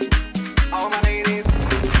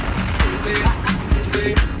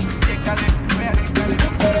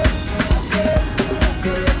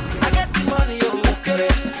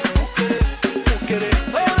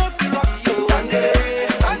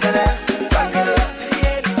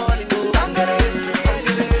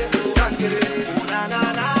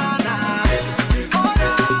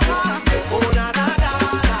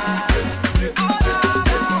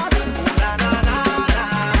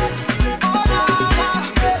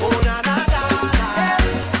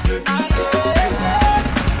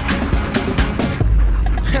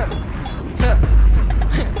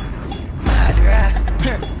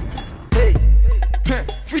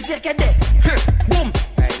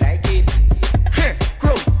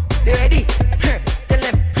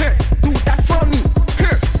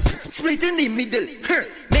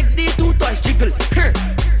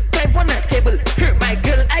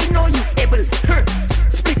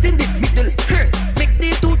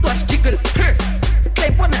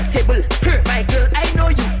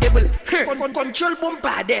 Control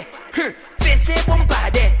bombade, face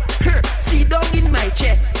bombade, sit down in my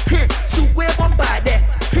chair, sukwe bombade,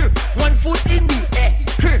 1 foot in the air,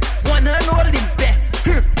 1 hand holding back,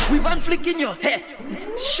 with 1 flick in your hair,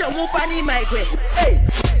 show up on my way, hey,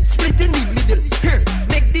 split in the middle,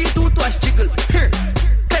 make the 2 twice jiggle,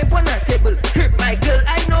 climb on a table, my girl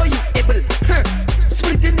I know you able,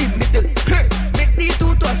 split in the middle, make the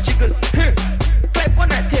 2 twice jiggle, climb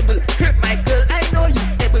on a table, my girl I know you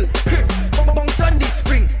able. On the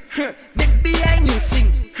spring, make behind you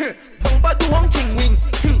sing. Bumba do Hong Ching wing,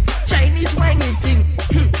 Chinese whining thing.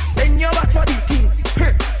 Then you're back for the thing.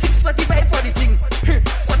 6:45 for the thing.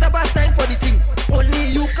 Quarter past 9 for the thing. Only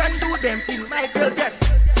you can do them thing. My girl gets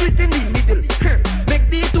split in the middle. Make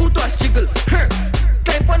the 2 toes jiggle.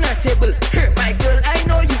 Climb on a table. My girl, I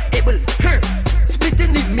know you able. Split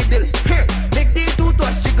in the middle. Make the 2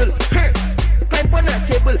 toes jiggle. Climb on a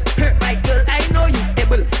table. My girl, I know you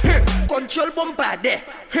able. Control bombade,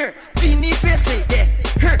 fini face there,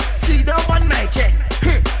 sit down on my chair,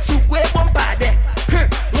 sukwe bombade,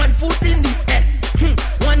 1 foot in the air,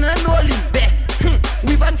 1 hand holding back,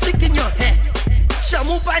 with 1 flick in your hair,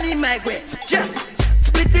 shamu pani my way, just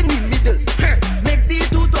split in the middle, make the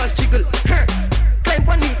 2 toes jiggle, climb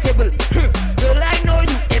on the table, girl I know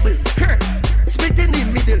you able, split in the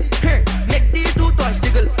middle, make the 2 toes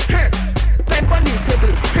jiggle, climb on the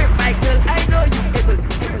table, my girl I know you able.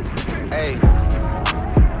 Hey.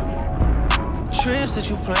 Trips that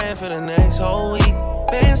you plan for the next whole week.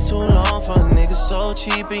 Bands too long for a nigga so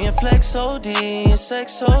cheap. And your flex OD and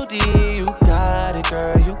sex OD. You got it,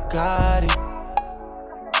 girl, you got it.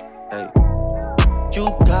 Hey. You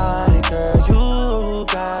got it, girl, you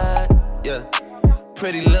got it. Yeah.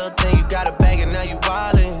 Pretty little thing, you got a bag and now you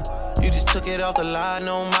wildin'. You just took it off the line,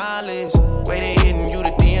 no mileage. Way they hitting you,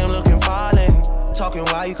 the DM looking violent. Talking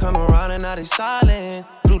while you come around and now they silent.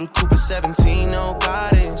 Blew the coupe at 17, no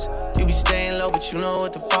guidance. You be staying low, but you know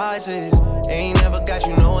what the fight is. Ain't never got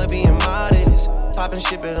you know it being modest. Poppin'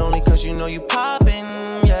 shit, but only cause you know you poppin',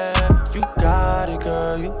 yeah. You got it,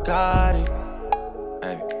 girl, you got it.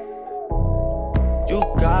 Hey. You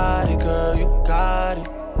got it, girl, you got it.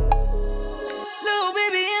 Little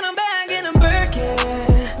baby in a bag and a Birkin.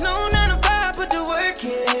 No 9 to 5, put the work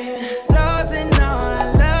in. Laws and all,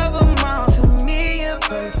 I love them all. To me, you're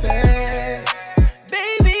perfect.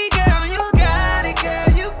 Baby girl, you got it, girl.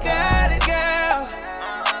 You got it, girl.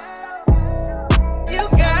 You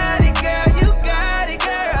got it, girl. You got it,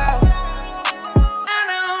 girl. I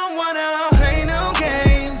don't wanna play no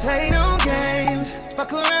games, play no games.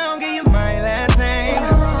 Fuck around, give you my last name.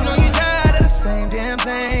 Know you tired of the same damn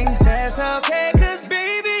thing. That's okay, cause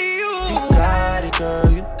baby, You got it, girl,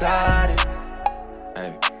 you got it.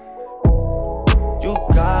 Hey. You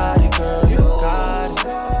got it, girl, you got it.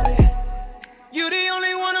 you the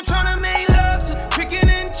only one I'm tryna make love to. Picking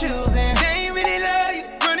and choosing. They ain't really love you.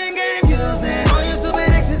 Running game using. All your stupid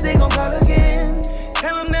exes, they gon' call again.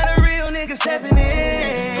 Tell them that a real nigga stepping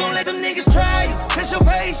in. Don't let them niggas try you. Test your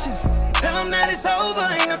patience. Tell them that it's over,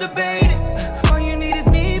 ain't no debating. All you need is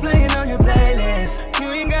me playing on your playlist. You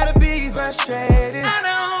ain't gotta be frustrated. I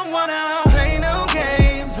don't wanna play no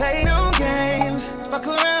games, play no games. Fuck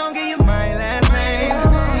around, give you my last name.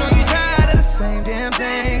 Know you tired of the same damn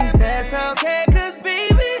thing. That's okay, cause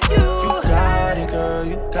baby, You got it, girl,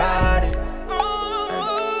 you got it. Oh,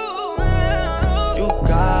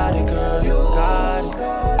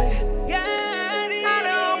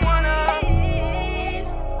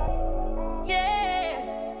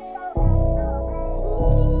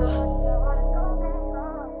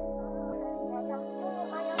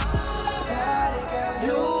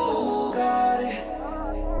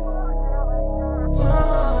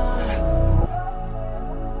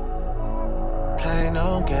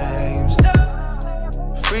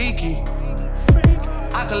 freaky.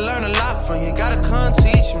 I could learn a lot from you, gotta come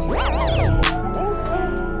teach me.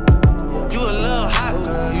 You a little hot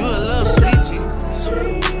girl, you a little sweetie.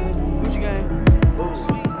 Gucci gang.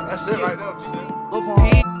 That's it right there. Lil Pump.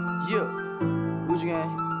 Yeah. Gucci gang.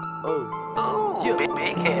 Yeah.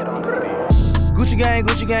 Big head on the beat. Gucci gang,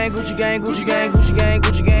 Gucci gang, Gucci gang, Gucci gang, Gucci gang,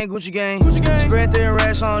 Gucci gang, Gucci gang. Gucci gang. Spread thin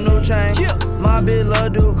racks on new chain. Yeah. My bitch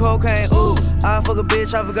love do cocaine. Ooh. I fuck a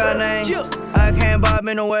bitch, I forgot name. Yeah. I can't buy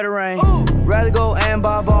me no wetter rain. Ooh. Rather go and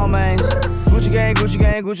buy ball mains. Gucci gang, Gucci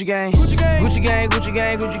gang, Gucci gang. Gucci gang, Gucci gang, Gucci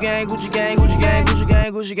gang, Gucci gang, Gucci gang, Gucci gang, Gucci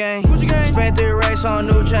gang, Gucci gang. Gucci gang. Spent 3 racks on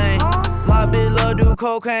new chain. My bitch love do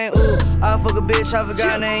cocaine. Ooh. I fuck a bitch, I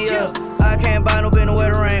forgot name. Yeah. I can't buy no bitch no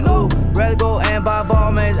wetter rain. Ooh. Rather go and buy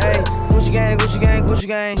ball mains. Ayy. Gucci gang, Gucci gang, Gucci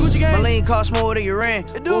gang. Gucci gang. My lean cost more than your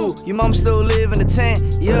rent. Ooh, your mama still live in the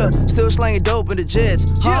tent. Yeah, still slanging dope in the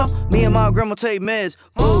jets. Huh? Me and my grandma take meds.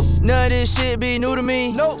 Ooh, none of this shit be new to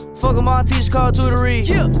me. Nope. Fuck with my teacher called tutory.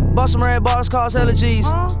 Yeah. Bought some red bars, cause allergies.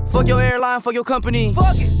 Fuck your airline, fuck your company.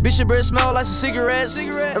 Fuck it. Bitch, your breath smell like some cigarettes.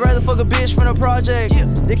 I'd rather fuck a bitch from the projects. Yeah.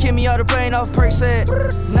 They kick me out the plane off Perk set.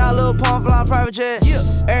 Now Lil Pump flying private jet. Yeah.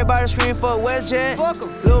 Everybody scream fuck WestJet. Fuck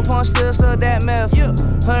 'em. Lil Pump still that meth. Yeah.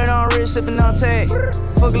 100 on wrist, sippin' on tag.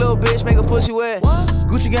 Fuck a little bitch, make a pussy wet. What?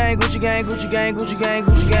 Gucci gang, Gucci gang, Gucci gang, Gucci gang,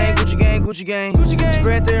 Gucci gang, Gucci gang, Gucci gang. Gucci gang.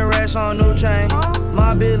 Spread thin racks on new chain.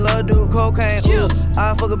 My bitch love do cocaine. Ooh,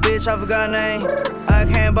 I fuck a bitch, I forgot name. I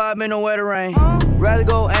can't buy me no wetter rain. Rather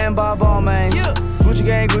go and buy ball mains. Gucci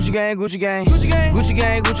gang, Gucci gang, Gucci gang, Gucci gang, Gucci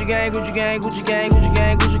gang, Gucci gang, Gucci gang, Gucci gang, Gucci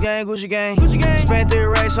gang, Gucci gang, Gucci gang, Gucci gang. Spent 3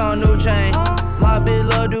 racks on new chain. My bitch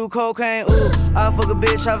love do cocaine. Ooh, I fuck a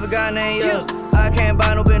bitch, I forgot name. Yeah. I can't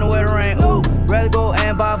buy no bitch no wetter rain. Ooh, rather go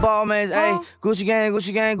and buy ball mains. Ayy, Gucci gang,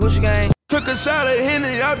 Gucci gang, Gucci gang. Took a shot at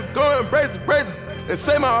Henny, I be going brazen. They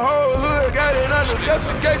say my whole hood got it under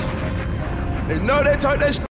investigation. They know they talk that shit.